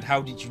get here and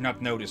how did you not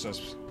notice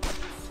us?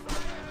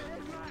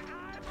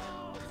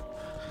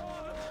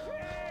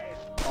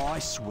 I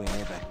swear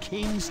the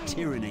king's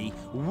tyranny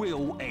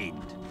will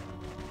end.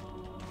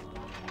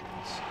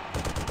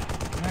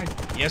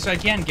 Yes, I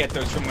can get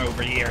those from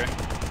over here.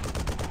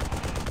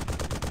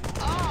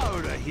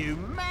 Oh, the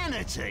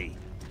humanity!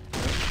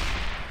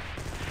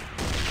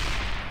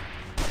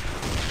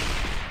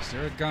 Is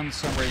there a gun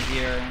somewhere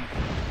here?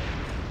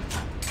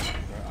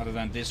 Other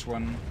than this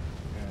one?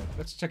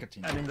 Let's check it.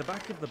 And in the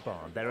back of the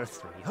barn, there are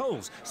 3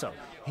 holes. So,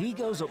 he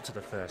goes up to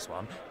the first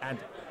one, and...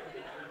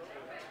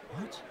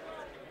 What?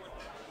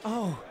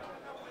 Oh,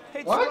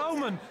 it's what?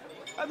 Roman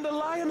and the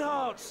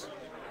Lionhearts.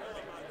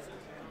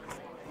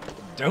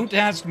 Don't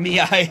ask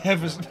me. I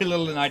have as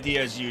little an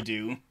idea as you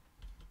do.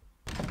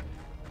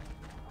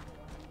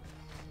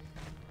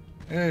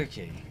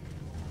 Okay.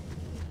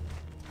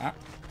 Ah,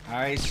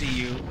 I see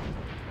you.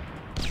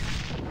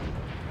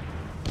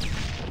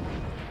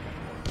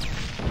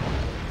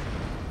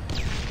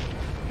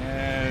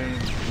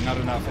 Not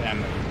enough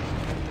ammo.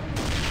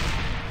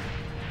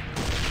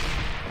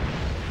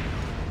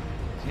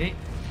 Okay.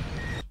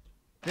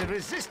 The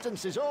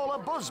resistance is all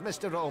abuzz,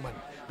 Mr. Roman.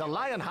 The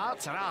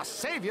Lionhearts are our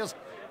saviors.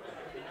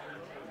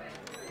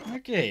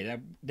 Okay,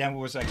 that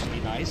was actually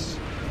nice.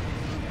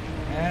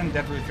 And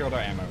that refilled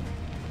our ammo.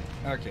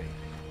 Okay.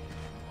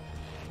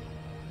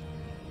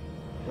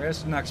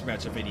 Where's the next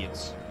match of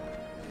idiots?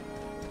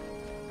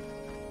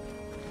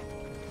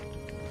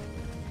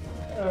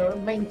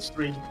 Main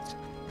Street.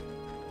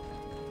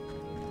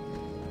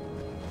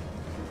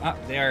 Ah,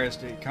 there's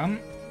they come.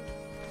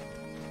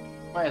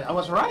 Wait, I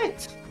was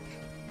right.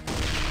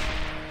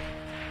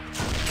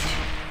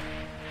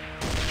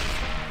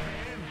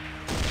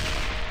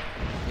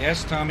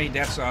 Yes, Tommy,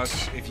 that's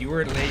us. If you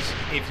weren't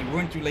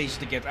too lazy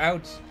to get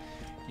out,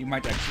 you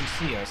might actually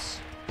see us.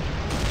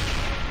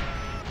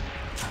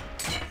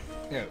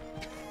 Yeah.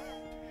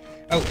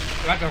 Oh,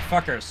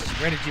 motherfuckers!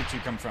 Where did you two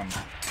come from?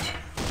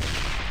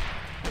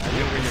 I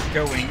know where you're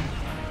going.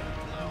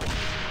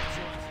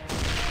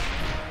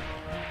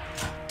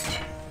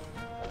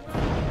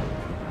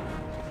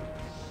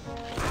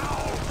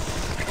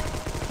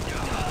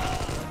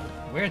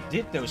 Where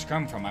did those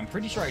come from? I'm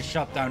pretty sure I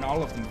shot down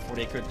all of them before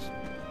they could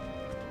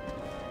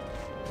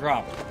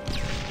drop.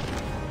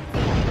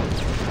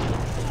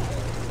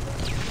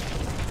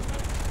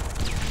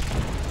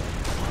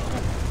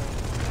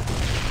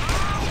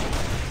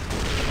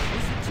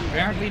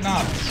 Apparently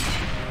not.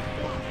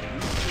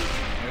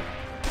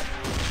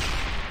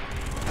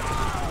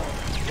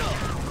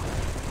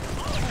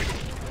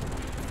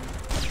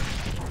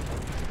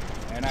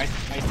 And I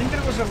think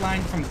there was a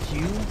line from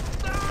Q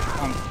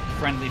on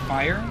friendly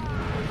fire.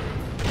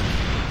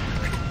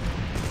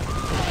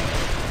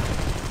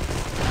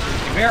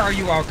 Where are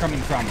you all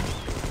coming from?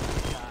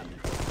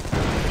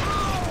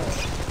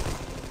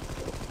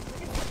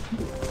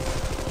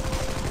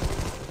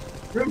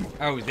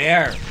 Oh,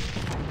 there.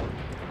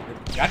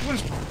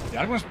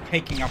 That one's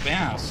picking up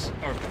ass,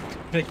 or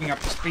picking up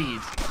the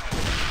speed.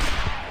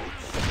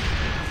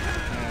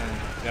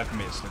 That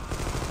missed it.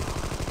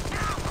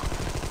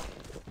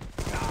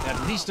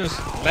 At least there's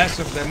less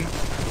of them.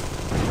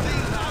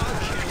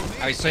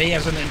 I say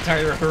as an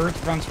entire herd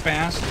runs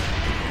past.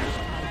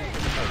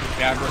 Oh,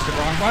 that was the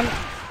wrong one.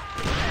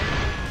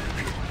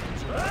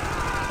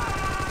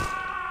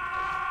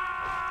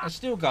 I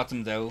still got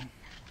them though.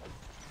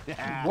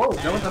 Whoa,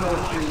 that was another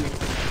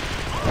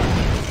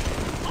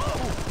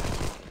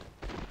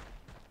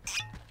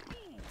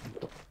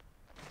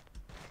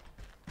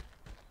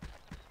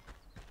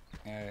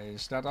 3.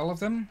 Is that all of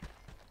them?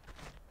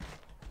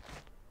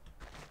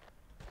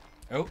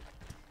 Oh.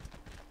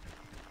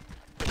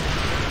 Your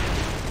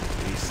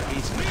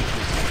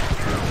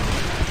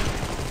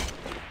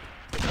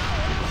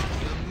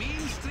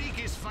mean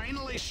streak is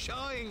finally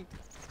showing.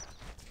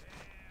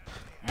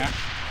 Yeah.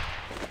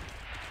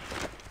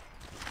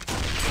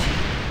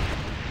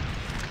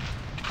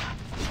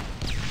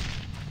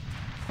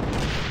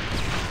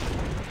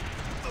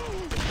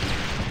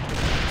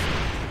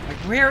 Like,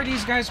 where are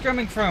these guys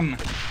coming from?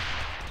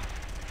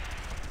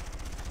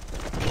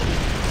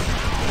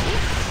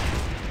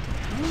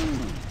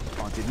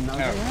 I didn't know Oh,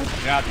 they had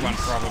that one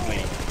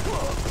probably.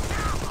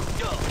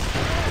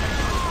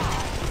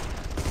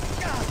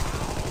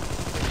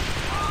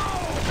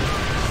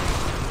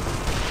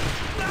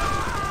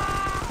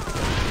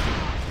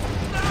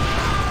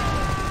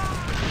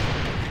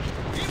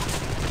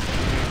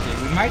 Okay,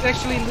 we might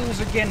actually lose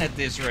again at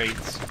this rate.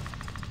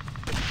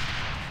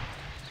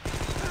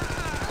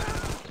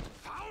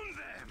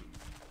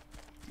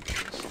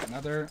 There's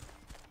another.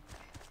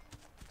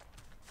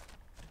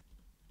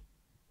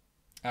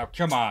 Oh,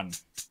 come on.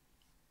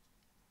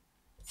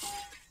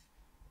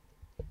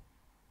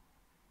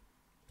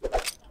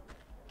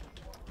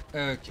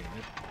 Okay.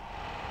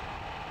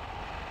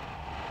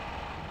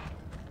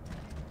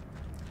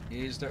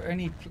 Is there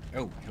any...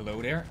 Oh, hello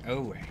there.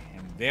 Oh,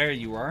 and there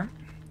you are.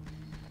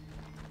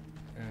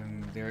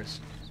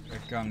 There's a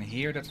gun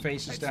here that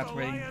faces that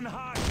way.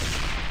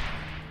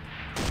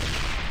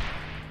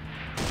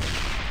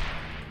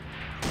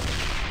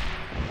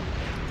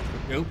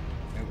 Oh,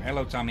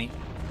 hello, Tommy.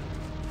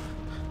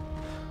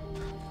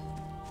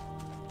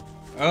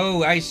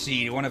 Oh, I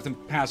see. One of them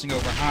passing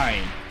over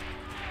high.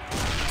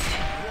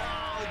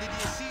 Wow, did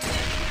you see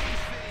that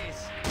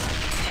face?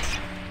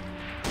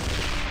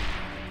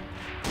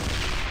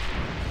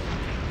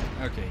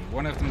 Okay,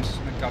 one of them's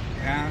got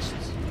past.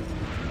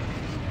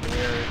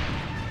 Where?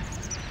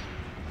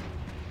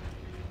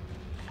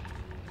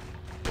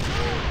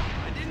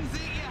 I didn't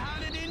think you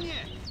had it in you.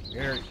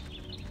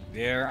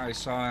 There, I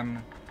saw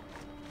him.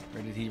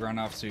 Where did he run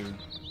off to?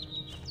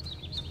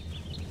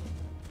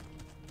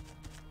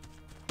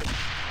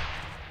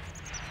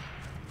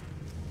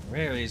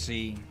 Where is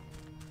he?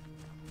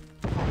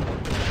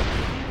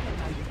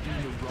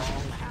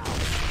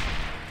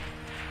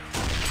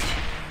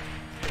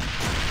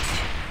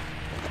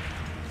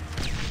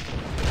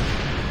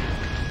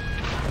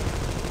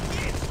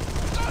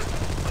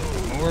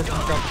 More of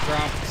them got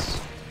dropped.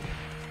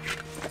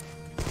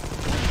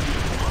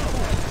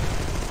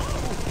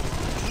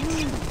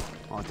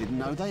 I didn't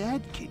know they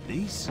had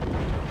kidneys.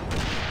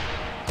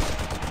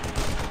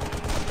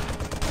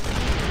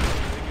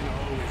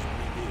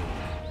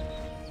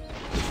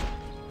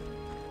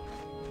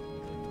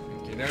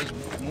 Okay, there's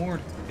more.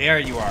 There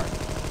you are.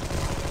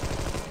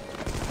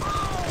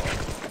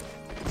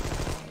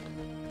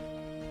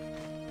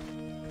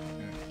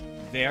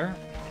 There.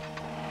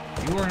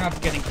 You are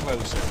not getting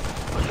closer.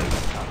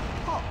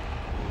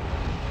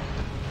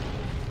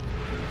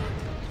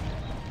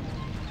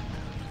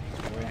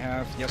 Do I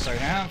have? Yes, I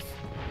have.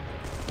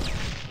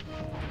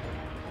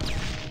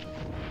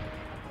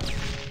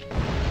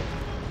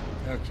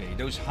 Okay,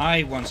 those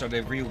high ones are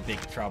the real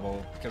big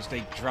trouble because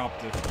they drop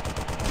the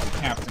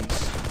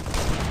captains.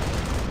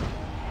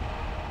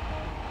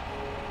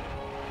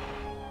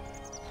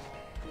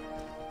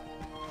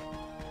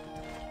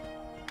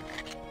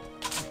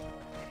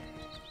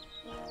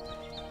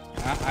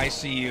 I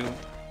see you.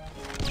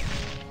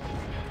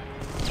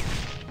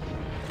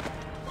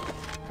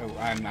 Oh,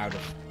 I'm out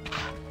of...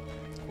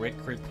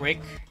 Quick, quick, quick.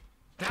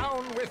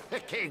 Down with the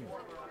king.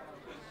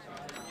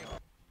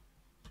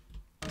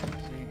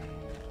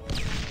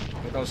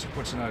 That also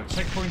puts another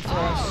checkpoint for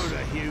us. Oh,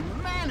 the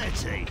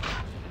humanity!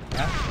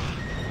 Yeah.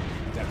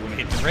 That one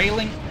hit the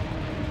railing.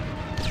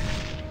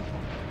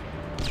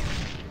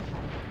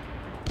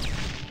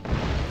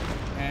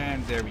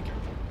 And there we go.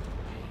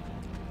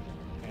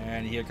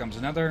 And here comes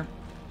another.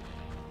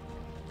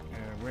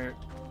 Where...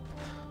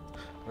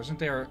 Wasn't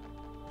there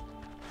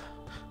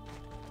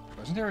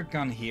a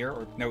gun here?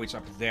 Or no, it's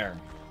up there.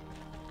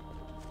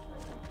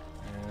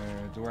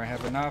 Do I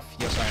have enough?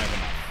 Yes, I have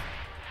enough.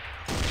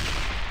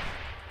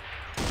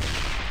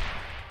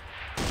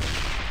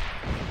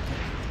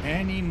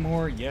 Any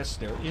more? Yes,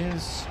 there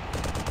is.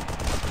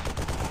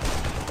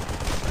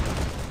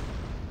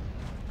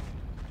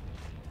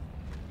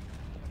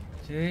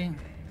 Okay.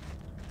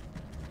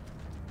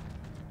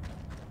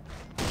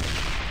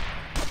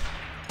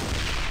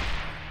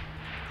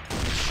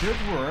 It should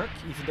work,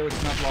 even though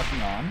it's not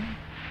locking on.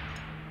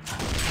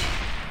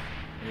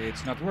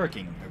 It's not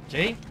working,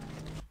 okay?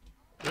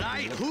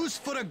 Right, who's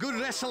for a good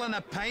wrestle and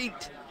a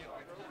pint?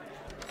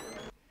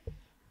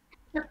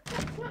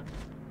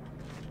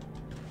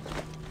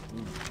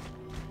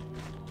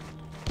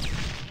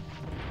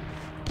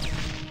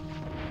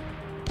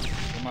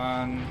 Come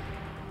on.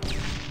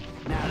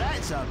 Now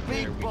That's a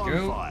big There we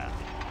bonfire.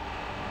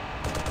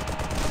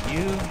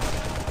 You.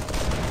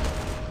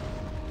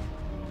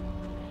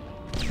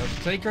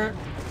 Let's take her.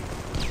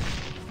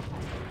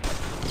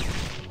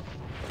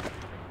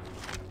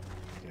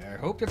 Yeah, I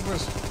hope that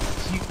was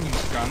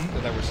Hillyan's gun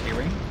that I was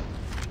hearing.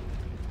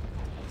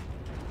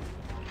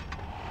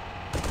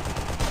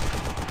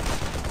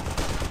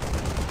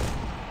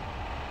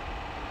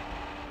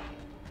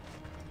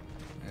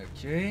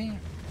 Okay.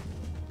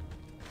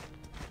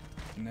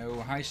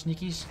 No high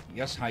sneakies?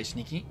 Yes, high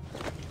sneaky.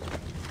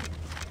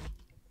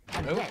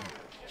 And Oh. then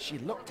she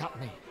looked at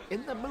me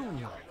in the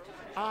moonlight,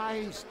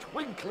 eyes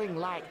twinkling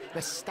like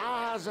the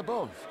stars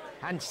above,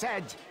 and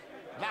said,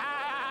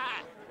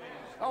 "Ah!"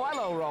 Oh,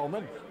 hello,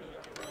 Roman.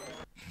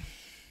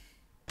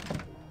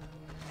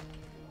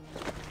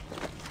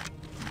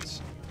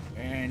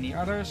 Any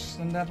others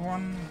than that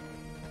one?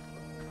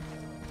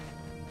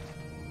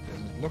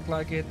 Doesn't look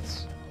like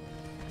it.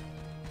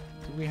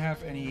 Do we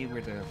have any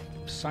with a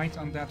sight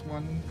on that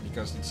one?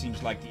 Because it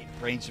seems like the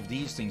range of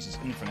these things is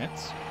infinite.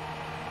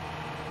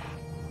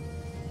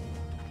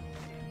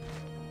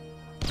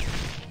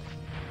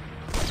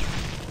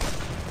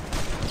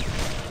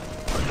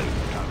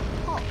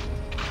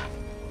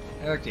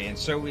 Okay, and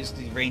so is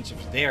the range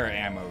of their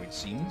ammo, it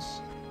seems.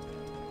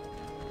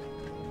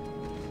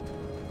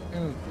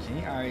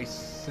 Okay, I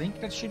think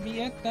that should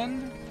be it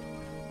then.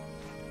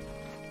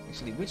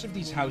 Actually, which of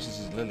these houses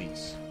is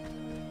Lily's?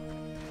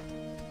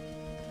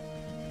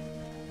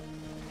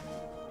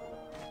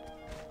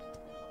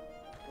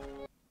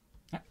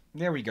 Ah,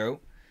 there we go.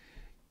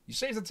 You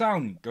saved the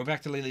town. Go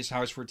back to Lily's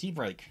house for a tea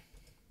break.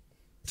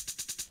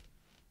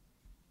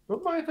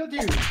 What might I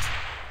do?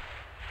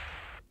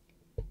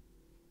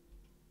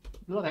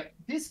 Look,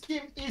 this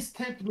game is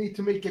tempting me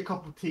to make a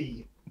cup of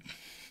tea.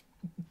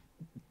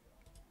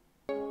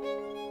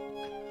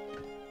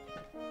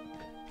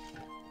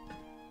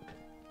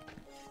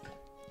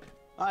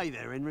 Hey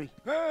there, Henry.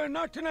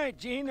 Not tonight,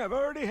 Gene. I've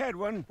already had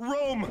one.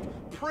 Rome,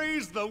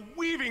 praise the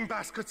weaving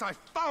baskets I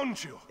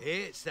found you.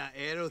 It's that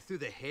arrow through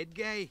the head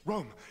guy.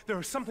 Rome, there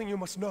is something you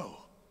must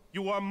know.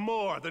 You are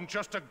more than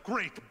just a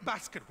great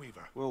basket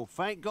weaver. Well,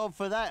 thank God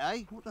for that,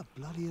 eh? What the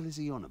bloody hell is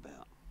he on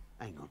about?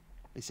 Hang on,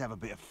 let's have a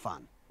bit of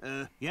fun.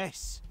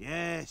 Yes.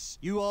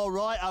 You are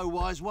right, O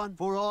wise one.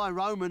 For I,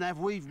 Roman, have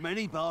weaved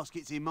many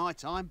baskets in my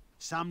time.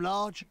 Some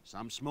large,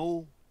 some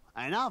small,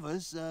 and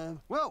others,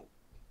 well,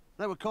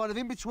 they were kind of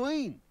in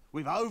between,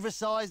 with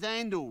oversized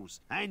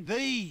handles. And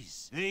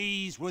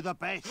these were the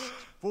best,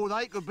 for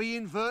they could be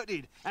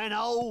inverted and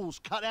holes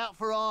cut out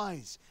for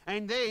eyes,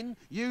 and then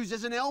used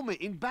as an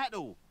helmet in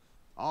battle.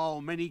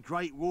 Oh, many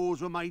great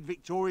wars were made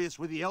victorious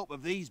with the help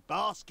of these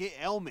basket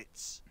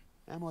helmets.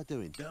 How am I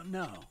doing? Don't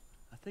know.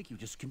 I think you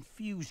just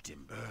confused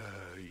him.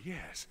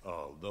 Yes.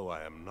 Although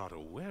I am not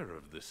aware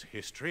of this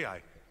history,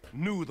 I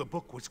knew the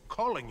book was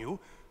calling you.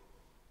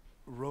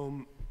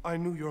 Rome, I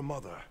knew your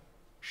mother.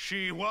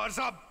 She was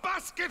a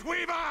basket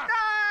weaver!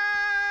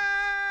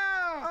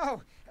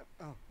 Oh,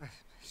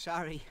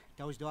 sorry.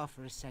 Dozed off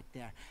for a sec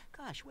there.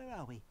 Gosh, where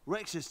are we?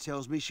 Rexus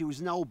tells me she was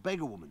an old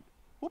beggar woman.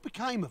 What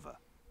became of her?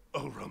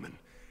 Oh, Roman,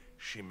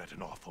 she met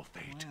an awful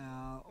fate.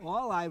 Well,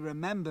 all I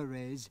remember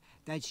is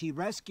that she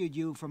rescued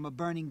you from a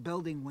burning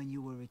building when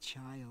you were a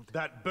child.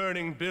 That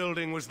burning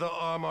building was the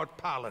Armored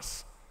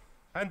Palace.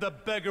 And the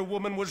beggar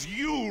woman was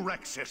you,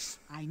 Rexus.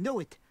 I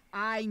knew it.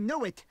 I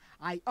knew it.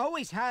 I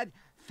always had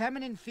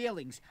feminine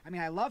feelings. I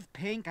mean, I love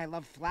pink, I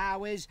love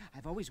flowers.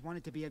 I've always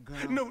wanted to be a girl.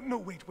 No,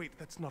 wait,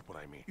 that's not what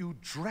I mean. You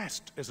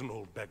dressed as an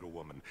old beggar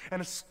woman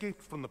and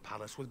escaped from the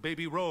palace with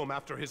baby Rome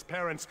after his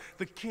parents,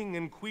 the king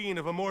and queen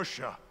of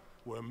Amortia,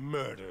 were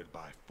murdered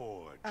by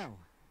Forge. Oh.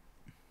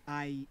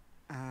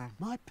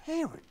 My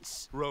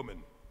parents?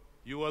 Roman,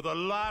 you are the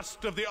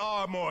last of the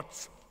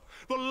Armorts.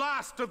 The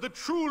last of the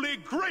truly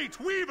great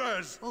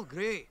weavers! Oh,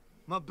 great.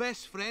 My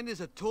best friend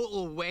is a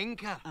total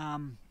wanker.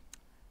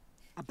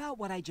 About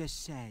what I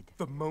just said.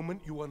 The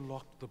moment you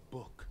unlocked the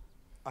book,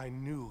 I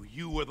knew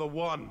you were the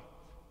one.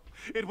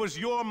 It was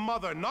your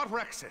mother, not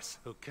Rexus,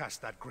 who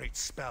cast that great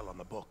spell on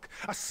the book.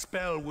 A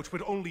spell which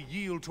would only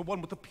yield to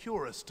one with the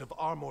purest of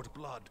armored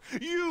blood.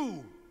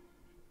 You!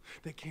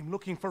 They came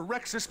looking for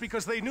Rexus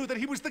because they knew that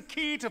he was the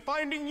key to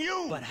finding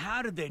you! But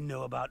how did they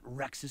know about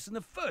Rexus in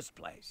the first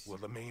place? Well,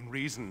 the main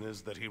reason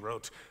is that he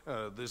wrote,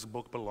 this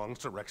book belongs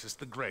to Rexus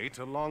the Great,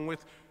 along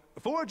with...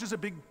 Forge is a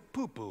big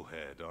poo-poo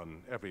head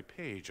on every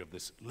page of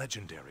this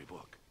legendary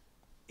book.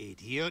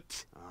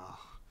 Idiot. Oh,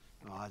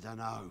 I don't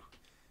know.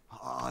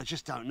 I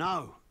just don't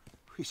know.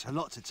 It's a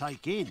lot to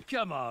take in.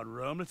 Come on,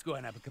 Rome, let's go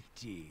and have a cup of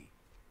tea.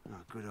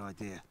 Oh, good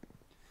idea.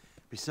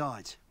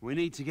 Besides, we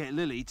need to get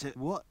Lily to...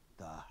 What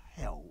the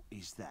hell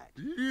is that?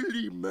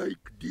 Lily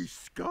make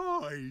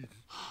disguise.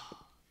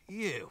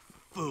 You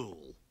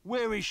fool.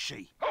 Where is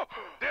she?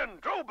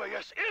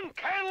 Dendrobius in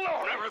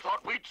Canlo! Never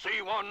thought we'd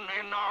see one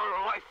in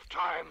our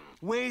lifetime.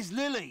 Where's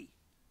Lily?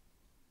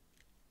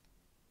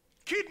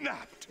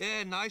 Kidnapped!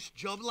 Yeah, nice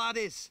job,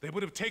 laddies. They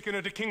would have taken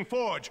her to King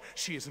Forge.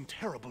 She is in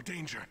terrible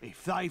danger.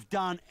 If they've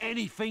done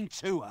anything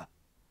to her.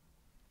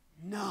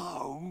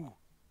 No.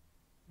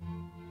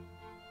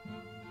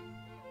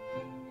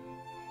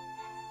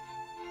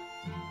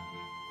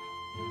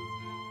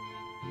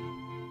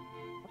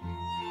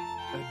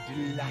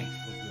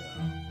 delightful girl.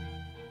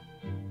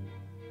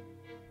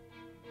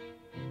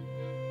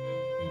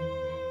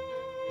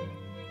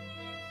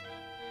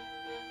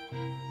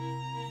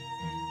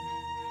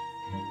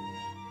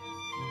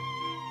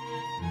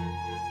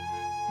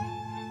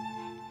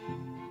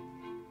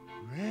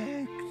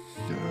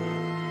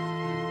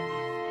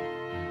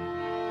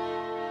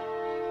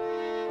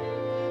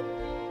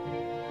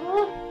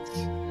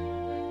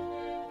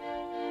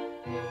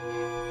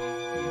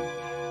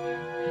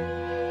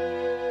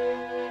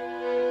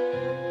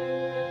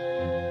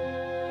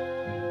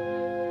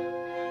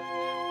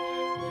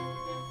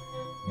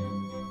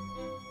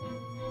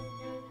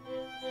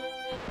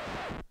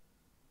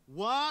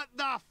 What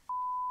the f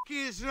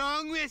is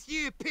wrong with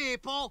you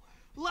people?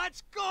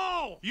 Let's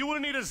go! You will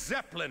need a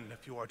Zeppelin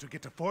if you are to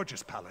get to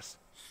Forge's palace.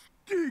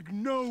 Stig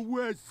know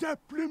where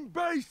Zeppelin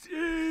base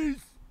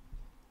is.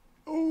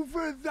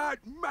 Over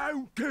that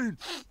mountain.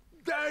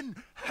 Then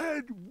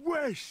head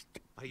west.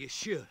 Are you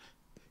sure?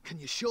 Can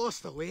you show us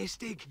the way,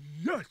 Stig?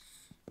 Yes.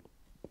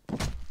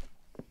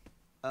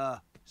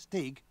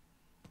 Stig,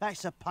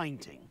 that's a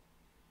painting.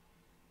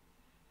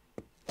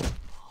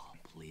 Oh,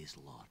 please,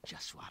 Lord,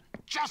 just one.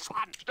 Just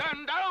one!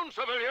 Stand down,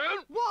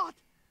 civilian! What?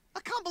 I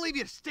can't believe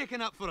you're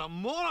sticking up for a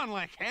moron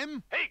like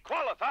him. He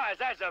qualifies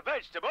as a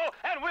vegetable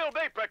and will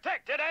be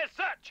protected as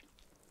such.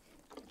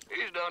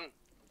 He's done.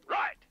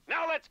 Right,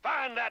 now let's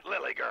find that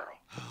Lily girl.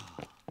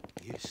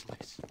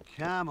 Useless.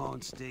 Come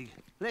on, Stig.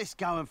 Let's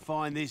go and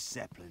find this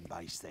Zeppelin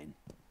base then.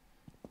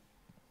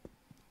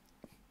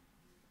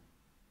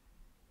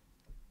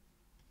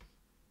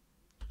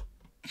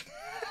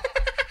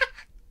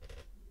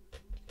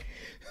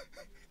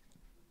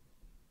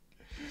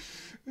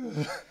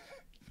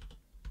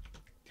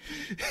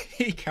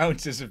 He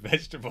counts as a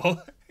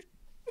vegetable.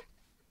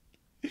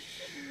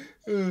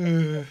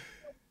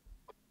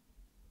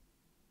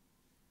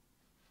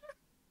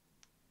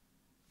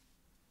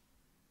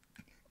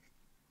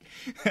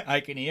 I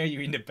can hear you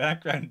in the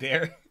background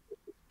there.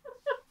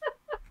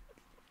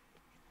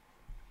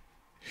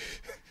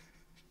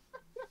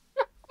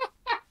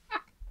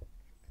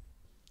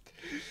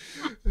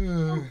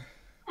 No!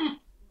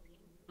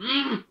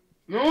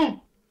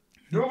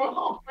 No,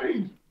 what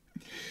happened?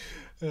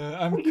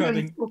 I'm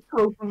cutting.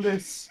 From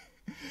this.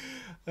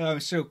 I'm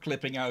so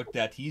clipping out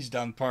that he's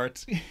done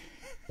part.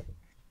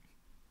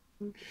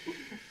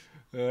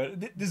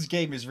 This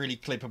game is really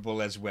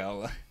clippable as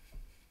well.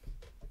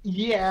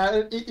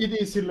 Yeah, it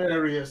is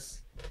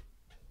hilarious.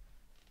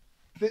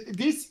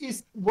 This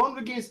is one of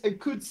the games I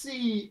could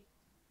see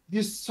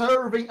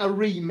deserving a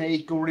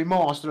remake or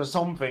remaster or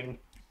something.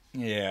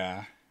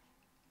 Yeah.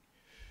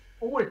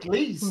 Or at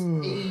least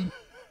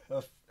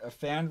a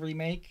fan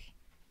remake.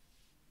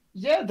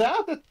 Yeah,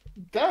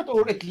 that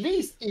or at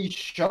least a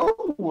show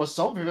or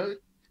something.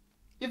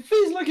 It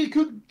feels like it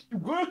could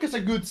work as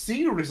a good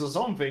series or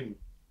something.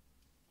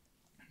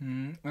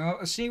 Well,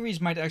 a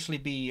series might actually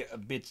be a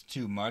bit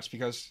too much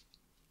because,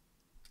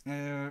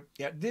 yeah,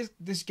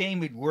 this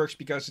game it works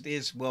because it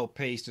is well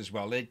paced as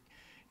well.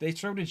 They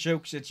throw the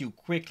jokes at you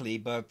quickly,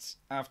 but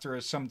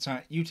after some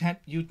time,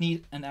 you'd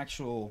need an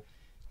actual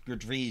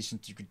good reason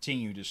to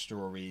continue the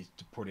story.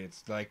 To put it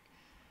like.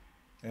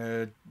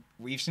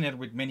 We've seen it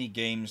with many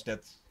games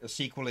that a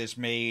sequel is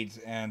made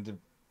and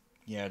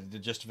the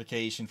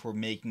justification for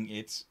making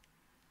it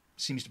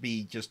seems to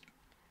be just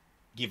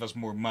give us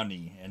more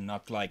money and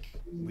not like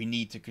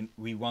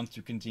we want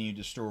to continue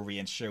the story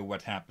and show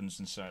what happens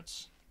and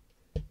such.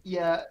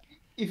 Yeah,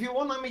 if you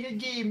want to make a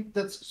game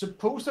that's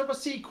supposed to have a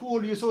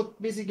sequel, you sort of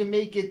basically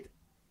make it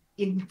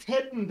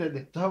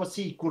intended to have a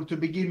sequel to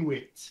begin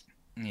with.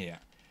 Yeah.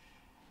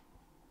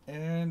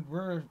 And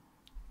we're...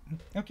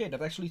 Okay,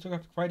 that actually took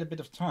up quite a bit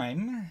of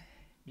time,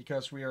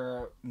 because we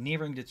are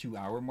nearing the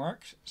 2-hour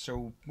mark,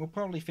 so we'll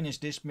probably finish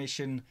this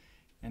mission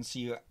and see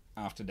you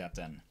after that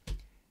then.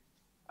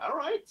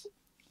 Alright.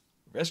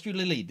 Rescue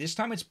Lily. This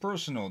time it's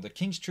personal. The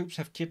King's troops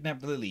have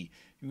kidnapped Lily.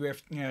 You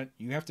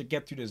have to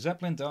get to the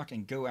Zeppelin dock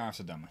and go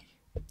after them.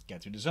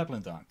 Get to the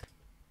Zeppelin dock.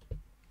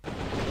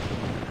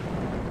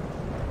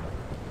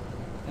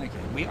 Okay,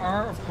 we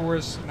are of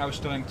course now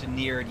starting to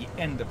near the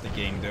end of the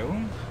game though.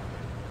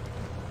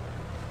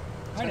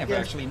 I never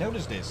actually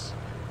noticed this.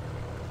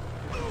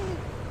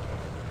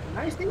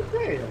 Nice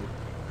detail.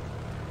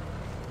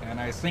 And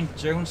I think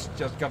Jones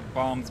just got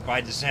bombed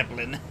by the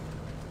Zeppelin.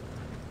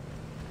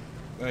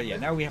 Yeah,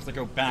 now we have to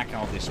go back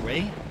out this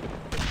way.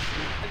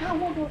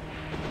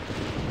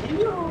 Did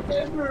you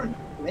ever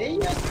play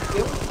as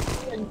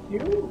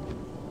you?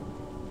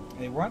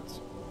 Hey, what?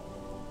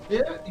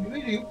 Yeah,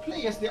 you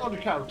play as the other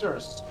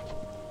characters.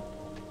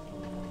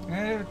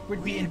 It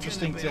would be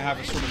interesting to have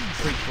a sort of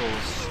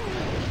prequels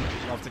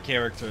of the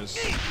characters.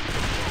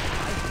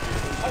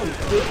 Oh,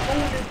 you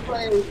only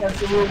play as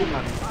the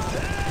Roman.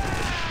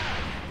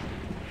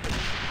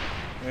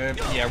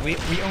 Yeah, we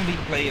only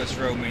play as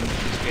Roman in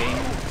this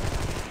game.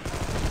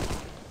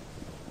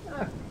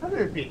 That's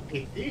a bit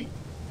pity.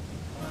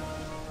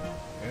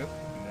 Yep,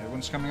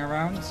 everyone's coming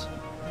around.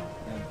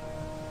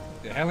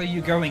 The hell are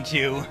you going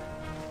to?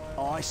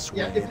 I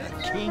swear the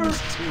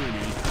king's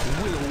tyranny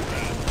will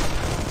end.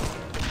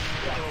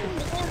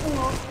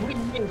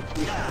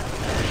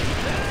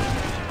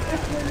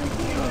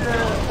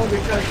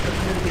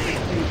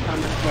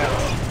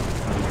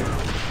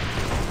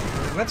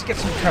 Let's get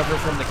some cover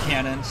from the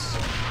cannons.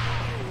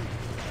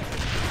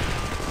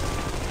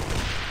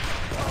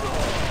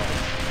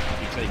 I'll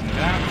be taking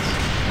that.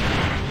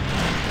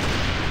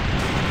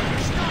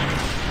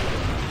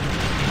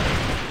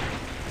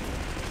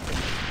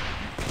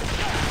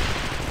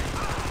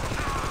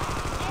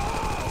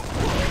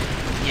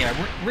 Yeah,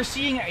 we're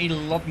seeing a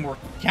lot more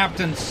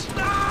captains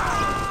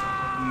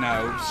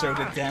now, so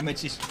the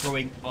damage is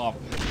going up.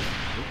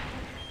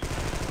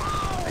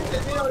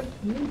 They are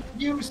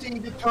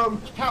using the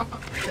term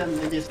captain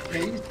in this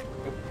case.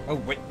 Oh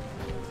wait.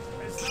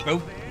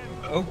 Both.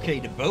 Okay,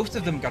 both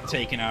of them got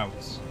taken out.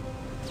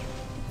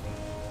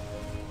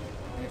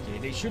 Okay,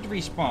 they should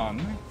respawn.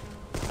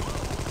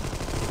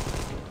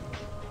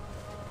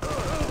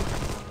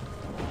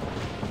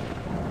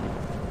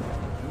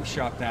 Who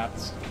shot that?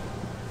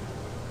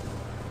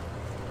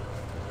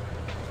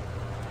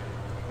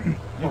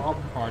 Oh,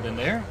 pardon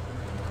there.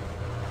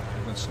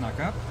 Everyone snuck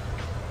up.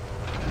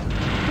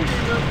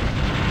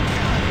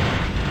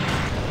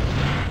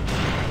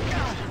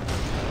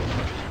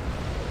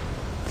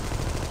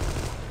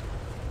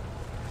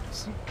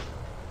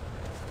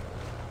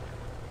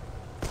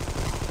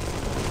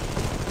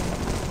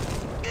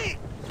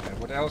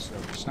 What else?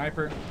 Oh,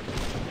 sniper.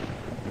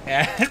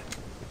 And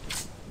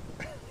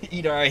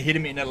either I hit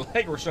him in the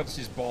leg or shuts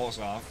his balls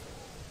off.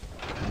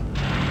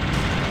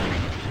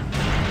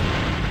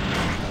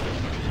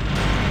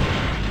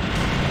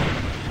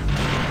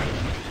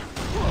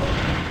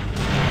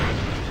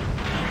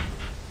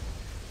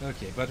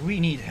 Okay, but we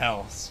need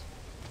health.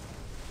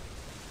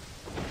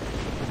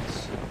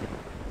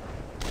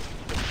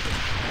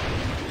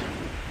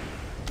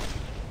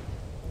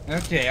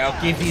 Okay,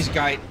 I'll give these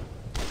guys...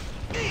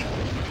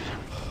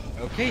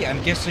 Okay,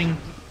 I'm guessing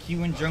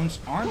Q and Jones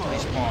aren't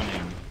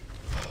respawning.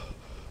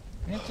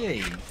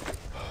 Okay.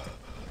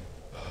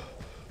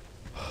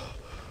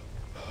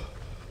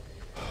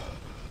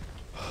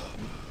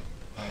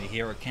 I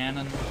hear a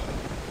cannon.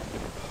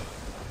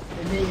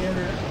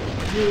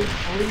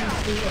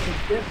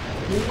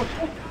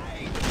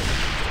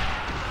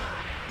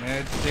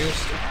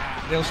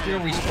 They'll still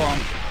respawn.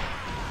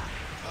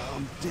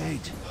 I'm dead.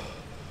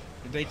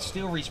 They'd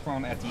still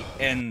respawn at the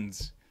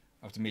end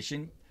of the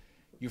mission.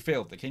 You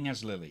failed. The king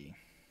has Lily.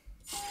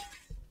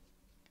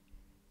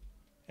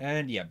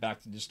 And yeah,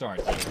 back to the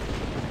start here.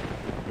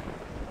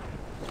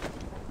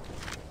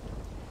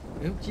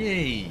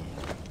 Okay.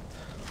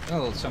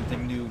 Well,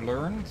 something new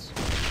learned.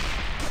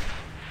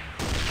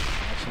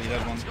 Actually,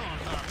 that one...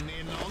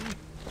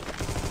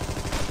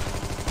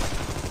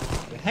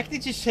 The heck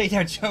did you say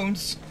there,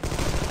 Jones?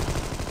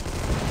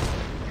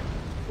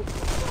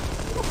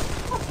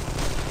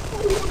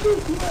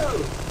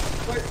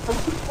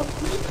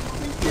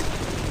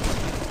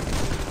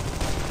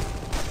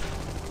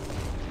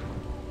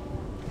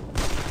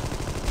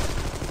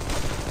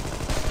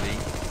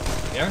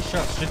 Their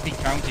shots should be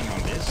counting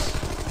on this.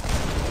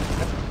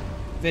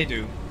 They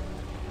do.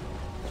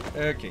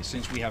 Okay,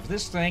 since we have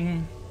this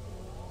thing...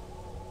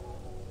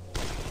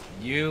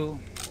 You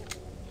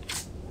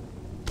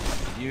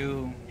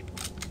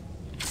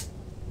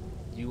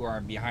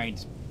are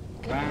behind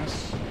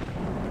glass.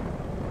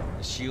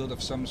 A shield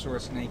of some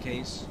sort in any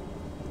case.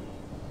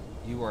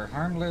 You are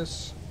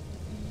harmless.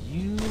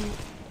 You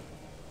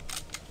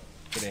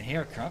get a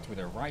haircut with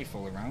a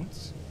rifle around.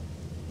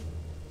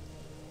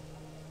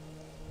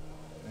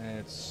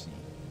 Let's see.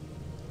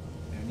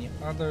 Any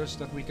others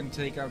that we can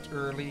take out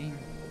early?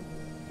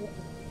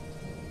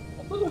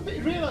 I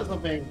realized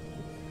something.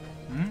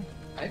 Hmm?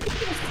 I think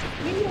this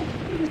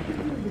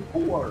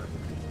before.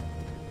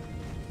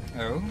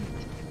 Oh?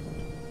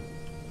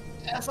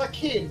 As a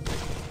kid.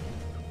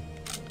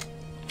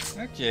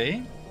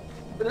 Okay.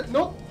 But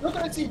not that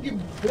I see people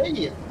play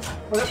it,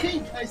 but I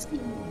think I see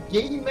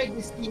game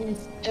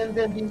magazines and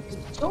then being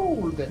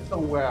sold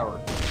somewhere.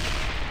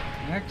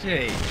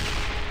 Okay.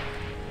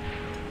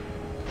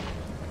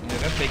 Yeah,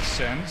 that makes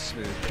sense.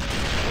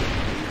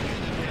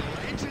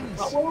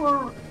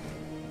 However,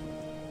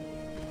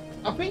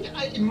 I think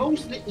I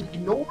mostly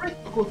ignore it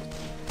because,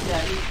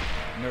 yeah,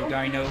 no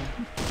dino.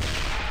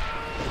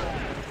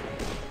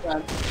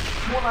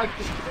 More like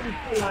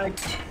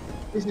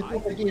this is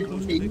what I gave to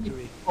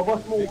me. I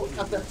was more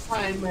at that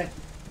time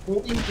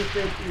more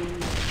interested in,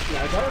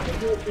 yeah, I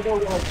don't know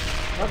like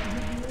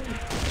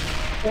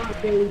what to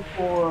do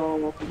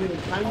for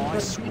time. I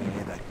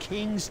swear the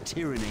king's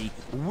tyranny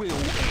will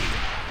end.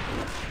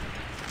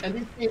 And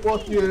this game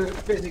was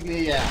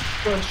basically, yeah,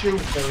 first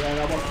shooter, and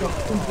I was not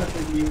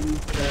interested in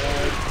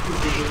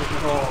shooting it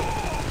at all.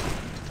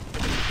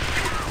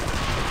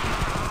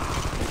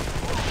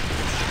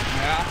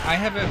 I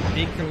have a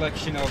big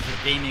collection of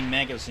gaming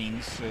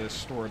magazines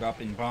stored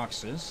up in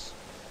boxes.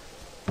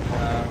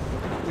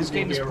 This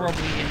game is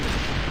probably in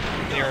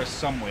there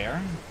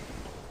somewhere.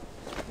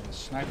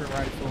 Sniper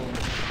rifle.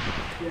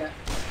 Yeah.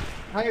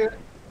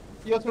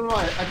 Jag tror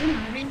I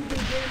didn't read the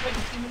game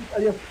magazines, I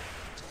just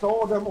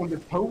saw them on the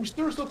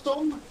posters of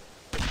some.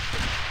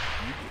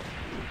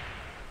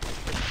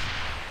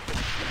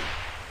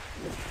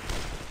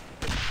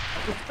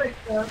 I suspect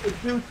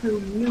it's due to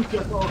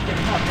Lucas or the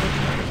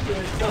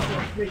public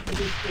doesn't make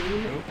this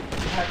game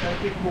have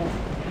a bit more.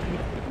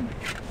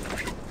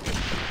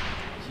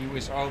 Q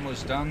is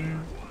almost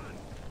done.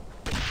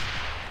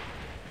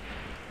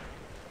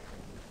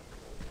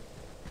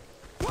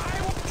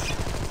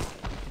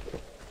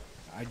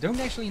 I don't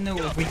actually know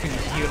if we can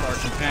heal our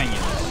companions.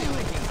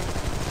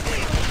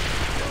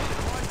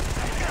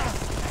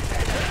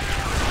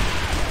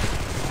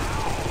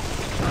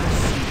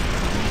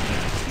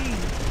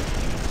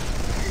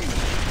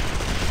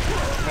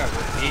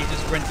 He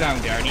just went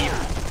down there and he...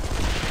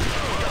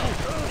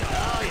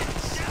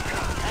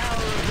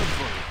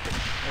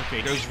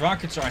 Okay, those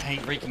rockets are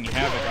wreaking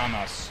havoc on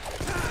us.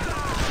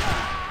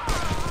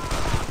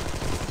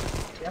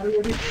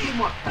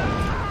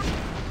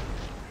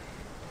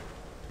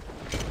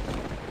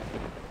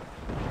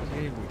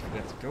 Okay, wait for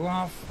that to go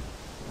off.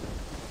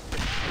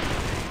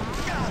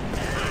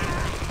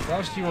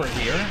 Whilst you are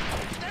here...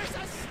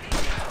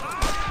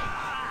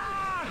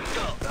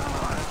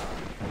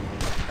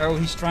 Oh,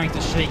 he's trying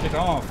to shake it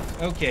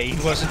off. Okay,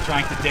 he wasn't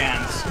trying to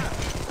dance.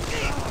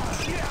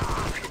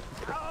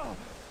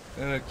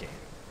 Okay.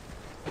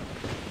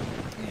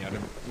 Yeah, the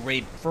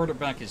way further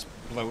back is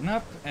blown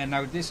up, and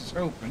now this is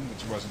open,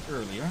 which wasn't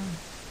earlier.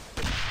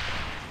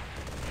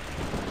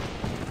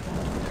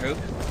 Oh.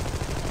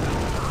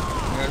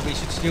 Well, we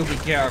should still be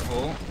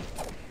careful.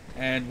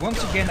 And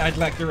once again, I'd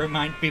like to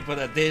remind people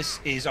that this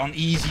is on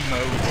easy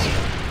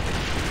mode.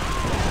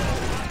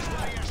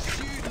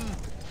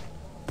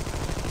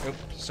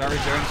 Sorry,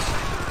 Jones.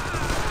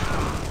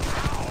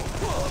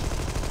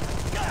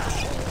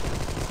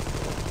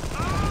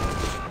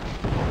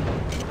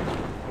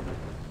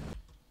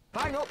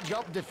 Bang up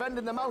job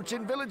defending the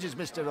mountain villages,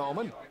 Mr.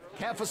 Roman.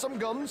 Care for some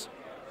guns?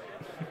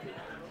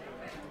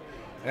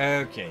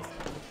 Okay.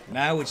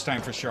 Now it's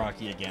time for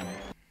Sharky again.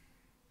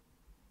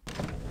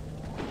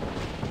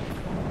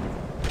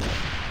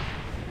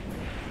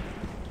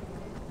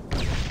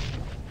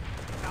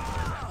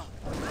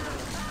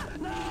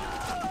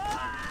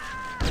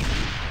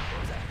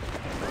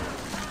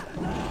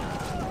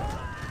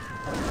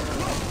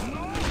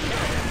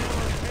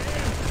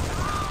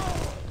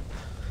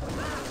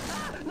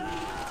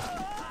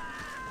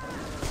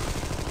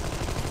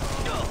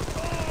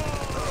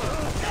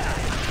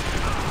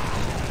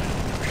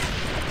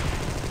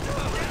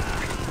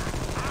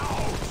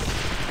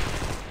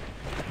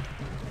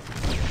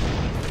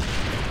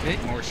 Okay,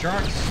 more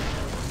sharks.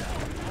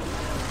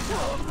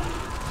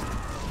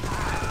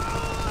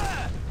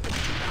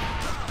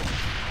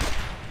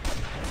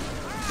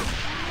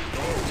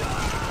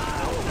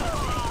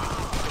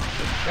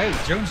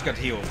 Oh, Jones got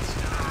healed.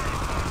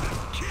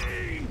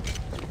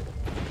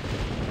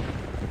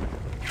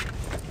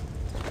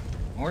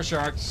 More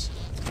sharks.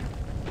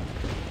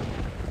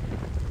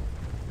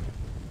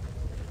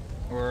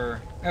 Or...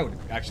 oh,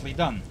 actually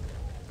done.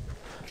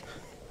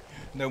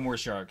 No more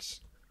sharks.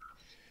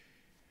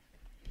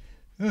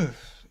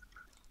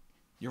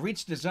 You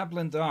reached the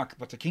Zeppelin dock,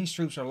 but the king's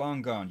troops are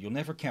long gone. You'll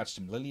never catch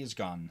them. Lily is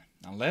gone.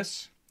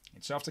 Unless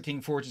it's off to King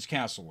Forge's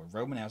castle, where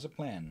Roman has a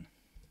plan.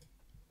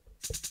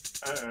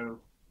 Uh-oh.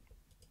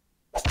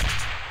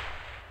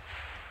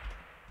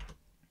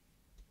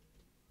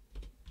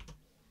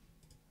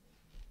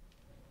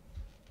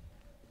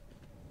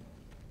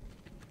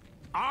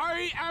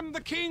 I am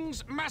the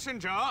king's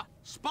messenger.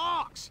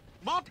 Sparks,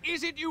 what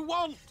is it you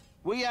want?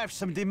 We have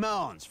some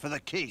demands for the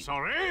king.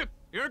 Sorry?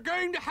 You're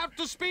going to have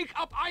to speak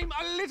up. I'm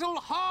a little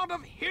hard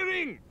of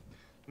hearing.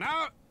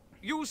 Now,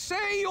 you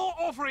say you're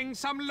offering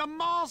some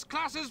Lamar's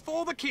classes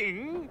for the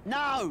king?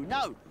 No.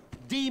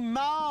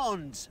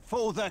 Demands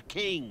for the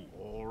king.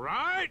 All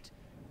right.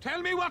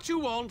 Tell me what you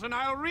want and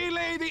I'll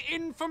relay the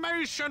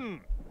information.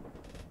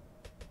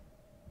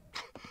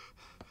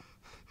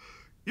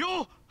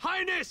 Your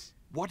Highness!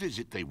 What is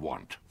it they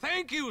want?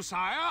 Thank you,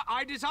 sire.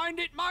 I designed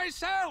it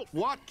myself.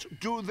 What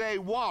do they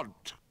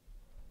want?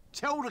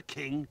 Tell the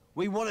king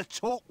we want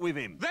to talk with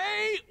him.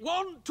 They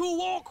want to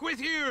walk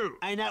with you.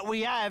 And that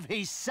we have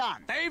his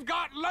son. They've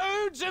got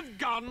loads of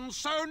guns,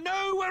 so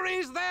no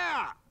worries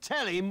there.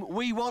 Tell him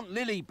we want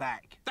Lily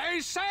back. They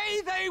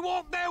say they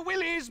want their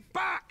willies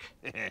back.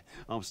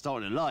 I'm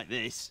starting to like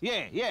this.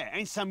 Yeah,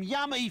 and some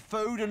yummy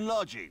food and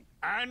lodging.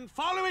 And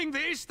following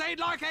this, they'd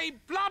like a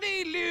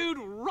bloody lewd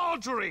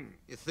rogering.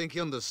 You think he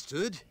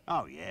understood?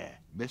 Oh, yeah.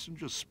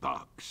 Messenger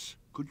Sparks,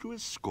 could you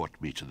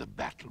escort me to the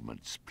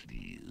battlements,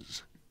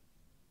 please?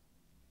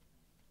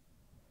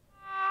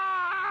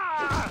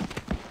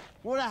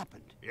 What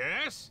happened?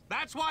 Yes,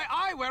 that's why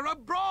I wear a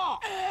bra.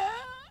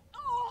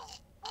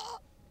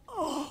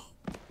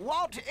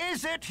 What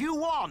is it you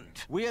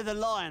want? We're the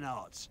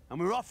Lionhearts, and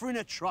we're offering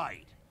a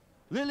trade.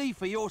 Lily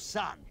for your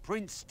son,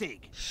 Prince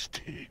Stig.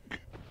 Stig?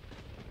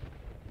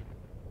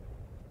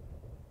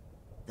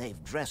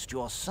 They've dressed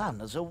your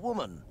son as a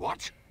woman.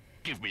 What?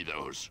 Give me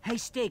those. Hey,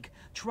 Stig,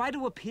 try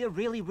to appear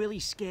really, really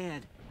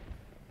scared.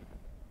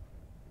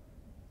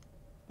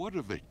 What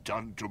have they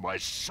done to my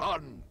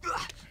son?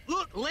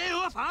 Look, lay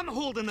off, I'm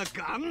holding a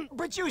gun.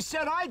 But you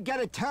said I'd get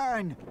a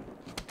turn.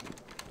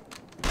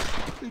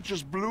 They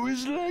just blew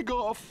his leg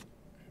off.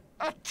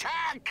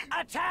 Attack!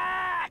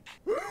 Attack!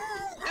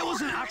 It was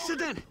an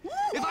accident.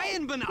 If I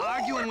hadn't been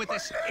arguing with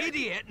this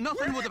idiot,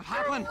 nothing would have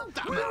happened.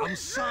 Damn it, I'm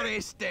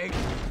sorry, Stig.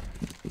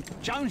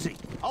 Jonesy,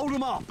 hold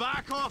him off.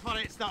 Back off or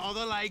it's the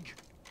other leg.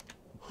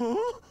 Huh?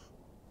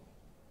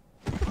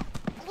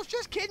 I was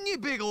just kidding, you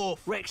big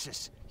oaf.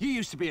 Rexus, you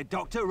used to be a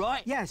doctor,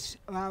 right? Yes,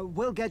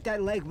 we'll get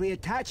that leg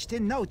reattached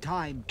in no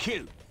time.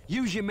 Q,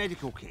 use your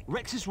medical kit.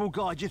 Rexus will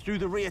guide you through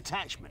the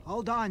reattachment.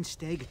 Hold on,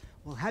 Stig.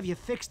 We'll have you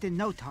fixed in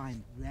no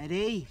time.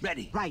 Ready?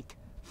 Ready. Right.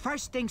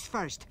 First things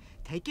first.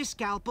 Take your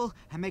scalpel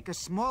and make a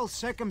small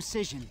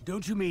circumcision.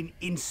 Don't you mean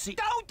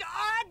Don't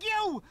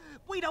argue!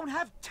 We don't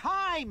have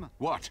time!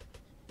 What?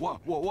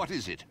 What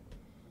is it?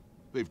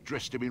 They've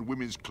dressed him in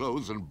women's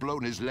clothes and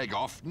blown his leg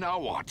off. Now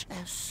what?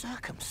 They're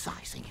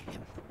circumcising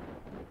him.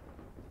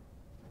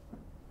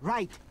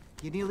 Right.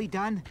 You nearly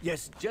done?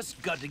 Yes, just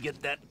got to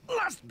get that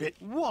last bit.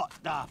 What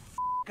the f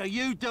are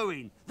you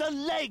doing? The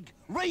leg!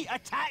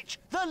 Reattach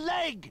the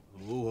leg!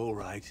 Oh, all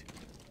right.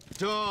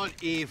 Don't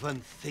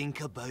even think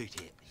about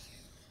it.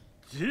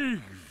 Stig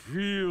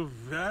feel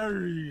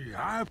very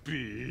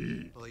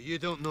happy. Well, you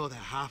don't know the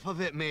half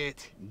of it,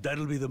 mate.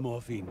 That'll be the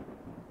morphine.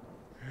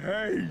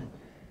 Hey,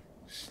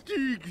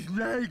 Stig's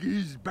leg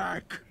is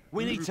back.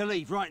 We need to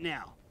leave right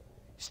now.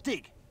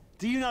 Stig,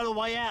 do you know the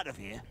way out of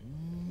here?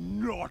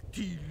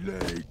 Naughty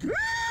leg.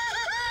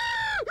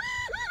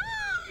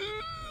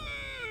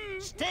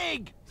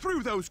 Stig!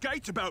 Through those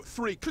gates, about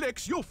 3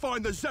 clicks, you'll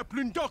find the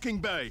Zeppelin docking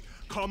bay.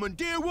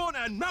 Commandeer one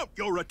and mount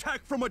your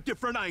attack from a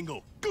different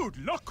angle.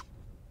 Good luck!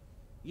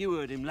 You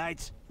heard him,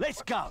 lads.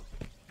 Let's go.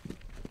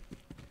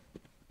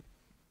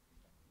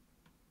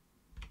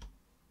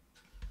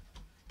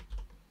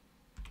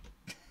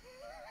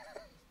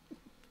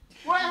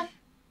 What?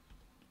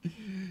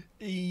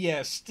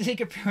 Yes, Stig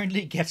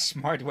apparently gets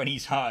smart when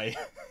he's high.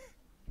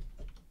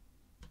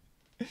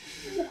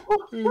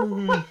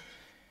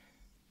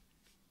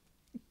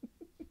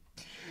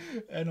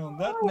 And on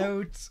that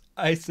note,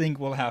 I think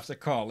we'll have to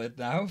call it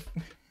now.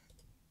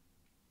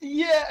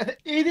 Yeah,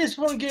 it is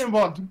fun game,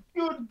 but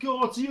good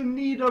God, you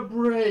need a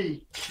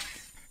break.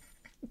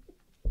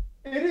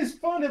 It is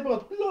funny,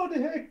 but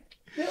bloody heck,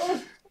 they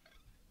are...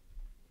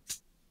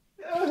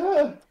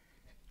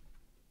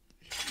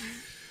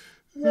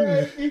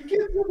 Yeah, it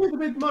gets a little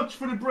bit much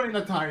for the brain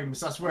at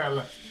times as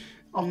well.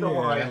 After a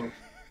while.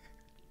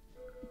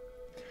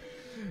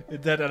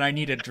 That and I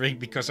need a drink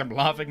because I'm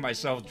laughing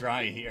myself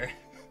dry here.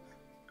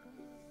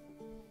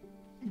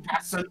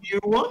 That's a new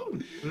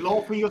one.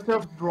 Laughing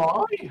yourself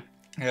dry.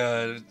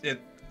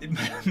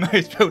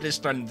 My throat is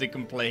starting to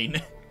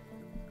complain.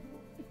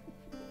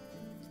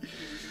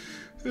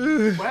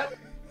 Well,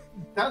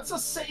 that's a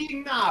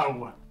saying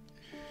now.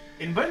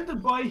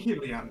 Invented by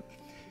Hillyan.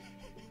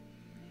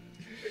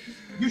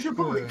 You should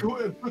probably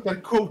put a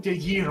quote a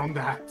year on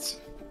that.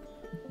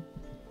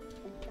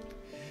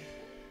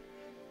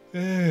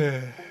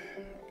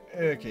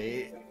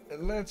 Okay,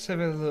 let's have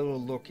a little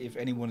look if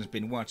anyone has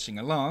been watching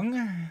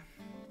along.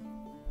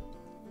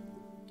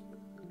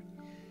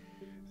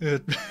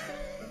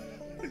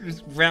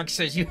 Rex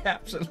says, you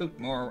absolute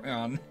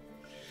moron.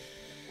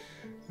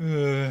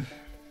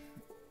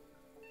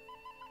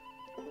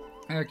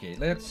 Okay,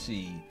 let's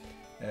see.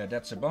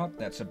 That's a bot,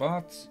 that's a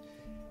bot.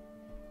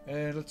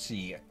 Let's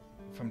see.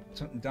 From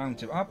down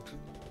to up.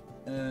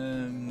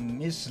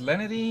 Miss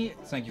Lenity,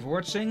 thank you for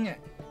watching.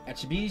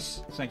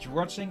 HBs, thank you for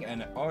watching.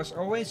 And as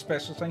always,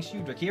 special thanks to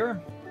you,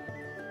 Drakira.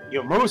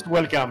 You're most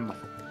welcome.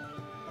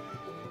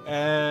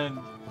 And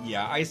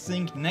yeah, I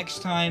think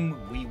next time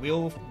we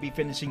will be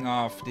finishing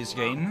off this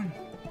game.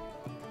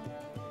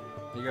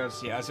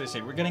 Because, yeah, as I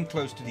said, we're getting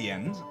close to the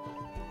end.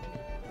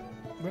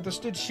 But there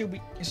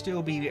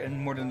still be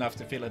more than enough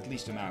to fill at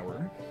least an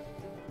hour.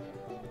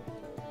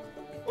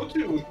 Or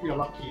 2 if you're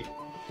lucky.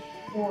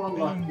 Or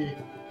unlucky.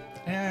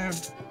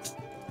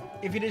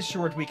 If it is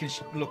short, we can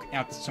look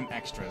at some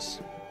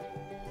extras.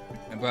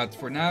 But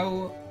for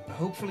now,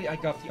 hopefully I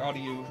got the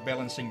audio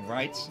balancing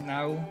right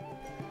now.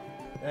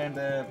 And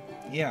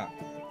yeah.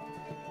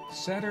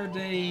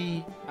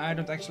 Saturday, I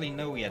don't actually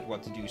know yet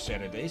what to do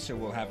Saturday, so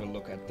we'll have a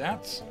look at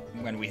that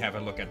when we have a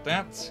look at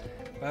that.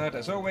 But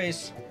as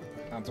always,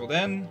 until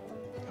then.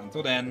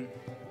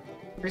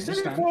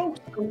 This time,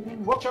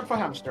 watch out for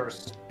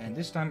hamsters. And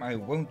this time I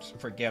won't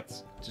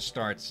forget to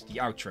start the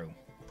outro.